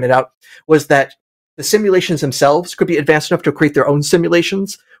had pointed out was that the simulations themselves could be advanced enough to create their own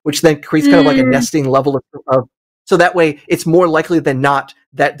simulations, which then creates kind of like a nesting level of so that way it's more likely than not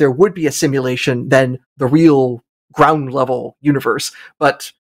that there would be a simulation than the real ground level universe.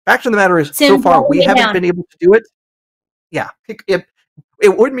 But fact of the matter is, so far we haven't been able to do it. Yeah, it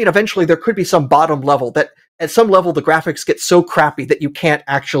would mean eventually there could be some bottom level that at some level the graphics get so crappy that you can't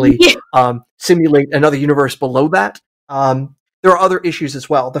actually simulate another universe below that. There are other issues as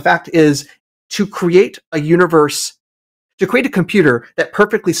well. The fact is, to create a universe, to create a computer that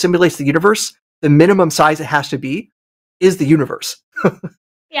perfectly simulates the universe, the minimum size it has to be is the universe.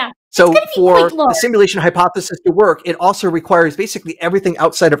 Yeah. So for the simulation hypothesis to work, it also requires basically everything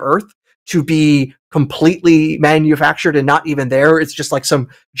outside of Earth to be completely manufactured and not even there. It's just like some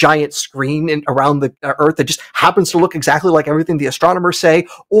giant screen around the Earth that just happens to look exactly like everything the astronomers say,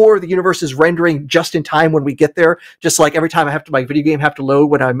 or the universe is rendering just in time when we get there, just like every time my video game have to load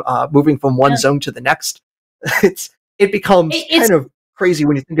when I'm moving from one zone to the next. It becomes kind of crazy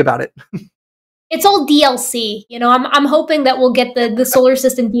when you think about it. It's all DLC, I'm hoping that we'll get the solar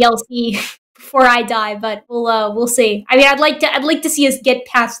system DLC before I die, but we'll see. I mean, I'd like to see us get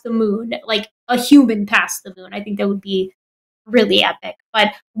past the moon, like a human past the moon. I think that would be really epic.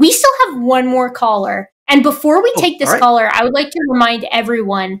 But we still have one more caller, and before we take this caller, I would like to remind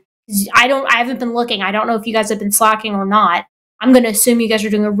everyone. I haven't been looking. I don't know if you guys have been slacking or not. I'm going to assume you guys are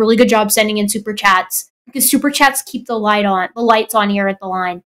doing a really good job sending in super chats, because super chats keep the lights on here at the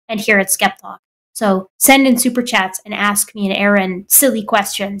line and here at SkepTalk. So send in super chats and ask me and Aron silly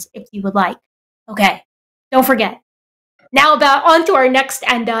questions if you would like. Okay, don't forget. Now on to our next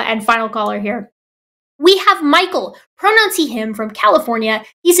and final caller here. We have Michael, pronouns he, him, from California.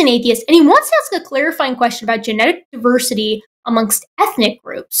 He's an atheist, and he wants to ask a clarifying question about genetic diversity amongst ethnic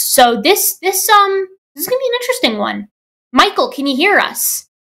groups. So this is going to be an interesting one. Michael, can you hear us?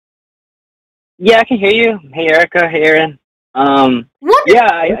 Yeah, I can hear you. Hey, Erika. Hey, Aron. Y'all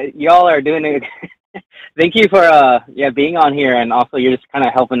are doing it. Thank you for being on here, and also you're just kind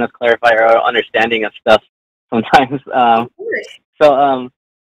of helping us clarify our understanding of stuff sometimes. My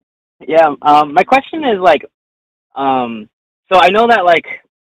question is so I know that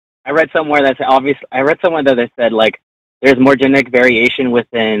I read somewhere that they said there's more genetic variation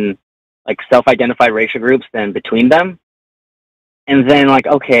within self-identified racial groups than between them. And then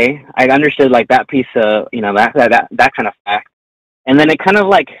okay, I understood that piece of that kind of fact. And then it kind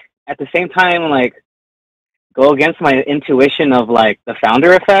of at the same time go against my intuition of the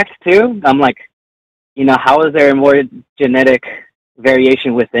founder effect too. I'm how is there more genetic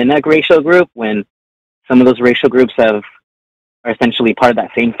variation within a racial group when some of those racial groups are essentially part of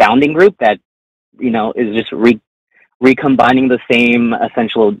that same founding group that is just recombining the same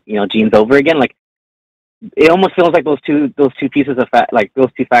essential genes over again? It almost feels like those two pieces of fact,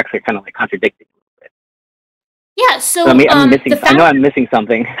 those two facts are kind of contradicting. Yeah, so I know I'm missing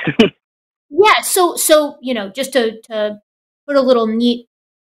something. Yeah, so just to put a little neat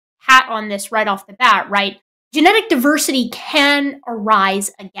hat on this right off the bat, right? Genetic diversity can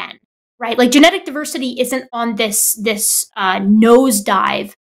arise again, right? Genetic diversity isn't on this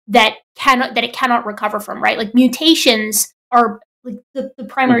nosedive that it cannot recover from, right? Mutations are the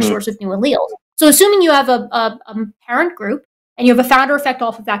primary source of new alleles. So assuming you have a parent group and you have a founder effect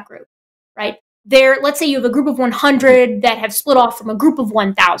off of that group, right? let's say you have a group of 100 that have split off from a group of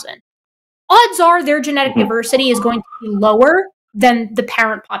 1,000. Odds are their genetic diversity is going to be lower than the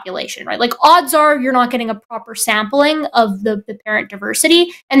parent population, right? Like odds are you're not getting a proper sampling of the parent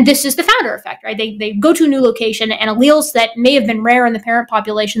diversity. And this is the founder effect, right? They go to a new location and alleles that may have been rare in the parent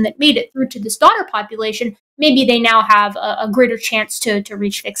population that made it through to this daughter population, maybe they now have a greater chance to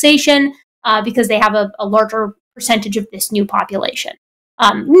reach fixation because they have a larger percentage of this new population.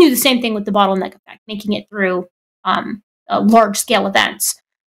 We knew the same thing with the bottleneck effect, making it through large scale events.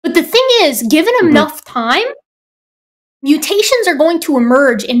 But the thing is, given enough time, mutations are going to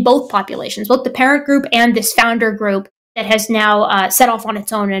emerge in both populations, both the parent group and this founder group that has now set off on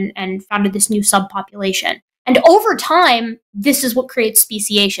its own and founded this new subpopulation. And over time, this is what creates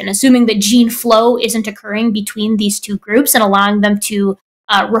speciation, assuming that gene flow isn't occurring between these two groups and allowing them to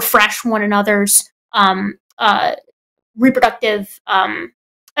refresh one another's reproductive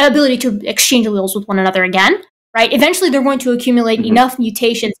ability to exchange alleles with one another again. Right? Eventually, they're going to accumulate enough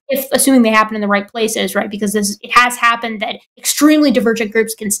mutations, assuming they happen in the right places, right? Because it has happened that extremely divergent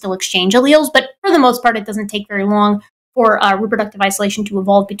groups can still exchange alleles, but for the most part, it doesn't take very long for reproductive isolation to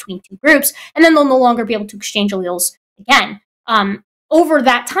evolve between two groups, and then they'll no longer be able to exchange alleles again. Over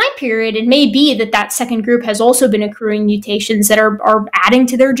that time period, it may be that second group has also been accruing mutations that are adding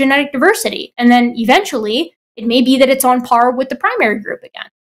to their genetic diversity, and then eventually, it may be that it's on par with the primary group again.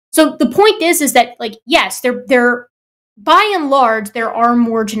 So the point is that, like, yes, there by and large, there are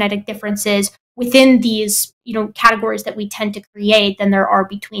more genetic differences within these, categories that we tend to create than there are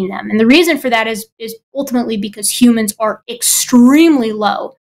between them. And the reason for that is ultimately because humans are extremely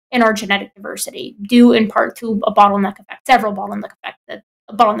low in our genetic diversity, due in part to a bottleneck effect, several bottleneck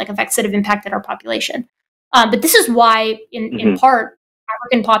effects that have impacted our population. But this is why, in part,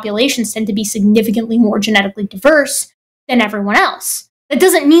 African populations tend to be significantly more genetically diverse than everyone else. That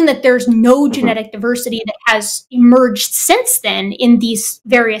doesn't mean that there's no genetic diversity that has emerged since then in these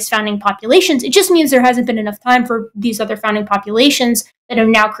various founding populations. It just means there hasn't been enough time for these other founding populations that have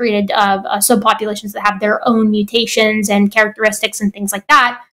now created subpopulations that have their own mutations and characteristics and things like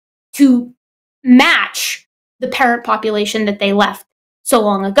that to match the parent population that they left so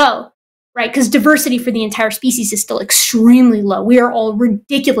long ago, right? Because diversity for the entire species is still extremely low. We are all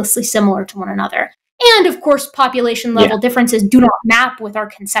ridiculously similar to one another. And, of course, population-level differences do not map with our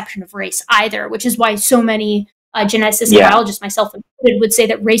conception of race either, which is why so many geneticists and biologists, myself included, would say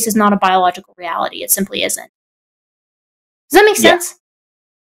that race is not a biological reality. It simply isn't. Does that make sense?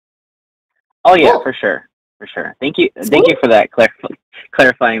 Oh, yeah, cool. For sure. Thank you for that,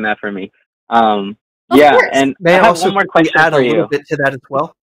 clarifying that for me. And may I have also one more question add for a you. little bit to that as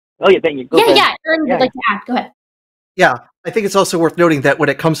well? Oh, yeah, thank you. Aaron would like to add. Go ahead. Yeah, I think it's also worth noting that when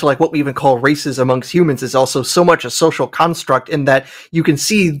it comes to like what we even call races amongst humans is also so much a social construct in that you can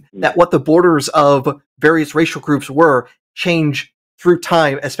see that what the borders of various racial groups were change through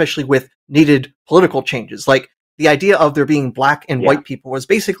time, especially with needed political changes. Like the idea of there being black and white people was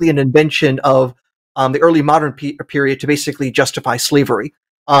basically an invention of the early modern period to basically justify slavery.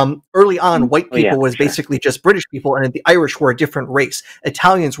 Early on, white people was basically just British people, and the Irish were a different race.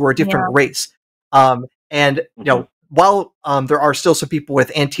 Italians were a different race. And, while there are still some people with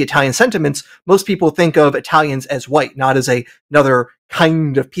anti-Italian sentiments, most people think of Italians as white, not as another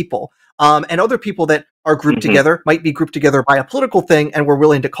kind of people. And other people that are grouped together might be grouped together by a political thing, and we're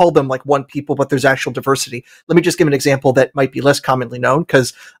willing to call them like one people, but there's actual diversity. Let me just give an example that might be less commonly known,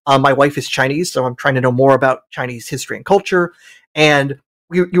 because my wife is Chinese, so I'm trying to know more about Chinese history and culture. And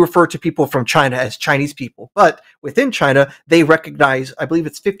you refer to people from China as Chinese people, but within China, they recognize, I believe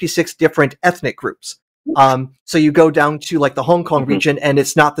it's 56 different ethnic groups. So you go down to like the Hong Kong region, and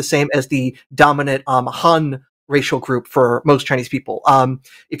it's not the same as the dominant Han racial group for most Chinese people.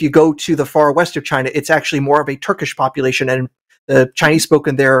 If you go to the far west of China, it's actually more of a Turkish population, and the Chinese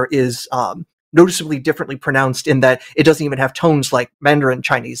spoken there is noticeably differently pronounced in that it doesn't even have tones like Mandarin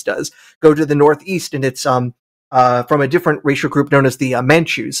Chinese does. Go to the northeast, and it's from a different racial group known as the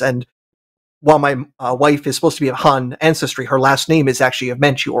Manchus, and while my wife is supposed to be of Han ancestry, her last name is actually of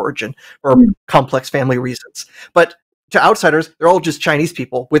Manchu origin for complex family reasons. But to outsiders, they're all just Chinese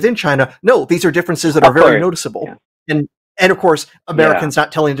people. Within China, no, these are differences that are very noticeable. Yeah. And of course, Americans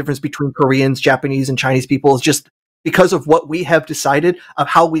not telling the difference between Koreans, Japanese, and Chinese people is just because of what we have decided of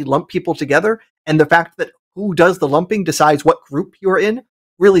how we lump people together, and the fact that who does the lumping decides what group you're in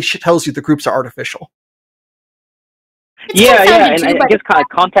really tells you the groups are artificial. And I guess kind of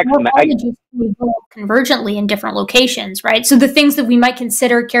context convergently in different locations, right? So the things that we might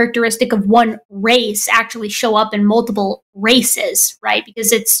consider characteristic of one race actually show up in multiple races, right?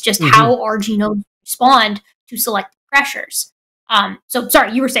 Because it's just how our genomes respond to selective pressures. So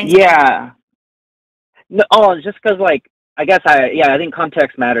sorry, you were saying something. No, oh, just because like I guess I think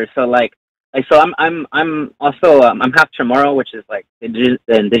context matters. So so I'm also I'm half Chamorro, which is like the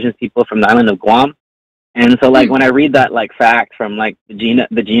indigenous people from the island of Guam. And so like when I read that like fact from like the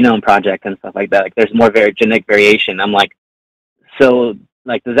Genome Project and stuff like that, like there's more genetic variation. I'm like, so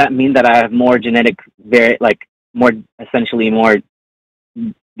like does that mean that I have more genetic essentially more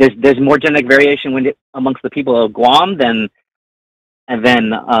there's more genetic variation amongst the people of Guam than like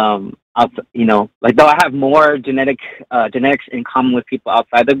though I have more genetics in common with people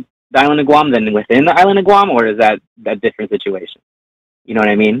outside the island of Guam than within the island of Guam, or is that different situation? You know what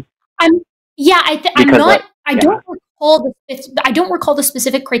I mean? I don't recall the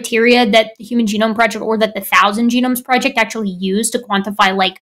specific criteria that the Human Genome Project or that the 1,000 Genomes Project actually used to quantify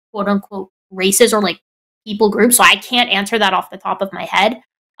like quote unquote races or like people groups. So I can't answer that off the top of my head.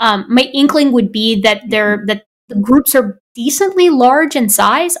 My inkling would be that the groups are decently large in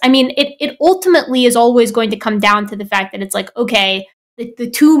size. I mean, it ultimately is always going to come down to the fact that it's like, okay, the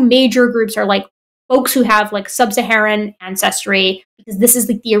two major groups are like folks who have like sub-Saharan ancestry, because this is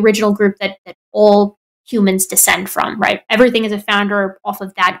like the original group that all humans descend from, right? Everything is a founder off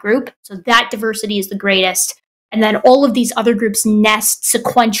of that group. So that diversity is the greatest. And then all of these other groups nest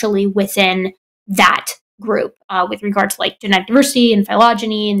sequentially within that group with regard to like genetic diversity and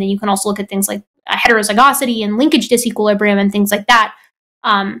phylogeny. And then you can also look at things like heterozygosity and linkage disequilibrium and things like that.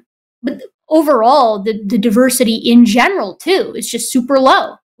 But overall, the diversity in general, too, is just super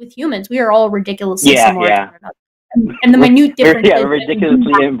low with humans. We are all ridiculously similar to one another. And the minute difference. We're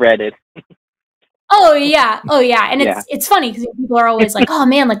ridiculously inbred. Oh yeah. And it's funny because people are always like, oh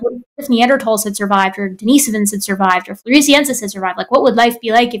man, like what if Neanderthals had survived, or Denisovans had survived, or Floresiensis had survived? Like what would life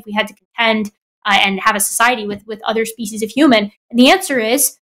be like if we had to contend and have a society with other species of human? And the answer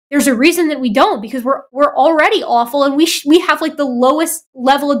is there's a reason that we don't, because we're already awful, and we have like the lowest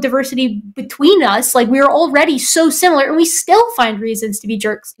level of diversity between us. Like we're already so similar, and we still find reasons to be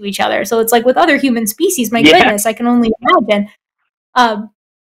jerks to each other. So it's like with other human species, my goodness, I can only imagine.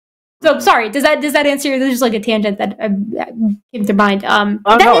 So sorry, does that answer your? There's just like a tangent that came to mind. Did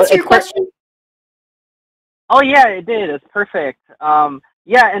that answer your question? Oh yeah, it did. It's perfect. And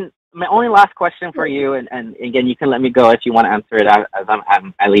my only last question for you, and again, you can let me go if you want to answer it as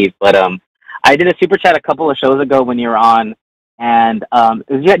I leave. But I did a super chat a couple of shows ago when you were on, and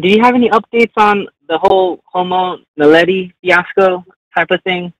do you have any updates on the whole Homo naledi fiasco type of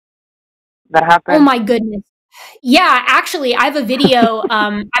thing that happened? Oh my goodness. Yeah, actually, I have a video.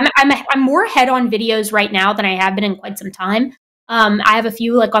 I'm more head on videos right now than I have been in quite some time. I have a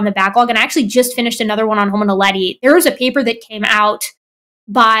few like on the backlog, and I actually just finished another one on Homo naledi. There was a paper that came out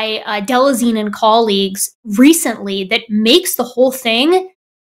by Delazine and colleagues recently that makes the whole thing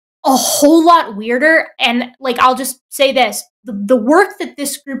a whole lot weirder. And like, I'll just say this: the work that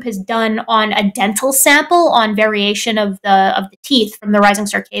this group has done on a dental sample on variation of the teeth from the Rising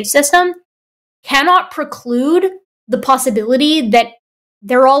Star Cave system cannot preclude the possibility that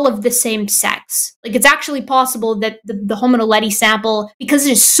they're all of the same sex. Like, it's actually possible that the Homo naledi sample, because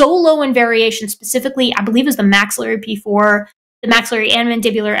it is so low in variation, specifically, I believe is the maxillary P4, the maxillary and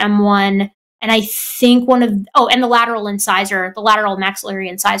mandibular M1, and I think and the lateral incisor, the lateral maxillary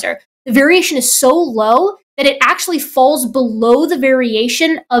incisor. The variation is so low that it actually falls below the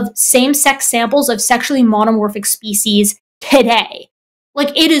variation of same-sex samples of sexually monomorphic species today.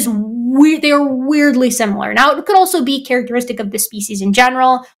 Like, it is weird. They are weirdly similar. Now, it could also be characteristic of the species in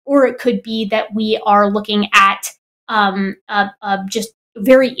general, or it could be that we are looking at just a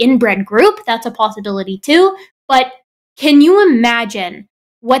very inbred group. That's a possibility too. But can you imagine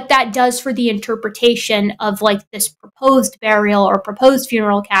what that does for the interpretation of like this proposed burial or proposed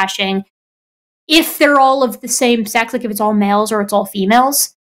funeral caching if they're all of the same sex, like if it's all males or it's all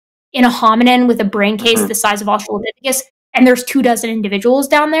females, in a hominin with a brain case the size of Australopithecus, and there's 24 individuals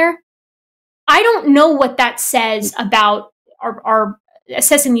down there? I don't know what that says about our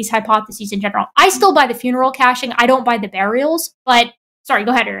assessing these hypotheses in general. I still buy the funeral caching. I don't buy the burials. But sorry,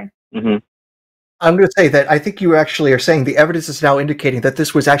 go ahead, Aaron. I'm going to say that I think you actually are saying the evidence is now indicating that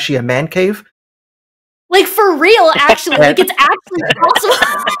this was actually a man cave. Like, for real, actually. Like, it's actually possible.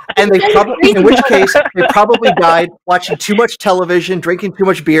 And in which case, they probably died watching too much television, drinking too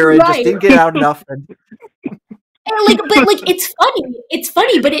much beer, and just didn't get out enough. It's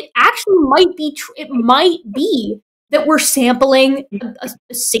funny, but it actually might be it might be that we're sampling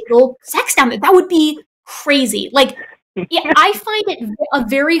a single sex down there. That would be crazy. Like, yeah, I find it a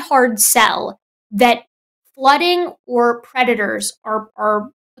very hard sell that flooding or predators are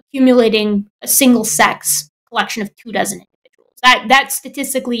accumulating a single sex collection of 24 individuals. That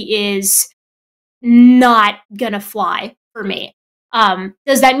statistically is not gonna fly for me.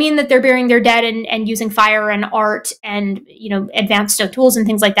 Does that mean that they're burying their dead and using fire and art and, you know, advanced tools and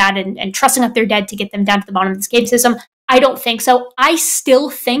things like that and trussing up their dead to get them down to the bottom of the cave system? I don't think so. I still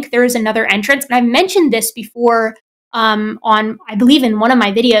think there is another entrance. And I mentioned this before on, I believe, in one of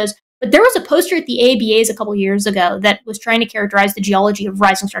my videos, but there was a poster at the ABAs a couple years ago that was trying to characterize the geology of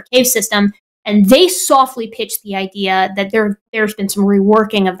Rising Star Cave System. And they softly pitched the idea that there's been some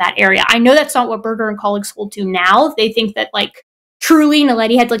reworking of that area. I know that's not what Berger and colleagues hold to now. They think that, like, truly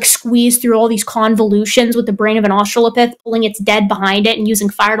Naledi had, like, squeezed through all these convolutions with the brain of an Australopith, pulling its dead behind it and using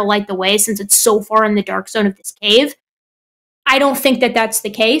fire to light the way since it's so far in the dark zone of this cave. I don't think that that's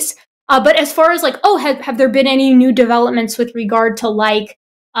the case. But as far as, like, oh, have there been any new developments with regard to, like,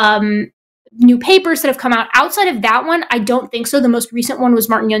 new papers that have come out outside of that one? I don't think so. The most recent one was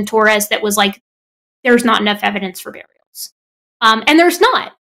Martin Young Torres that was like, there's not enough evidence for burials. And there's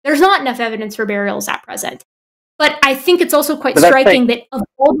not enough evidence for burials at present. But I think it's also quite striking that of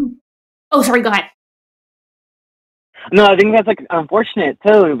all, oh, sorry, go ahead. No, I think that's, like, unfortunate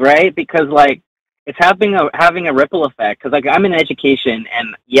too, right? Because, like, it's having a ripple effect. Because, like, I'm in education,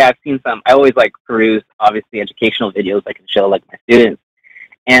 and yeah, I've seen some. I always, like, peruse obviously educational videos I can show, like, my students.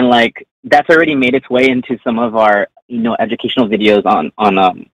 And, like, that's already made its way into some of our, you know, educational videos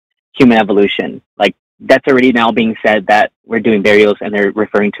on human evolution. Like, that's already now being said that we're doing burials and they're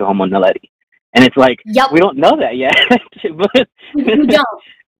referring to Homo naledi. And it's like, we don't know that yet. But, we don't.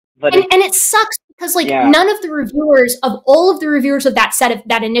 But and it sucks because, like, none of the reviewers, of all of the reviewers of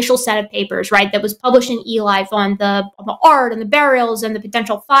that initial set of papers, right, that was published in eLife on the art and the burials and the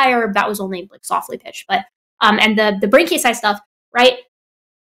potential fire, that was only, like, softly pitched, but and the brain case size stuff, right?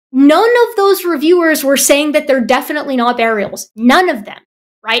 None of those reviewers were saying that they're definitely not burials. None of them,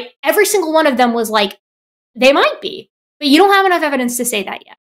 right? Every single one of them was like, they might be, but you don't have enough evidence to say that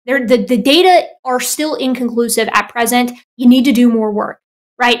yet. The data are still inconclusive at present. You need to do more work,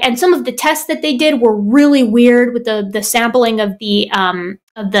 right? And some of the tests that they did were really weird with the sampling of the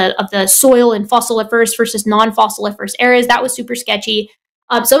soil in fossiliferous versus non-fossiliferous areas. That was super sketchy.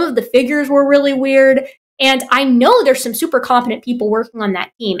 Some of the figures were really weird. And I know there's some super competent people working on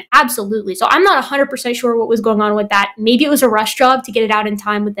that team. Absolutely. So I'm not 100% sure what was going on with that. Maybe it was a rush job to get it out in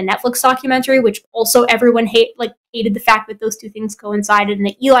time with the Netflix documentary, which also everyone hated the fact that those two things coincided, and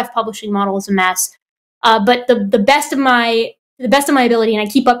the eLife publishing model is a mess. But the best of my ability, and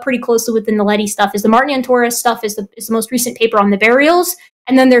I keep up pretty closely with the Naledi stuff, is the Martin and Torres stuff is the most recent paper on the burials.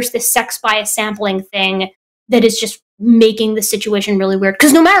 And then there's this sex bias sampling thing that is just making the situation really weird.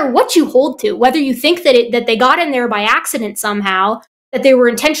 Because no matter what you hold to, whether you think that they got in there by accident somehow, that they were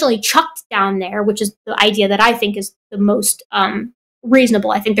intentionally chucked down there, which is the idea that I think is the most reasonable.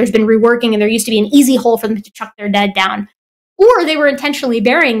 I think there's been reworking and there used to be an easy hole for them to chuck their dead down. Or they were intentionally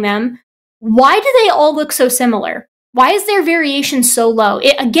burying them. Why do they all look so similar? Why is their variation so low?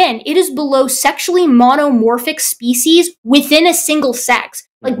 It is below sexually monomorphic species within a single sex.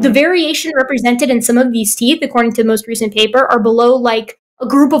 Like, the variation represented in some of these teeth, according to the most recent paper, are below, like, a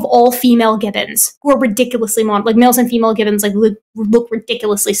group of all female gibbons who are ridiculously like, males and female gibbons, like, look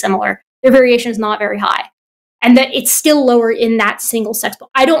ridiculously similar. Their variation is not very high. And that it's still lower in that single sex. But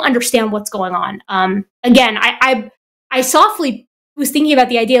I don't understand what's going on. Again, I softly was thinking about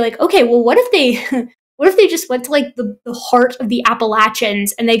the idea, like, okay, well, what if they just went to, like, the heart of the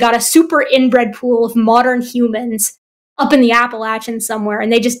Appalachians and they got a super inbred pool of modern humans up in the Appalachians somewhere,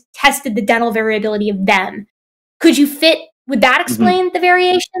 and they just tested the dental variability of them? Would that explain the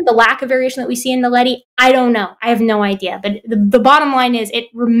variation, the lack of variation that we see in Naledi? I don't know. I have no idea. But the bottom line is it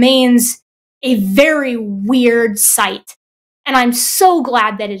remains a very weird site. And I'm so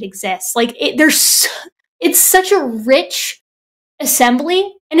glad that it exists. Like, it's such a rich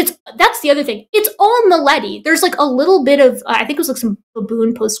assembly. And that's the other thing. It's all Naledi. There's, like, a little bit of, I think it was, like, some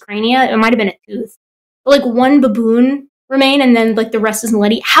baboon postcrania. It might have been a tooth. But, like, one baboon remain, and then, like, the rest is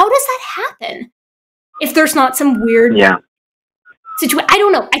Naledi. How does that happen? If there's not some weird situation, I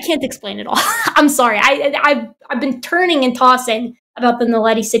don't know. I can't explain it all. I'm sorry. I've been turning and tossing about the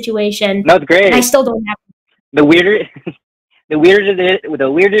Naledi situation. No, it's great. And I still don't have. The weirder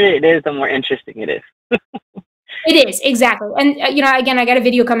it is, the more interesting it is. It is, exactly. And, again, I got a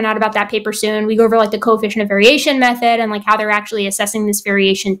video coming out about that paper soon. We go over, like, the coefficient of variation method and, like, how they're actually assessing this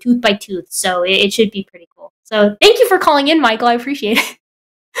variation tooth by tooth. So it should be pretty cool. So thank you for calling in, Michael. I appreciate it.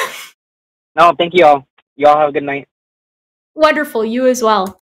 No, thank you all. You all have a good night. Wonderful. You as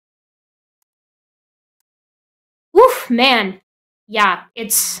well. Oof, man. Yeah,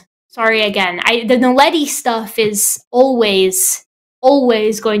 sorry again. The Naledi stuff is always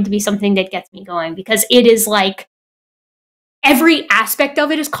going to be something that gets me going, because it is, like, every aspect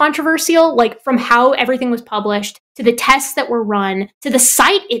of it is controversial, like from how everything was published, to the tests that were run, to the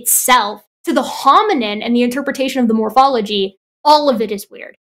site itself, to the hominin and the interpretation of the morphology. All of it is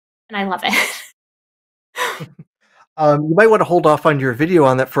weird, and I love it. You might want to hold off on your video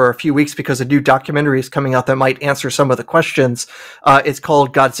on that for a few weeks because a new documentary is coming out that might answer some of the questions. It's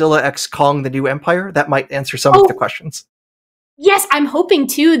called Godzilla x Kong: The New Empire. That might answer some of the questions. Yes, I'm hoping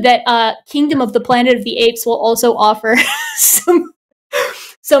too that Kingdom of the Planet of the Apes will also offer some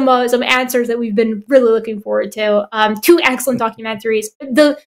answers that we've been really looking forward to. Two excellent documentaries.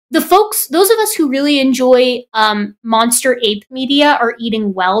 The folks, those of us who really enjoy monster ape media, are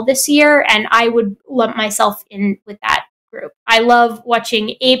eating well this year, and I would lump myself in with that group. I love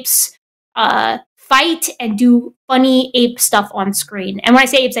watching apes fight and do funny ape stuff on screen. And when I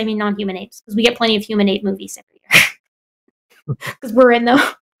say apes, I mean non-human apes, because we get plenty of human ape movies every year. Because we're in them.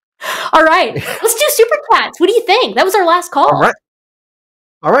 All right, let's do super chats. What do you think? That was our last call.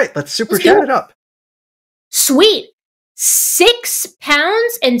 All right, let's super chat it up. Sweet.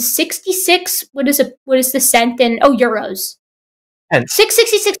 £6.66. What is the cent in euros? And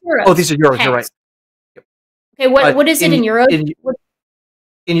 6.66 euros. Oh, these are euros. Pence. You're right. Yep. Okay, what is it in euros? In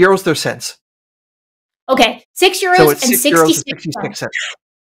euros, they're cents. Okay, €6 so it's and 66 cents.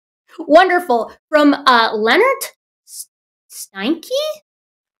 Wonderful. From Leonard Steinke?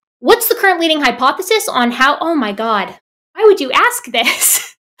 What's the current leading hypothesis on how... Oh my god. Why would you ask this?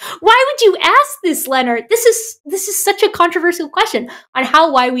 Why would you ask this, Leonard? This is such a controversial question on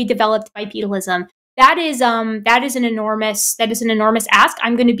why we developed bipedalism. That is an enormous ask.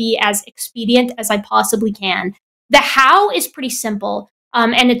 I'm going to be as expedient as I possibly can. The how is pretty simple,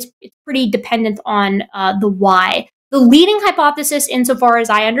 and it's pretty dependent on the why. The leading hypothesis, insofar as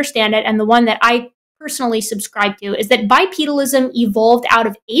I understand it, and the one that I personally subscribe to, is that bipedalism evolved out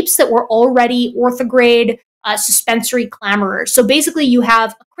of apes that were already orthograde suspensory clamorers. So basically you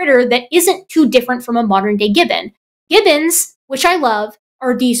have a critter that isn't too different from a modern day gibbon. Gibbons, which I love,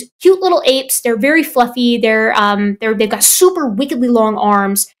 are these cute little apes. They're very fluffy. They've got super wickedly long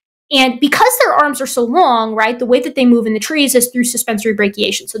arms. And because their arms are so long, right, the way that they move in the trees is through suspensory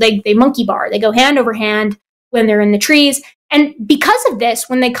brachiation. So they monkey bar. They go hand over hand when they're in the trees. And because of this,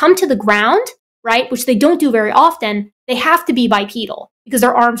 when they come to the ground, right, which they don't do very often, they have to be bipedal because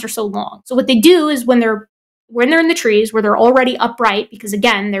their arms are so long. So what they do is when they're in the trees where they're already upright, because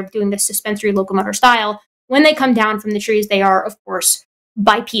again, they're doing this suspensory locomotor style, when they come down from the trees, they are, of course,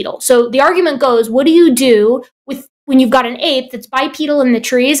 bipedal. So the argument goes, what do you do when you've got an ape that's bipedal in the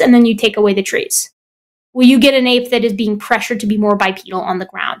trees and then you take away the trees? Well, you get an ape that is being pressured to be more bipedal on the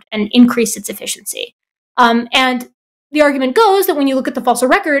ground and increase its efficiency. And the argument goes that when you look at the fossil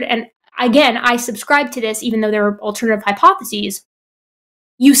record, and again, I subscribe to this, even though there are alternative hypotheses,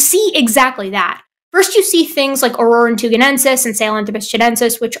 you see exactly that. First, you see things like Auroran tuganensis and Sahelanthropus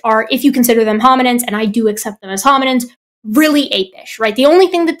chinensis, which are, if you consider them hominins, and I do accept them as hominins, really apish, right? The only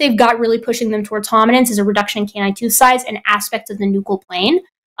thing that they've got really pushing them towards hominins is a reduction in canine tooth size and aspects of the nuchal plane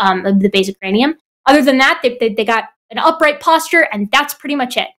of the basic cranium. Other than that, they got an upright posture, and that's pretty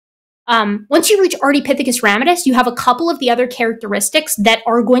much it. Once you reach Ardipithecus ramidus, you have a couple of the other characteristics that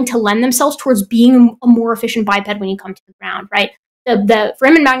are going to lend themselves towards being a more efficient biped when you come to the ground, right? The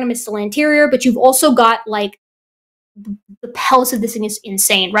foramen magnum is still anterior, but you've also got, like, the pelvis of this thing is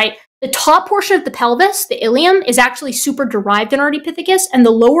insane, right? The top portion of the pelvis, the ilium, is actually super derived in Ardipithecus, and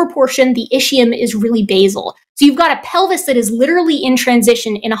the lower portion, the ischium, is really basal. So you've got a pelvis that is literally in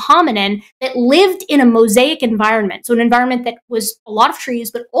transition in a hominin that lived in a mosaic environment. So an environment that was a lot of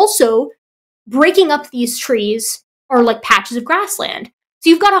trees, but also breaking up these trees are like patches of grassland. So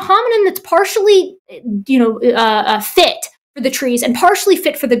you've got a hominin that's partially, fit for the trees and partially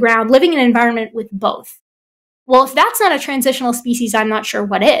fit for the ground, living in an environment with both. Well, if that's not a transitional species, I'm not sure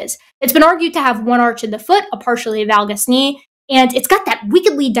what is. It's been argued to have one arch in the foot, a partially valgus knee, and it's got that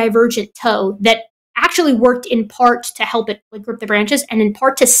wickedly divergent toe that actually worked in part to help it grip the branches and in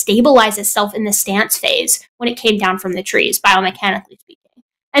part to stabilize itself in the stance phase when it came down from the trees, biomechanically speaking.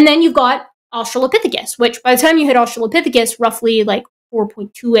 And then you've got Australopithecus, which by the time you hit Australopithecus, roughly like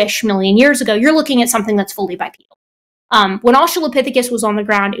 4.2-ish million years ago, you're looking at something that's fully bipedal. When Australopithecus was on the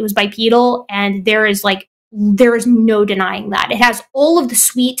ground, it was bipedal, and there is no denying that. It has all of the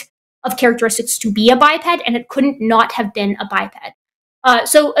suite of characteristics to be a biped, and it couldn't not have been a biped.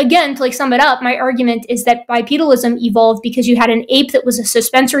 So again, to sum it up, my argument is that bipedalism evolved because you had an ape that was a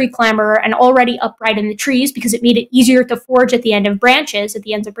suspensory clamberer and already upright in the trees because it made it easier to forage at the ends of branches, and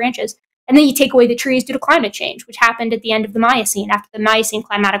then you take away the trees due to climate change, which happened at the end of the Miocene, after the Miocene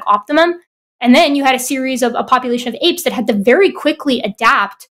climatic optimum. And then you had a population of apes that had to very quickly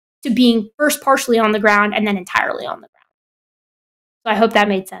adapt to being first partially on the ground and then entirely on the ground. So I hope that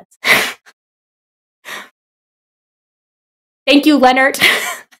made sense. Thank you, Leonard.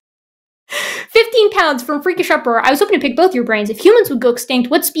 15 pounds from Freakish Uproar. I was hoping to pick both your brains. If humans would go extinct,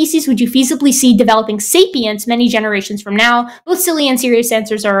 what species would you feasibly see developing sapience many generations from now? Both silly and serious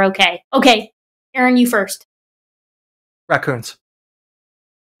answers are okay. Okay, Aaron, you first. Raccoons.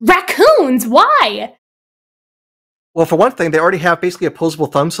 Raccoons? Why? Well, for one thing, they already have basically opposable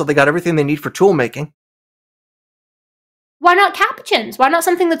thumbs, so they got everything they need for tool making. Why not capuchins? Why not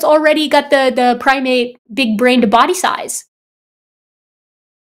something that's already got the primate big brain to body size?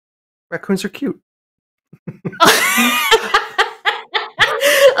 Raccoons are cute.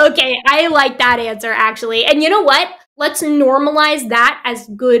 Okay, I like that answer, actually. And you know what? Let's normalize that as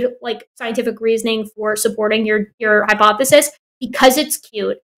good, like, scientific reasoning for supporting your hypothesis, because it's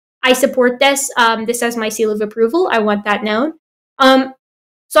cute. I support this. This has my seal of approval. I want that known.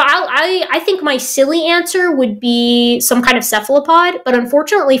 So I think my silly answer would be some kind of cephalopod, but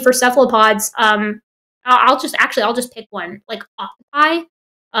unfortunately for cephalopods, I'll just pick one, like octopi,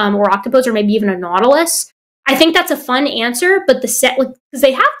 or octopus, or maybe even a nautilus. I think that's a fun answer, but because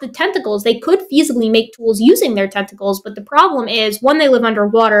they have the tentacles, they could feasibly make tools using their tentacles, but the problem is, one, they live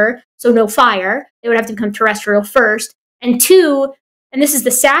underwater, so no fire. They would have to become terrestrial first. And two, and this is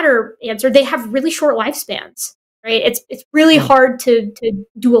the sadder answer, they have really short lifespans, right? It's really hard to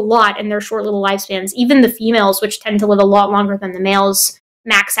do a lot in their short little lifespans. Even the females, which tend to live a lot longer than the males,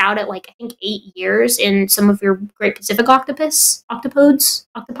 max out at, like, I think 8 years in some of your Great Pacific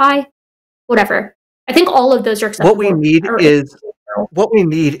octopi, whatever. I think all of those are acceptable. What we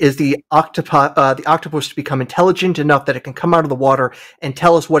need is the octopus to become intelligent enough that it can come out of the water and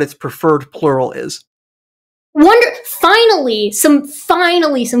tell us what its preferred plural is. Finally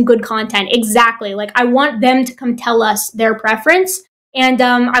some good content. Exactly. Like, I want them to come tell us their preference. And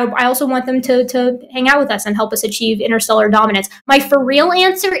I also want them to hang out with us and help us achieve interstellar dominance. My for real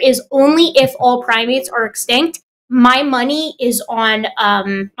answer is only if all primates are extinct. My money is on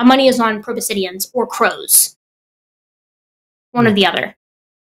proboscideans or crows. One or the other.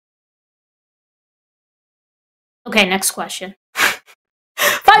 Okay, next question.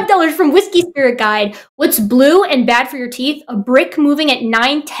 $5 from Whiskey Spirit Guide. What's blue and bad for your teeth? A brick moving at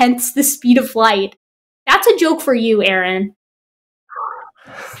 9/10 the speed of light. That's a joke for you, Aaron.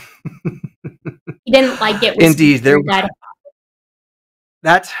 He didn't like it. Indeed,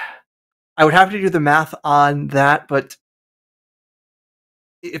 I would have to do the math on that, but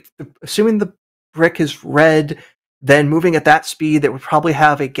assuming the brick is red, then moving at that speed, that would probably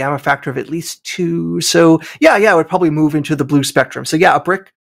have a gamma factor of at least 2. So yeah, it would probably move into the blue spectrum. So yeah, a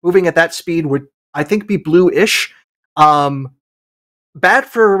brick moving at that speed would, I think, be blue-ish. Bad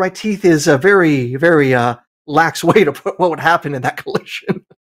for my teeth is a very, very lax way to put what would happen in that collision.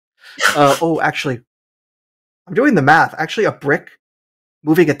 Actually, I'm doing the math. Actually, a brick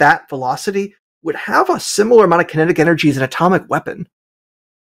moving at that velocity would have a similar amount of kinetic energy as an atomic weapon.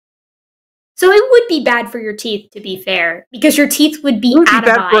 So it would be bad for your teeth, to be fair, because your teeth would be atomized.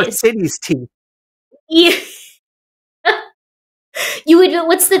 Bad for a city's teeth. Yeah. You would.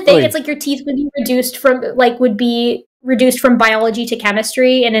 What's the thing? It's like your teeth would be reduced from biology to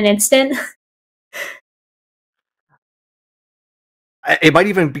chemistry in an instant. It might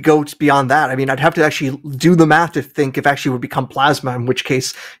even go beyond that. I mean, I'd have to actually do the math to think if actually would become plasma, in which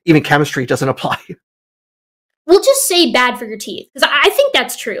case even chemistry doesn't apply. We'll just say bad for your teeth, because I think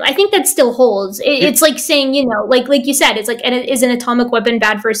that's true. I think that still holds. It's like saying, like you said, it's like, and is an atomic weapon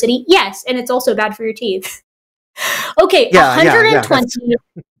bad for a city? Yes, and it's also bad for your teeth. Okay, yeah, 120.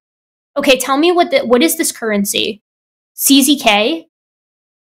 Yeah, okay, tell me what is this currency? CZK?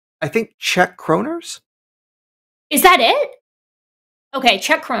 I think Czech kroners. Is that it? Okay,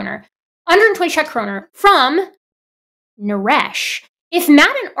 Czech kroner. 120 Czech kroner from Naresh. If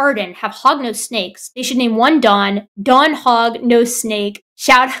Matt and Arden have hog-nosed snakes, they should name one Dawn Hog, No Snake.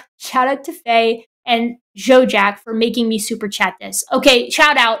 Shout out to Faye and Jojak for making me super chat this. Okay,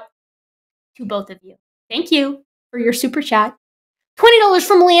 shout out to both of you. Thank you for your super chat. $20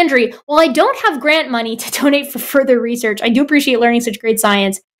 from Landry. While I don't have grant money to donate for further research, I do appreciate learning such great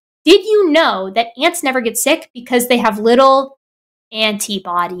science. Did you know that ants never get sick because they have little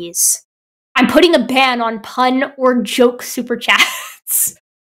antibodies? I'm putting a ban on pun or joke super chats.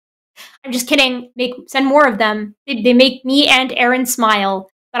 I'm just kidding. Send more of them. They make me and Aaron smile,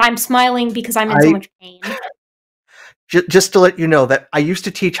 but I'm smiling because I'm in so much pain. Just to let you know that I used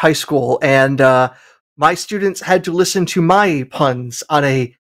to teach high school, and my students had to listen to my puns on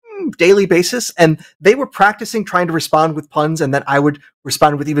a daily basis, and they were practicing trying to respond with puns, and then I would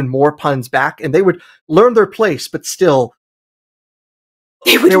respond with even more puns back, and they would learn their place, but still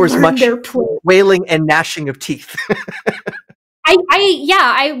there was much wailing and gnashing of teeth.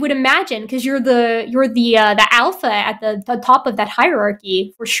 I would imagine, because you're the alpha at the top of that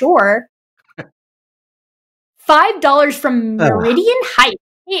hierarchy for sure. $5 from Meridian Heights.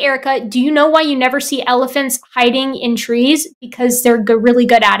 Hey, Erika, do you know why you never see elephants hiding in trees? Because they're really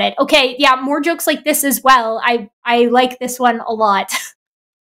good at it. Okay, yeah, more jokes like this as well. I like this one a lot.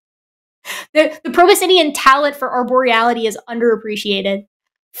 The Proboscidean talent for arboreality is underappreciated.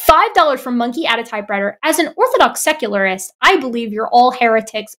 $5 from Monkey at a Typewriter. As an Orthodox secularist, I believe you're all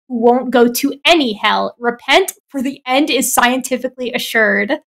heretics who won't go to any hell. Repent, for the end is scientifically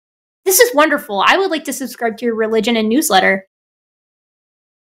assured. This is wonderful. I would like to subscribe to your religion and newsletter.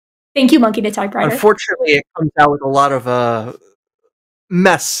 Thank you, Monkey to Typewriter. Unfortunately, it comes out with a lot of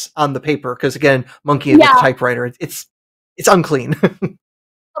mess on the paper, because again, Monkey and the Typewriter, it's unclean.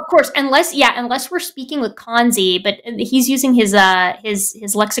 Of course, unless we're speaking with Kanzi, but he's using his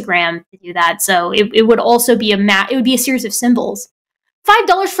lexigram to do that. So it would also be it would be a series of symbols.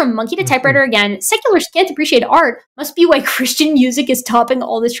 $5 from Monkey to Typewriter again. Seculars can't appreciate art. Must be why Christian music is topping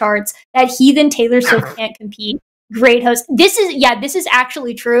all the charts. That heathen Taylor Swift can't compete. Great host. This is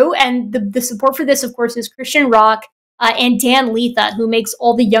actually true. And the support for this, of course, is Christian Rock and Dan Letha, who makes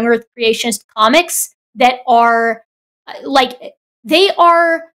all the Young Earth creationist comics that are they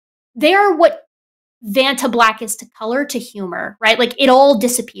are what Vanta Black is to color to humor, right? Like, it all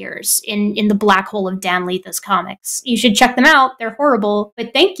disappears in the black hole of Dan Letha's comics. You should check them out. They're horrible,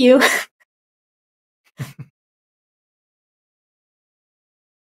 but thank you.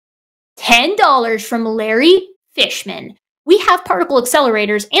 $10 from Larry Fishman. We have particle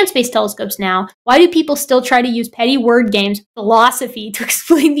accelerators and space telescopes now. Why do people still try to use petty word games, philosophy, to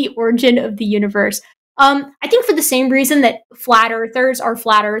explain the origin of the universe? I think for the same reason that flat earthers are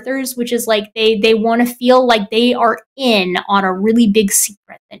flat earthers, which is like they want to feel like they are in on a really big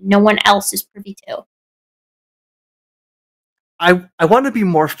secret that no one else is privy to. I want to be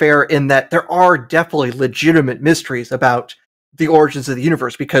more fair in that there are definitely legitimate mysteries about the origins of the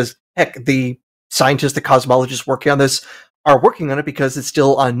universe, because, heck, the scientists, the cosmologists working on this are working on it because it's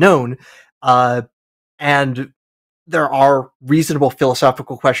still unknown. And there are reasonable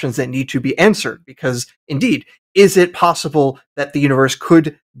philosophical questions that need to be answered, because, indeed, is it possible that the universe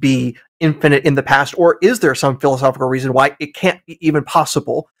could be infinite in the past, or is there some philosophical reason why it can't be even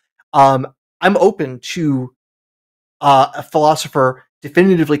possible? I'm open to a philosopher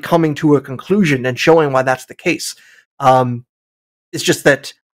definitively coming to a conclusion and showing why that's the case. It's just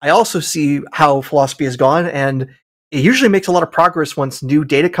that I also see how philosophy has gone, and it usually makes a lot of progress once new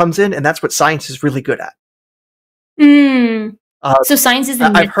data comes in, and that's what science is really good at. So science is the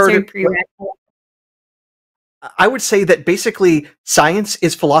necessary prerequisite. I would say that basically science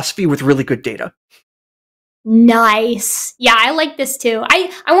is philosophy with really good data. Nice. Yeah, I like this too.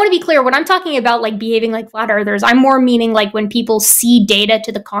 I want to be clear, when I'm talking about like behaving like flat earthers, I'm more meaning like when people see data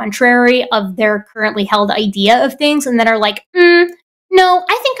to the contrary of their currently held idea of things, and then are like, no,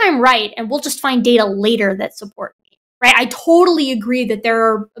 I think I'm right, and we'll just find data later that support me. Right? I totally agree that there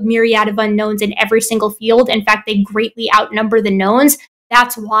are a myriad of unknowns in every single field. In fact, they greatly outnumber the knowns.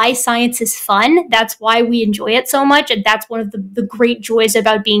 That's why science is fun. That's why we enjoy it so much. And that's one of the great joys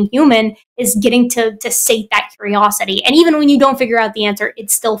about being human, is getting to sate that curiosity. And even when you don't figure out the answer,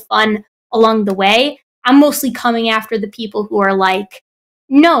 it's still fun along the way. I'm mostly coming after the people who are like,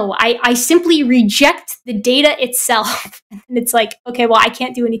 no, I simply reject the data itself. And it's like, okay, well, I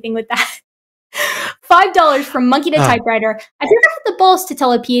can't do anything with that. $5 from Monkey to Typewriter. I've never had the balls to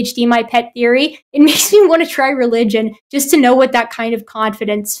tell a PhD my pet theory. It makes me want to try religion just to know what that kind of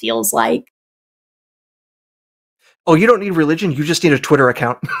confidence feels like. Oh, you don't need religion. You just need a Twitter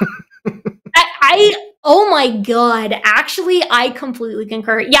account. Oh my God. Actually, I completely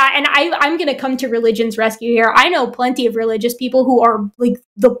concur. Yeah, and I'm going to come to religion's rescue here. I know plenty of religious people who are like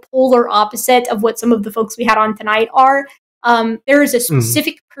the polar opposite of what some of the folks we had on tonight are. There is a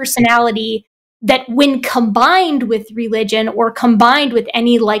specific personality that, when combined with religion or combined with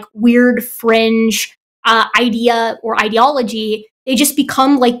any like weird fringe idea or ideology, they just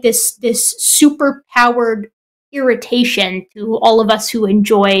become like this super powered irritation to all of us who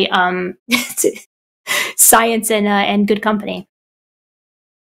enjoy science and good company.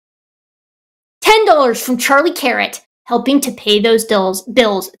 $10 from Charlie Carrot, helping to pay those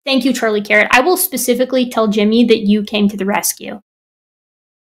bills. Thank you, Charlie Carrot. I will specifically tell Jimmy that you came to the rescue.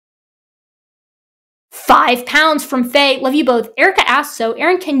 £5 from Faye. Love you both. Erika asks, so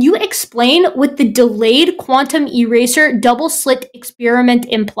Aaron, can you explain what the delayed quantum eraser double slit experiment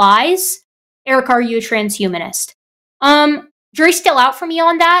implies? Erika, are you a transhumanist? Jury's still out for me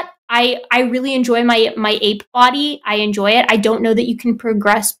on that. I really enjoy my ape body. I enjoy it. I don't know that you can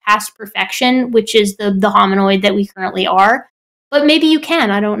progress past perfection, which is the hominoid that we currently are. But maybe you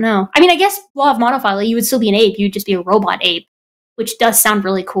can, I don't know. I mean, I guess law of monophyly, you would still be an ape, you'd just be a robot ape, which does sound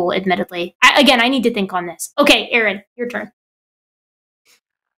really cool, admittedly. Again, I need to think on this. Okay, Aaron, your turn.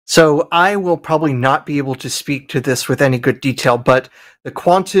 So I will probably not be able to speak to this with any good detail, but the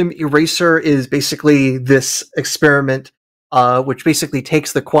quantum eraser is basically this experiment, which basically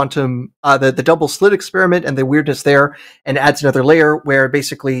takes the quantum, the double slit experiment and the weirdness there, and adds another layer where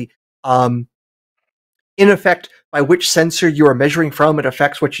basically, in effect, by which sensor you are measuring from, it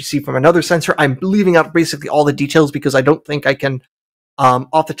affects what you see from another sensor. I'm leaving out basically all the details because I don't think I can,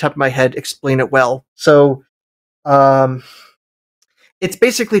 off the top of my head, explain it well. So, it's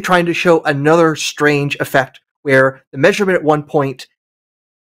basically trying to show another strange effect where the measurement at one point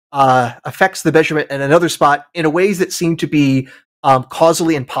affects the measurement in another spot in a ways that seem to be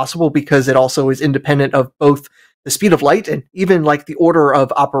causally impossible because it also is independent of both the speed of light and even like the order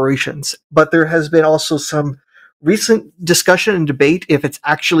of operations. But there has been also some recent discussion and debate if it's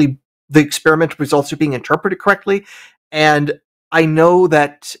actually the experimental results are being interpreted correctly. And I know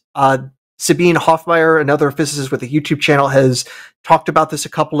that Sabine Hoffmeier, another physicist with a YouTube channel, has talked about this a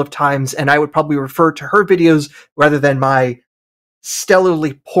couple of times, and I would probably refer to her videos rather than my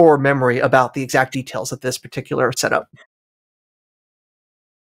stellarly poor memory about the exact details of this particular setup.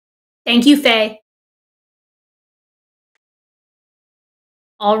 Thank you, Faye.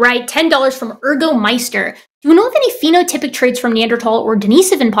 All right, $10 from Ergo Meister. Do you know of any phenotypic traits from Neanderthal or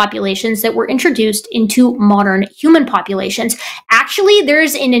Denisovan populations that were introduced into modern human populations? Actually,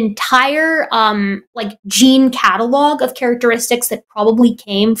 there's an entire like gene catalog of characteristics that probably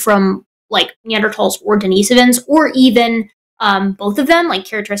came from like Neanderthals or Denisovans, or even both of them, like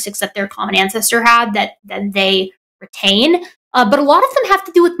characteristics that their common ancestor had that they retain. But a lot of them have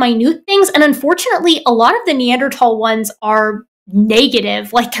to do with minute things, and unfortunately, a lot of the Neanderthal ones are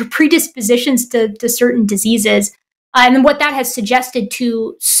negative, like their predispositions to certain diseases. And then what that has suggested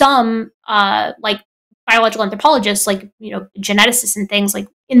to some like biological anthropologists, like, you know, geneticists and things like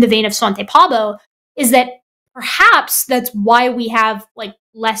in the vein of Svante Pabo, is that perhaps that's why we have like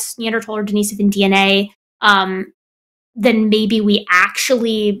less Neanderthal or Denisovan DNA than maybe we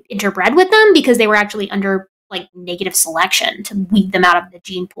actually interbred with them, because they were actually under like negative selection to weed them out of the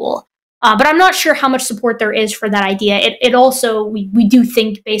gene pool. But I'm not sure how much support there is for that idea. It also, we do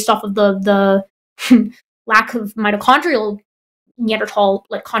think, based off of the lack of mitochondrial Neanderthal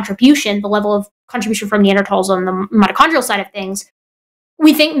like contribution, the level of contribution from Neanderthals on the mitochondrial side of things,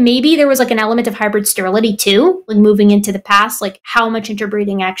 we think maybe there was like an element of hybrid sterility too, like moving into the past, like how much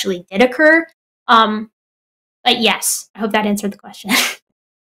interbreeding actually did occur. But yes, I hope that answered the question.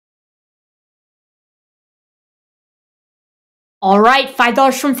 All right,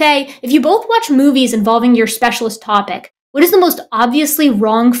 $5 from Faye. If you both watch movies involving your specialist topic, what is the most obviously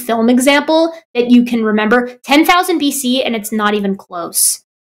wrong film example that you can remember? 10,000 BC, and it's not even close.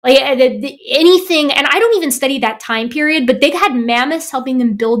 Like anything, and I don't even study that time period, but they had mammoths helping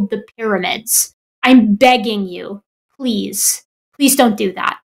them build the pyramids. I'm begging you, please, please don't do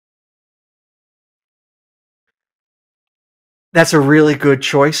that. That's a really good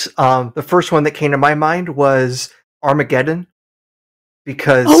choice. The first one that came to my mind was Armageddon.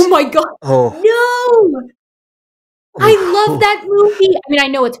 Because oh my god, no! I love that movie. I mean, I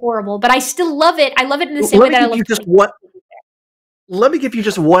know it's horrible, but I still love it. I love it in the same way that I love it. Let me give you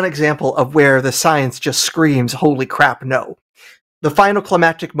just one example of where the science just screams, holy crap, no. The final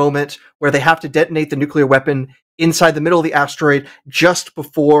climactic moment where they have to detonate the nuclear weapon inside the middle of the asteroid just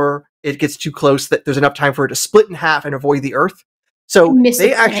before it gets too close that there's enough time for it to split in half and avoid the Earth. So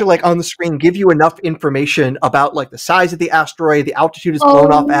they actually, like, on the screen give you enough information about, like, the size of the asteroid, the altitude it's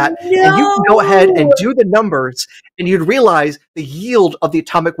blown off at, and you can go ahead and do the numbers, and you'd realize the yield of the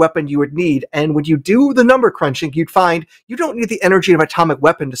atomic weapon you would need. And when you do the number crunching, you'd find you don't need the energy of an atomic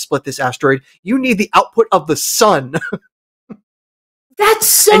weapon to split this asteroid. You need the output of the sun. That's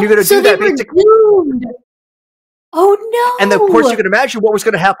so. And you're going to do that basically. Doomed. Oh no! And of course, you can imagine what was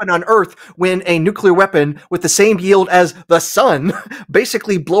going to happen on Earth when a nuclear weapon with the same yield as the sun,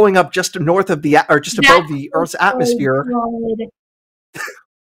 basically blowing up just north of the or just above the Earth's atmosphere.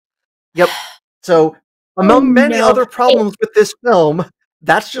 Yep. So, among many other problems with this film,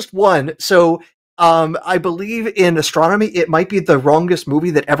 that's just one. So, I believe in astronomy, it might be the wrongest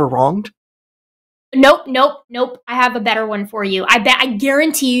movie that ever wronged. Nope. I have a better one for you. I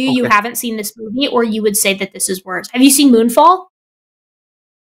guarantee you, you haven't seen this movie, or you would say that this is worse. Have you seen Moonfall?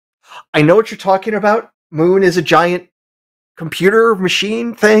 I know what you're talking about. Moon is a giant computer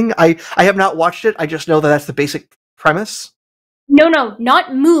machine thing. I have not watched it. I just know that that's the basic premise. No,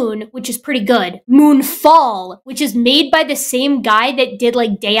 not Moon, which is pretty good. Moonfall, which is made by the same guy that did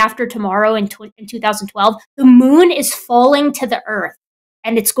like Day After Tomorrow in 2012. The moon is falling to the earth,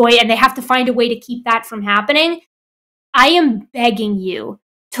 and they have to find a way to keep that from happening. I am begging you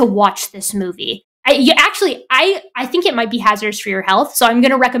to watch this movie. I think it might be hazardous for your health, so I'm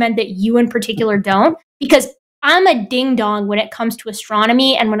going to recommend that you in particular don't, because I'm a ding dong when it comes to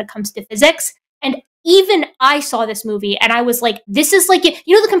astronomy and when it comes to physics. And even I saw this movie and I was like, this is like,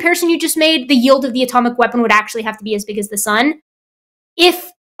 you know, the comparison you just made, the yield of the atomic weapon would actually have to be as big as the sun. If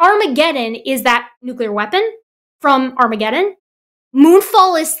Armageddon is that nuclear weapon from Armageddon,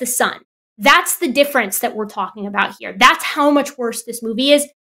 Moonfall is the sun. That's the difference that we're talking about here. That's how much worse this movie is.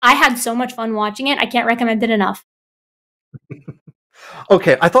 I had so much fun watching it. I can't recommend it enough.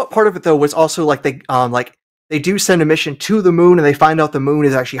 Okay, I thought part of it though was also like they do send a mission to the moon and they find out the moon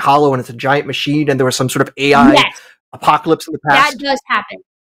is actually hollow and it's a giant machine and there was some sort of AI apocalypse in the past.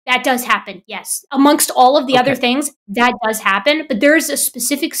 That does happen, yes. Amongst all of the other things, that does happen. But there's a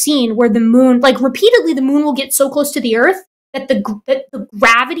specific scene where the moon, like repeatedly the moon will get so close to the earth that the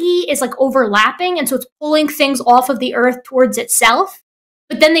gravity is like overlapping. And so it's pulling things off of the earth towards itself.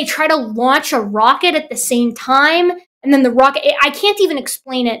 But then they try to launch a rocket at the same time. And then the rocket, I can't even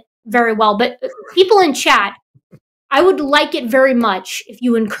explain it very well. But people in chat, I would like it very much if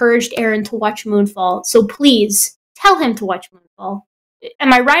you encouraged Aron to watch Moonfall. So please tell him to watch Moonfall.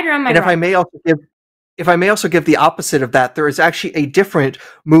 Am I right or am I wrong? If I may also give the opposite of that, there is actually a different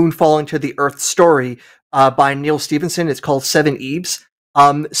moon falling to the earth story by Neil Stephenson. It's called Seven Eves.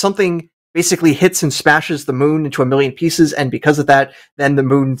 Something basically hits and smashes the moon into a million pieces, and because of that, then the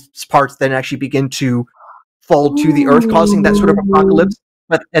moon's parts then actually begin to fall to the earth, causing that sort of apocalypse.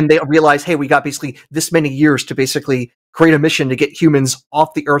 And they realize, hey, we got basically this many years to basically create a mission to get humans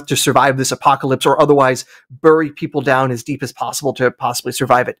off the earth to survive this apocalypse, or otherwise bury people down as deep as possible to possibly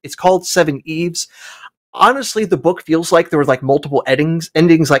survive it. It's called Seven Eves. Honestly, the book feels like there were like multiple endings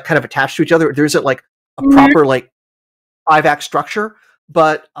like kind of attached to each other. There isn't like a proper like 5-act structure,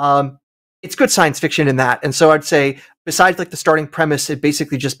 but it's good science fiction in that. And so I'd say, besides like the starting premise, it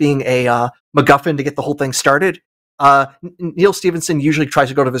basically just being a MacGuffin to get the whole thing started, Neil Stephenson usually tries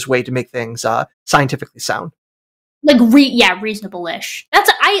to go out of his way to make things scientifically sound. Like reasonable-ish.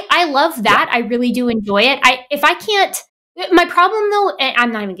 I love that. Yeah. I really do enjoy it. If I can't, my problem though,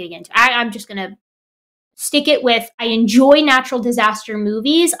 I'm not even getting into it. I'm just gonna stick it with, I enjoy natural disaster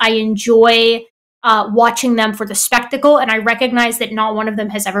movies. I enjoy watching them for the spectacle, and I recognize that not one of them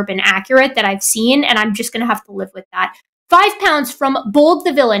has ever been accurate that I've seen, and I'm just gonna have to live with that. 5 pounds from Bold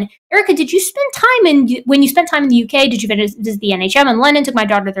the Villain. Erika, did you spend time when you spent time in the UK, did you visit the NHM in London? Took my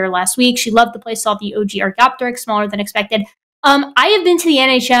daughter there last week. She loved the place, saw the OG Archaeopteryx, smaller than expected. I have been to the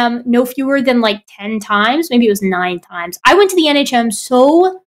NHM no fewer than like 10 times. Maybe it was 9 times. I went to the NHM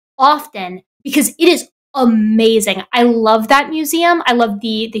so often because it is amazing. I love that museum. I love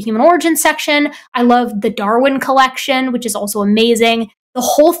the human origin section. I love the Darwin collection, which is also amazing. The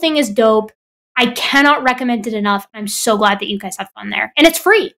whole thing is dope. I cannot recommend it enough. I'm so glad that you guys had fun there. And it's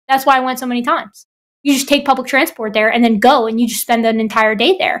free. That's why I went so many times. You just take public transport there and then go, and you just spend an entire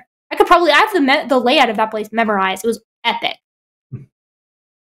day there. I have the layout of that place memorized. It was epic.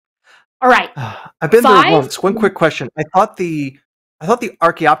 All right. I've been there once. One quick question. I thought the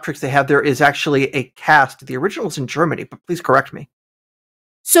Archaeopteryx they have there is actually a cast. The original is in Germany, but please correct me.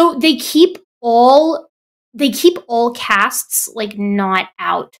 So they keep all casts like not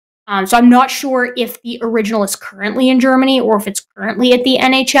out. So I'm not sure if the original is currently in Germany or if it's currently at the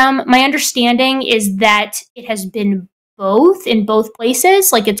NHM. My understanding is that it has been both in both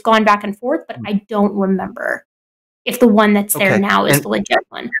places. Like it's gone back and forth, but I don't remember if the one that's there now is the legit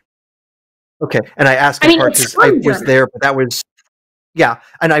one. Okay, and I asked because I was there, but that was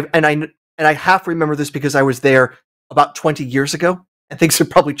and I half remember this because I was there about 20 years ago, and things have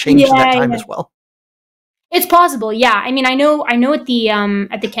probably changed in that time as well. It's possible, yeah. I mean, I know at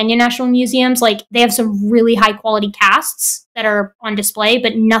the Kenya National Museums, like they have some really high quality casts that are on display,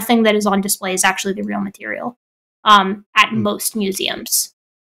 but nothing that is on display is actually the real material at most museums.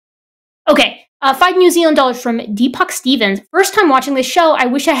 Okay, $5 New Zealand dollars from Deepak Stevens. First time watching this show. I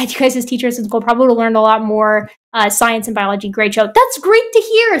wish I had you guys as teachers in school. Probably would have learned a lot more science and biology. Great show. That's great to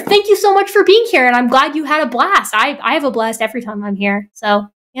hear. Thank you so much for being here, and I'm glad you had a blast. I have a blast every time I'm here, so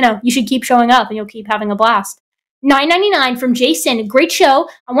you know, you should keep showing up and you'll keep having a blast. $9.99 from Jason. Great show.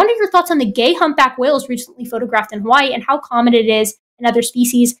 I wonder your thoughts on the gay humpback whales recently photographed in Hawaii and how common it is in other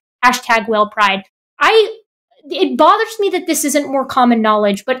species. # whale pride. It bothers me that this isn't more common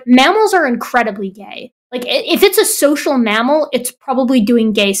knowledge, but mammals are incredibly gay. Like, if it's a social mammal, it's probably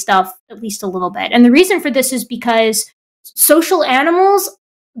doing gay stuff at least a little bit. And the reason for this is because social animals,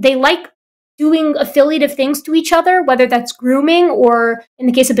 they like doing affiliative things to each other, whether that's grooming or, in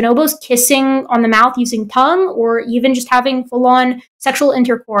the case of bonobos, kissing on the mouth using tongue, or even just having full-on sexual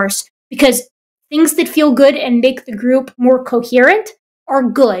intercourse, because things that feel good and make the group more coherent are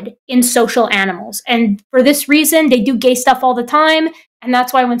good in social animals. And for this reason, they do gay stuff all the time. And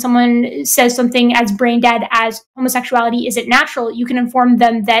that's why when someone says something as brain dead as homosexuality isn't natural, you can inform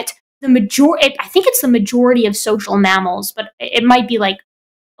them that I think it's the majority of social mammals, but it might be like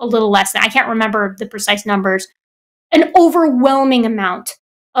a little less than, I can't remember the precise numbers. An overwhelming amount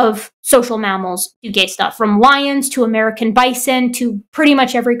of social mammals do gay stuff, from lions to American bison to pretty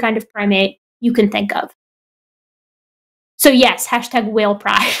much every kind of primate you can think of. So yes, hashtag whale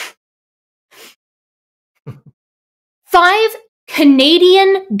pride. 5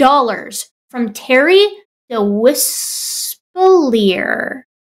 Canadian dollars from Terry de Wispelier.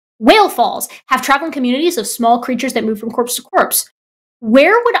 Whale falls have traveling communities of small creatures that move from corpse to corpse.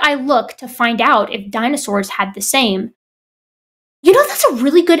 Where would I look to find out if dinosaurs had the same? You know, that's a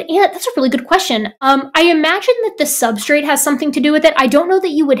really good question. I imagine that the substrate has something to do with it. I don't know that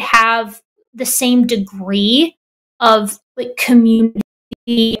you would have the same degree of like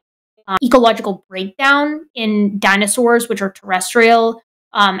community ecological breakdown in dinosaurs, which are terrestrial,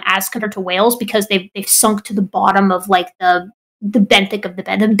 as compared to whales, because they've sunk to the bottom of like the benthic of the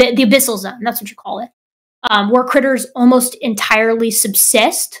abyssal zone. That's what you call it. Where critters almost entirely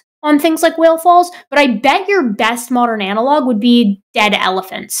subsist on things like whale falls. But I bet your best modern analog would be dead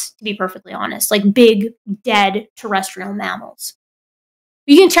elephants, to be perfectly honest, like big dead terrestrial mammals.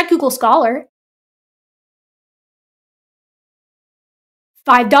 You can check Google Scholar.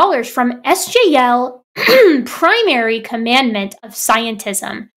 $5 from SJL. Primary commandment of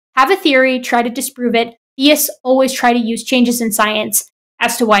scientism. Have a theory, try to disprove it. Theists always try to use changes in science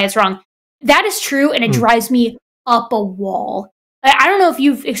as to why it's wrong. That is true, and it drives me up a wall. I don't know if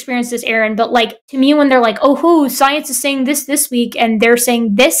you've experienced this, Aaron, but like to me, when they're like, "Oh, science is saying this week," and they're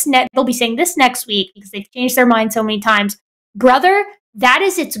saying this they'll be saying this next week because they've changed their mind so many times. Brother, that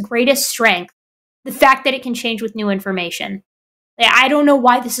is its greatest strength: the fact that it can change with new information. I don't know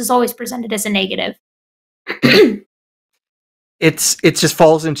why this is always presented as a negative. It just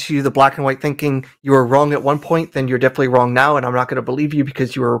falls into the black and white thinking. You were wrong at one point, then you're definitely wrong now, and I'm not going to believe you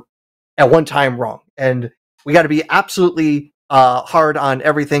because you were at one time wrong. And we got to be absolutely hard on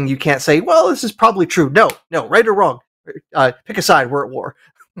everything. You can't say, well, this is probably true. No, right or wrong. Pick a side. We're at war.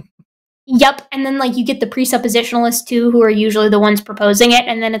 Yep. And then like you get the presuppositionalists too, who are usually the ones proposing it.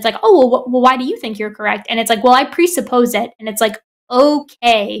 And then it's like, oh, well, why do you think you're correct? And it's like, well, I presuppose it. And it's like,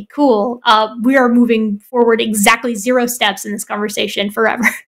 okay, cool. We are moving forward exactly 0 steps in this conversation forever.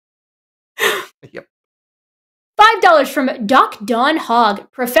 Yep. $5 from Doc Don Hogg.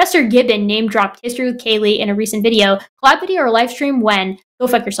 Professor Gibbon name dropped History with Kaylee in a recent video. Collab video or live stream when? Go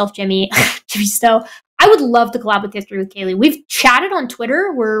fuck yourself, Jimmy. Jimmy Stowe. I would love to collab with History with Kaylee. We've chatted on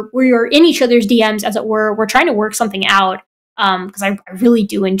Twitter. We are in each other's DMs, as it were. We're trying to work something out because I really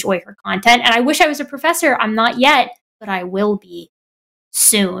do enjoy her content. And I wish I was a professor. I'm not yet, but I will be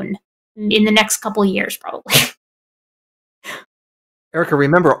soon. In the next couple years, probably. Erika,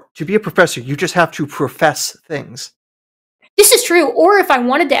 remember, to be a professor, you just have to profess things. This is true. Or if I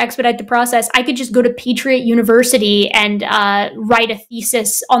wanted to expedite the process, I could just go to Patriot University and write a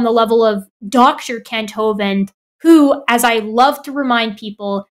thesis on the level of Dr. Kent Hovind, who, as I love to remind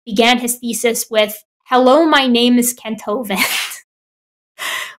people, began his thesis with, "Hello, my name is Kent Hovind."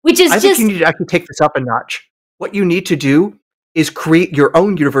 Which is I think you need to actually take this up a notch. What you need to do is create your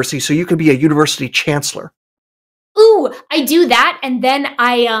own university so you can be a university chancellor. Ooh, I do that, and then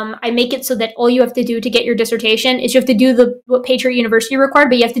I make it so that all you have to do to get your dissertation is you have to do what Patriot University required,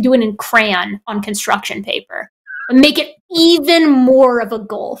 but you have to do it in crayon on construction paper. And make it even more of a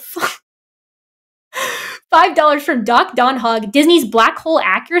gulf. $5 from Doc Don Hogg. Disney's black hole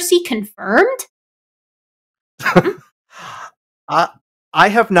accuracy confirmed? I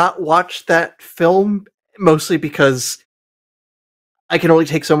have not watched that film, mostly because I can only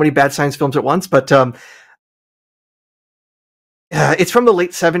take so many bad science films at once, but it's from the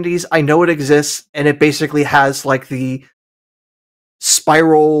late 70s. I know it exists, and it basically has like the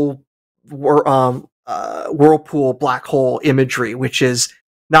spiral whirlpool black hole imagery, which is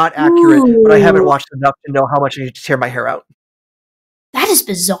not accurate, but I haven't watched enough to know how much I need to tear my hair out. That is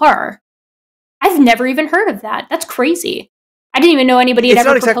bizarre. I've never even heard of that. That's crazy. I didn't even know anybody had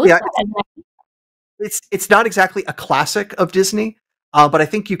ever proposed that. It's not exactly a classic of Disney, but I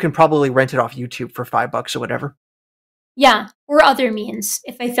think you can probably rent it off YouTube for $5 or whatever. Yeah, or other means,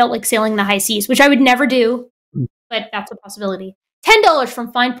 if I felt like sailing the high seas, which I would never do, but that's a possibility. $10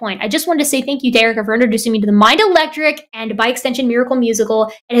 from Fine Point. I just wanted to say thank you to Erika for introducing me to the Mind Electric and by extension Miracle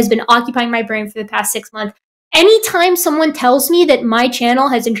Musical. It has been occupying my brain for the past 6 months. Anytime someone tells me that my channel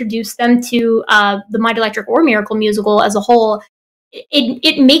has introduced them to the Mind Electric or Miracle Musical as a whole,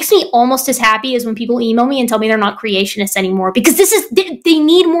 it makes me almost as happy as when people email me and tell me they're not creationists anymore, because they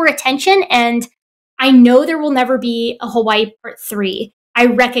need more attention, and I know there will never be a Hawaii Part 3. I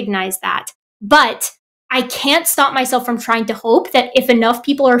recognize that. But I can't stop myself from trying to hope that if enough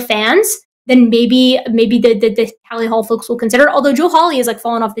people are fans, then maybe the Tally Hall folks will consider it. Although Joe Hawley is like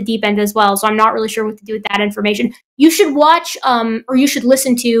falling off the deep end as well, so I'm not really sure what to do with that information. You should watch or you should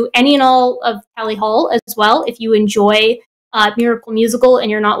listen to any and all of Tally Hall as well if you enjoy Miracle Musical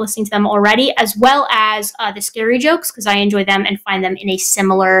and you're not listening to them already, as well as the Scary Jokes, because I enjoy them and find them in a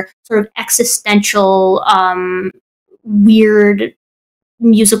similar sort of existential, weird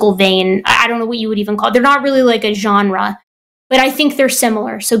musical vein. I don't know what you would even call it. They're not really like a genre, but I think they're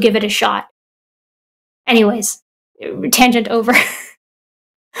similar, so give it a shot. Anyways, tangent over.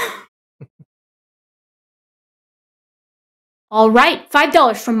 All right,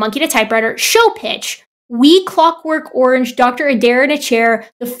 $5 from Monkey to Typewriter. Show pitch. We Clockwork Orange Dr. Adair in a chair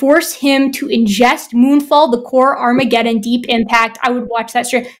to force him to ingest Moonfall, the core Armageddon, Deep Impact. I would watch that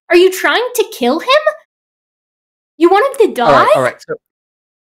straight. Are you trying to kill him? You want him to die? All right. So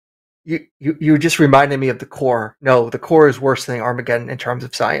you just reminded me of the core. No, the core is worse than Armageddon in terms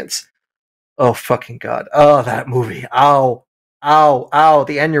of science. Oh, fucking God. Oh, that movie. Ow. Ow. Ow.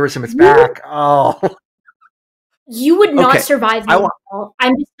 The aneurysm is back. Oh. You would not survive Moonfall.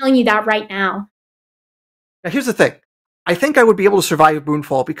 I'm just telling you that right now. Now, here's the thing. I think I would be able to survive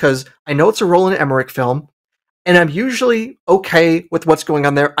Moonfall because I know it's a Roland Emmerich film, and I'm usually okay with what's going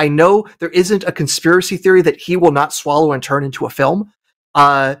on there. I know there isn't a conspiracy theory that he will not swallow and turn into a film.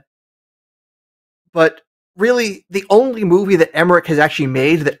 But really, the only movie that Emmerich has actually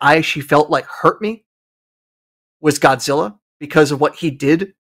made that I actually felt like hurt me was Godzilla because of what he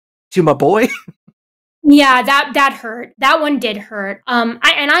did to my boy. Yeah, that hurt. That one did hurt.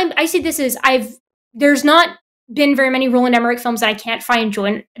 I see this as there's not been very many Roland Emmerich films that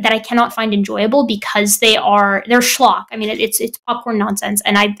I cannot find enjoyable because they're schlock. I mean, it's popcorn nonsense,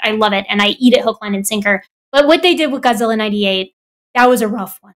 and I love it, and I eat it hook, line, and sinker. But what they did with Godzilla 98, that was a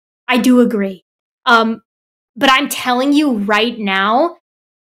rough one. I do agree. But I'm telling you right now,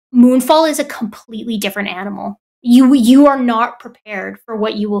 Moonfall is a completely different animal. You are not prepared for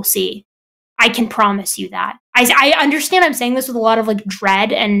what you will see. I can promise you that. I understand I'm saying this with a lot of like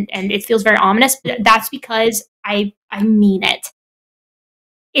dread and it feels very ominous, but that's because I mean it.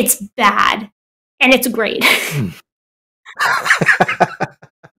 It's bad. And it's great.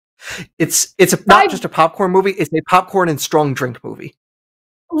 It's not just a popcorn movie, it's a popcorn and strong drink movie.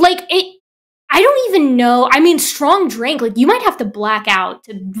 Like I don't even know. I mean, strong drink, like you might have to black out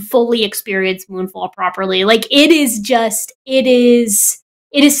to fully experience Moonfall properly. Like it is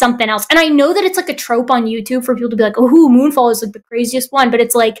something else. And I know that it's like a trope on YouTube for people to be like, oh, Moonfall is like the craziest one. But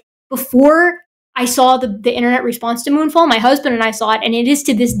it's like, before I saw the internet response to Moonfall, my husband and I saw it. And it is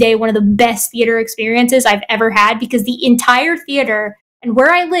to this day one of the best theater experiences I've ever had, because the entire theater, and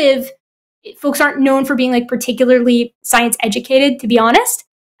where I live, folks aren't known for being like particularly science educated, to be honest.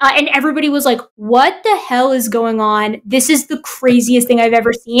 And everybody was like, what the hell is going on? This is the craziest thing I've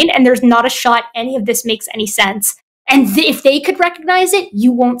ever seen. And there's not a shot any of this makes any sense. And if they could recognize it,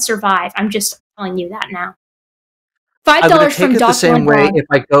 you won't survive. I'm just telling you that now. $5 from Doc. The same way if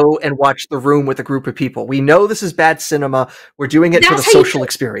I go and watch The Room with a group of people. We know this is bad cinema. We're doing it for the social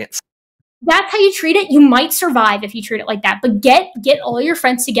experience. That's how you treat it. You might survive if you treat it like that. But get all your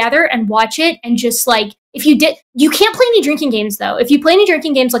friends together and watch it, and just like, if you can't play any drinking games though. If you play any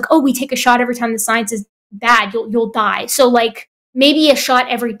drinking games, like, oh, we take a shot every time the science is bad, you'll die. So like maybe a shot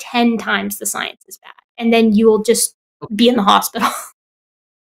every 10 times the science is bad, and then you will just be in the hospital.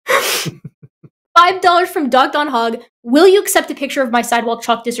 $5 from Dog Don Hog. Will you accept a picture of my sidewalk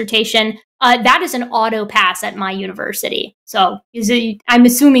chalk dissertation? That is an auto pass at my university. So I'm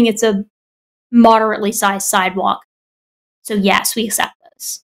assuming it's a moderately sized sidewalk. So yes, we accept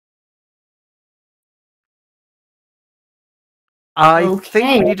those. I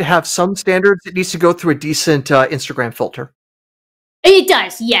think we need to have some standards. It needs to go through a decent Instagram filter. It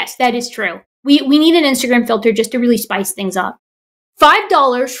does. Yes, that is true. We need an Instagram filter just to really spice things up.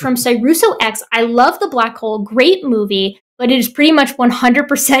 $5 from Cyruso X. I love The Black Hole. Great movie, but it is pretty much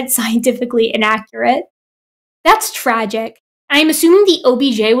 100% scientifically inaccurate. That's tragic. I'm assuming the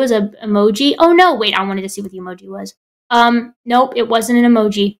OBJ was an emoji. Oh no, wait, I wanted to see what the emoji was. Nope, it wasn't an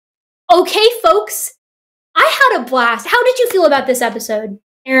emoji. Okay, folks, I had a blast. How did you feel about this episode?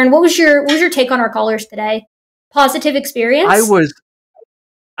 Aaron, what was your take on our callers today? positive experience?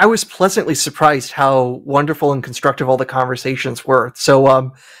 I was pleasantly surprised how wonderful and constructive all the conversations were.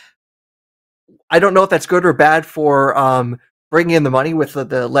 So I don't know if that's good or bad for bringing in the money with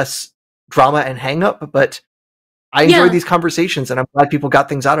the less drama and hang up, but I enjoyed these conversations and I'm glad people got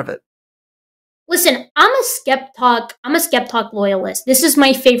things out of it. Listen, I'm a SkepTalk loyalist. This is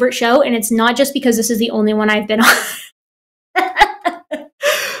my favorite show, and it's not just because this is the only one I've been on.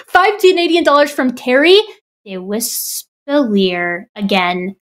 $5 Canadian from Terry de Wispelier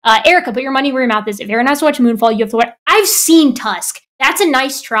again. Erika, put your money where your mouth is. If Aaron has to watch Moonfall, you have to watch. I've seen Tusk. That's a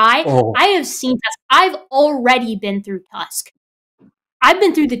nice try. Oh. I have seen Tusk. I've already been through Tusk. I've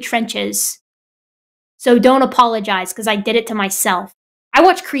been through the trenches. So don't apologize, because I did it to myself. I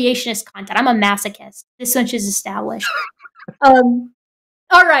watch creationist content. I'm a masochist. This much is established. All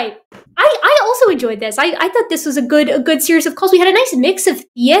right. I also enjoyed this. I thought this was a good series of calls. We had a nice mix of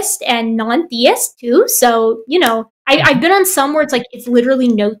theist and non-theist too. So, you know, I've been on some where it's literally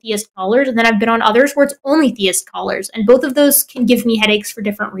no theist callers, and then I've been on others where it's only theist callers, and both of those can give me headaches for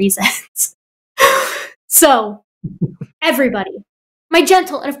different reasons. So, everybody, my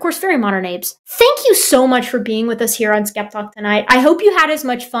gentle and, of course, very modern apes, thank you so much for being with us here on SkepTalk tonight. I hope you had as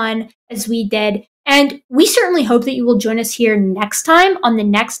much fun as we did, and we certainly hope that you will join us here next time on the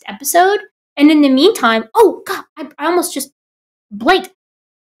next episode. And in the meantime, oh, God, I almost just blanked.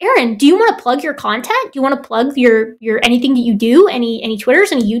 Aaron, do you want to plug your content? Do you want to plug your anything that you do, any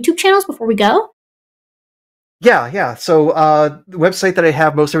Twitters, any YouTube channels before we go? Yeah. So the website that I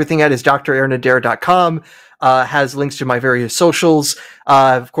have most everything at is draronadair.com. Has links to my various socials.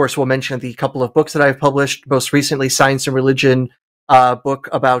 Of course, we'll mention the couple of books that I've published. Most recently, Science and Religion book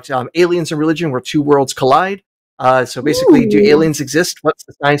about aliens and religion, where two worlds collide. So basically, do aliens exist? What's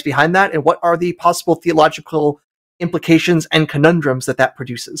the science behind that? And what are the possible theological implications and conundrums that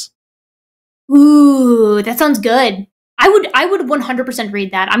produces? Ooh, that sounds good. I would 100%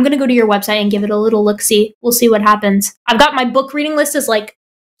 read that. I'm going to go to your website and give it a little look-see. We'll see what happens. I've got my book reading list is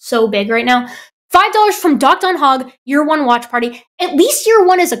so big right now. $5 from Doc Don Hog, Year One Watch Party. At least Year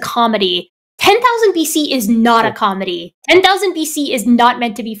One is a comedy. 10,000 BC is not a comedy. 10,000 BC is not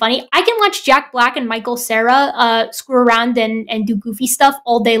meant to be funny. I can watch Jack Black and Michael Cera screw around and do goofy stuff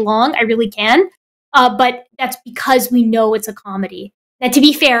all day long. I really can. But that's because we know it's a comedy. Now, to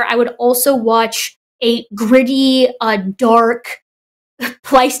be fair, I would also watch a gritty, dark,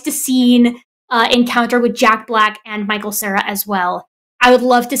 Pleistocene encounter with Jack Black and Michael Cera as well. I would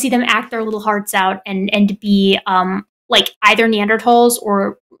love to see them act their little hearts out and be either Neanderthals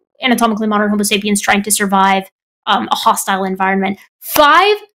or anatomically modern Homo sapiens trying to survive a hostile environment.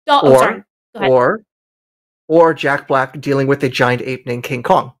 $5. Oh, sorry. Go ahead. Or Jack Black dealing with a giant ape named King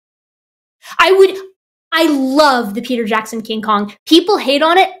Kong. I love the Peter Jackson King Kong. People hate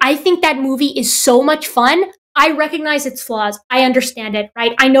on it. I think that movie is so much fun. I recognize its flaws. I understand it,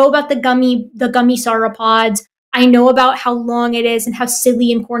 right? I know about the gummy sauropods. I know about how long it is and how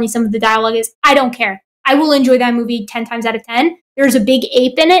silly and corny some of the dialogue is. I don't care. I will enjoy that movie 10 times out of 10. There's a big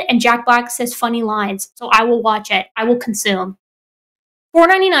ape in it, and Jack Black says funny lines, so I will watch it. I will consume.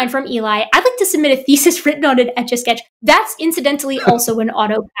 $4.99 from Eli. I'd like to submit a thesis written on an Etch-a-Sketch. That's incidentally also an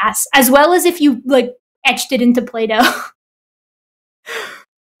auto pass, as well as if you etched it into Play-Doh.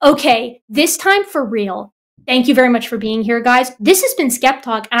 Okay, this time for real. Thank you very much for being here, guys. This has been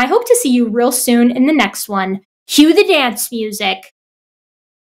SkepTalk, and I hope to see you real soon in the next one. Cue the dance music.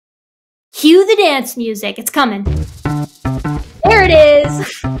 Cue the dance music. It's coming. There it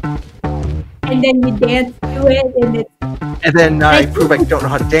is. And then you dance to it, and then I prove I don't know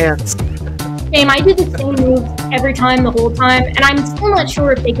how to dance. Same, I do the same moves every time, the whole time, and I'm still not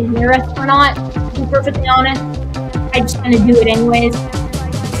sure if they can hear us or not, to be perfectly honest. I just kind of do it anyways.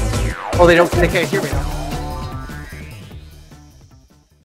 Well, they can't hear me now.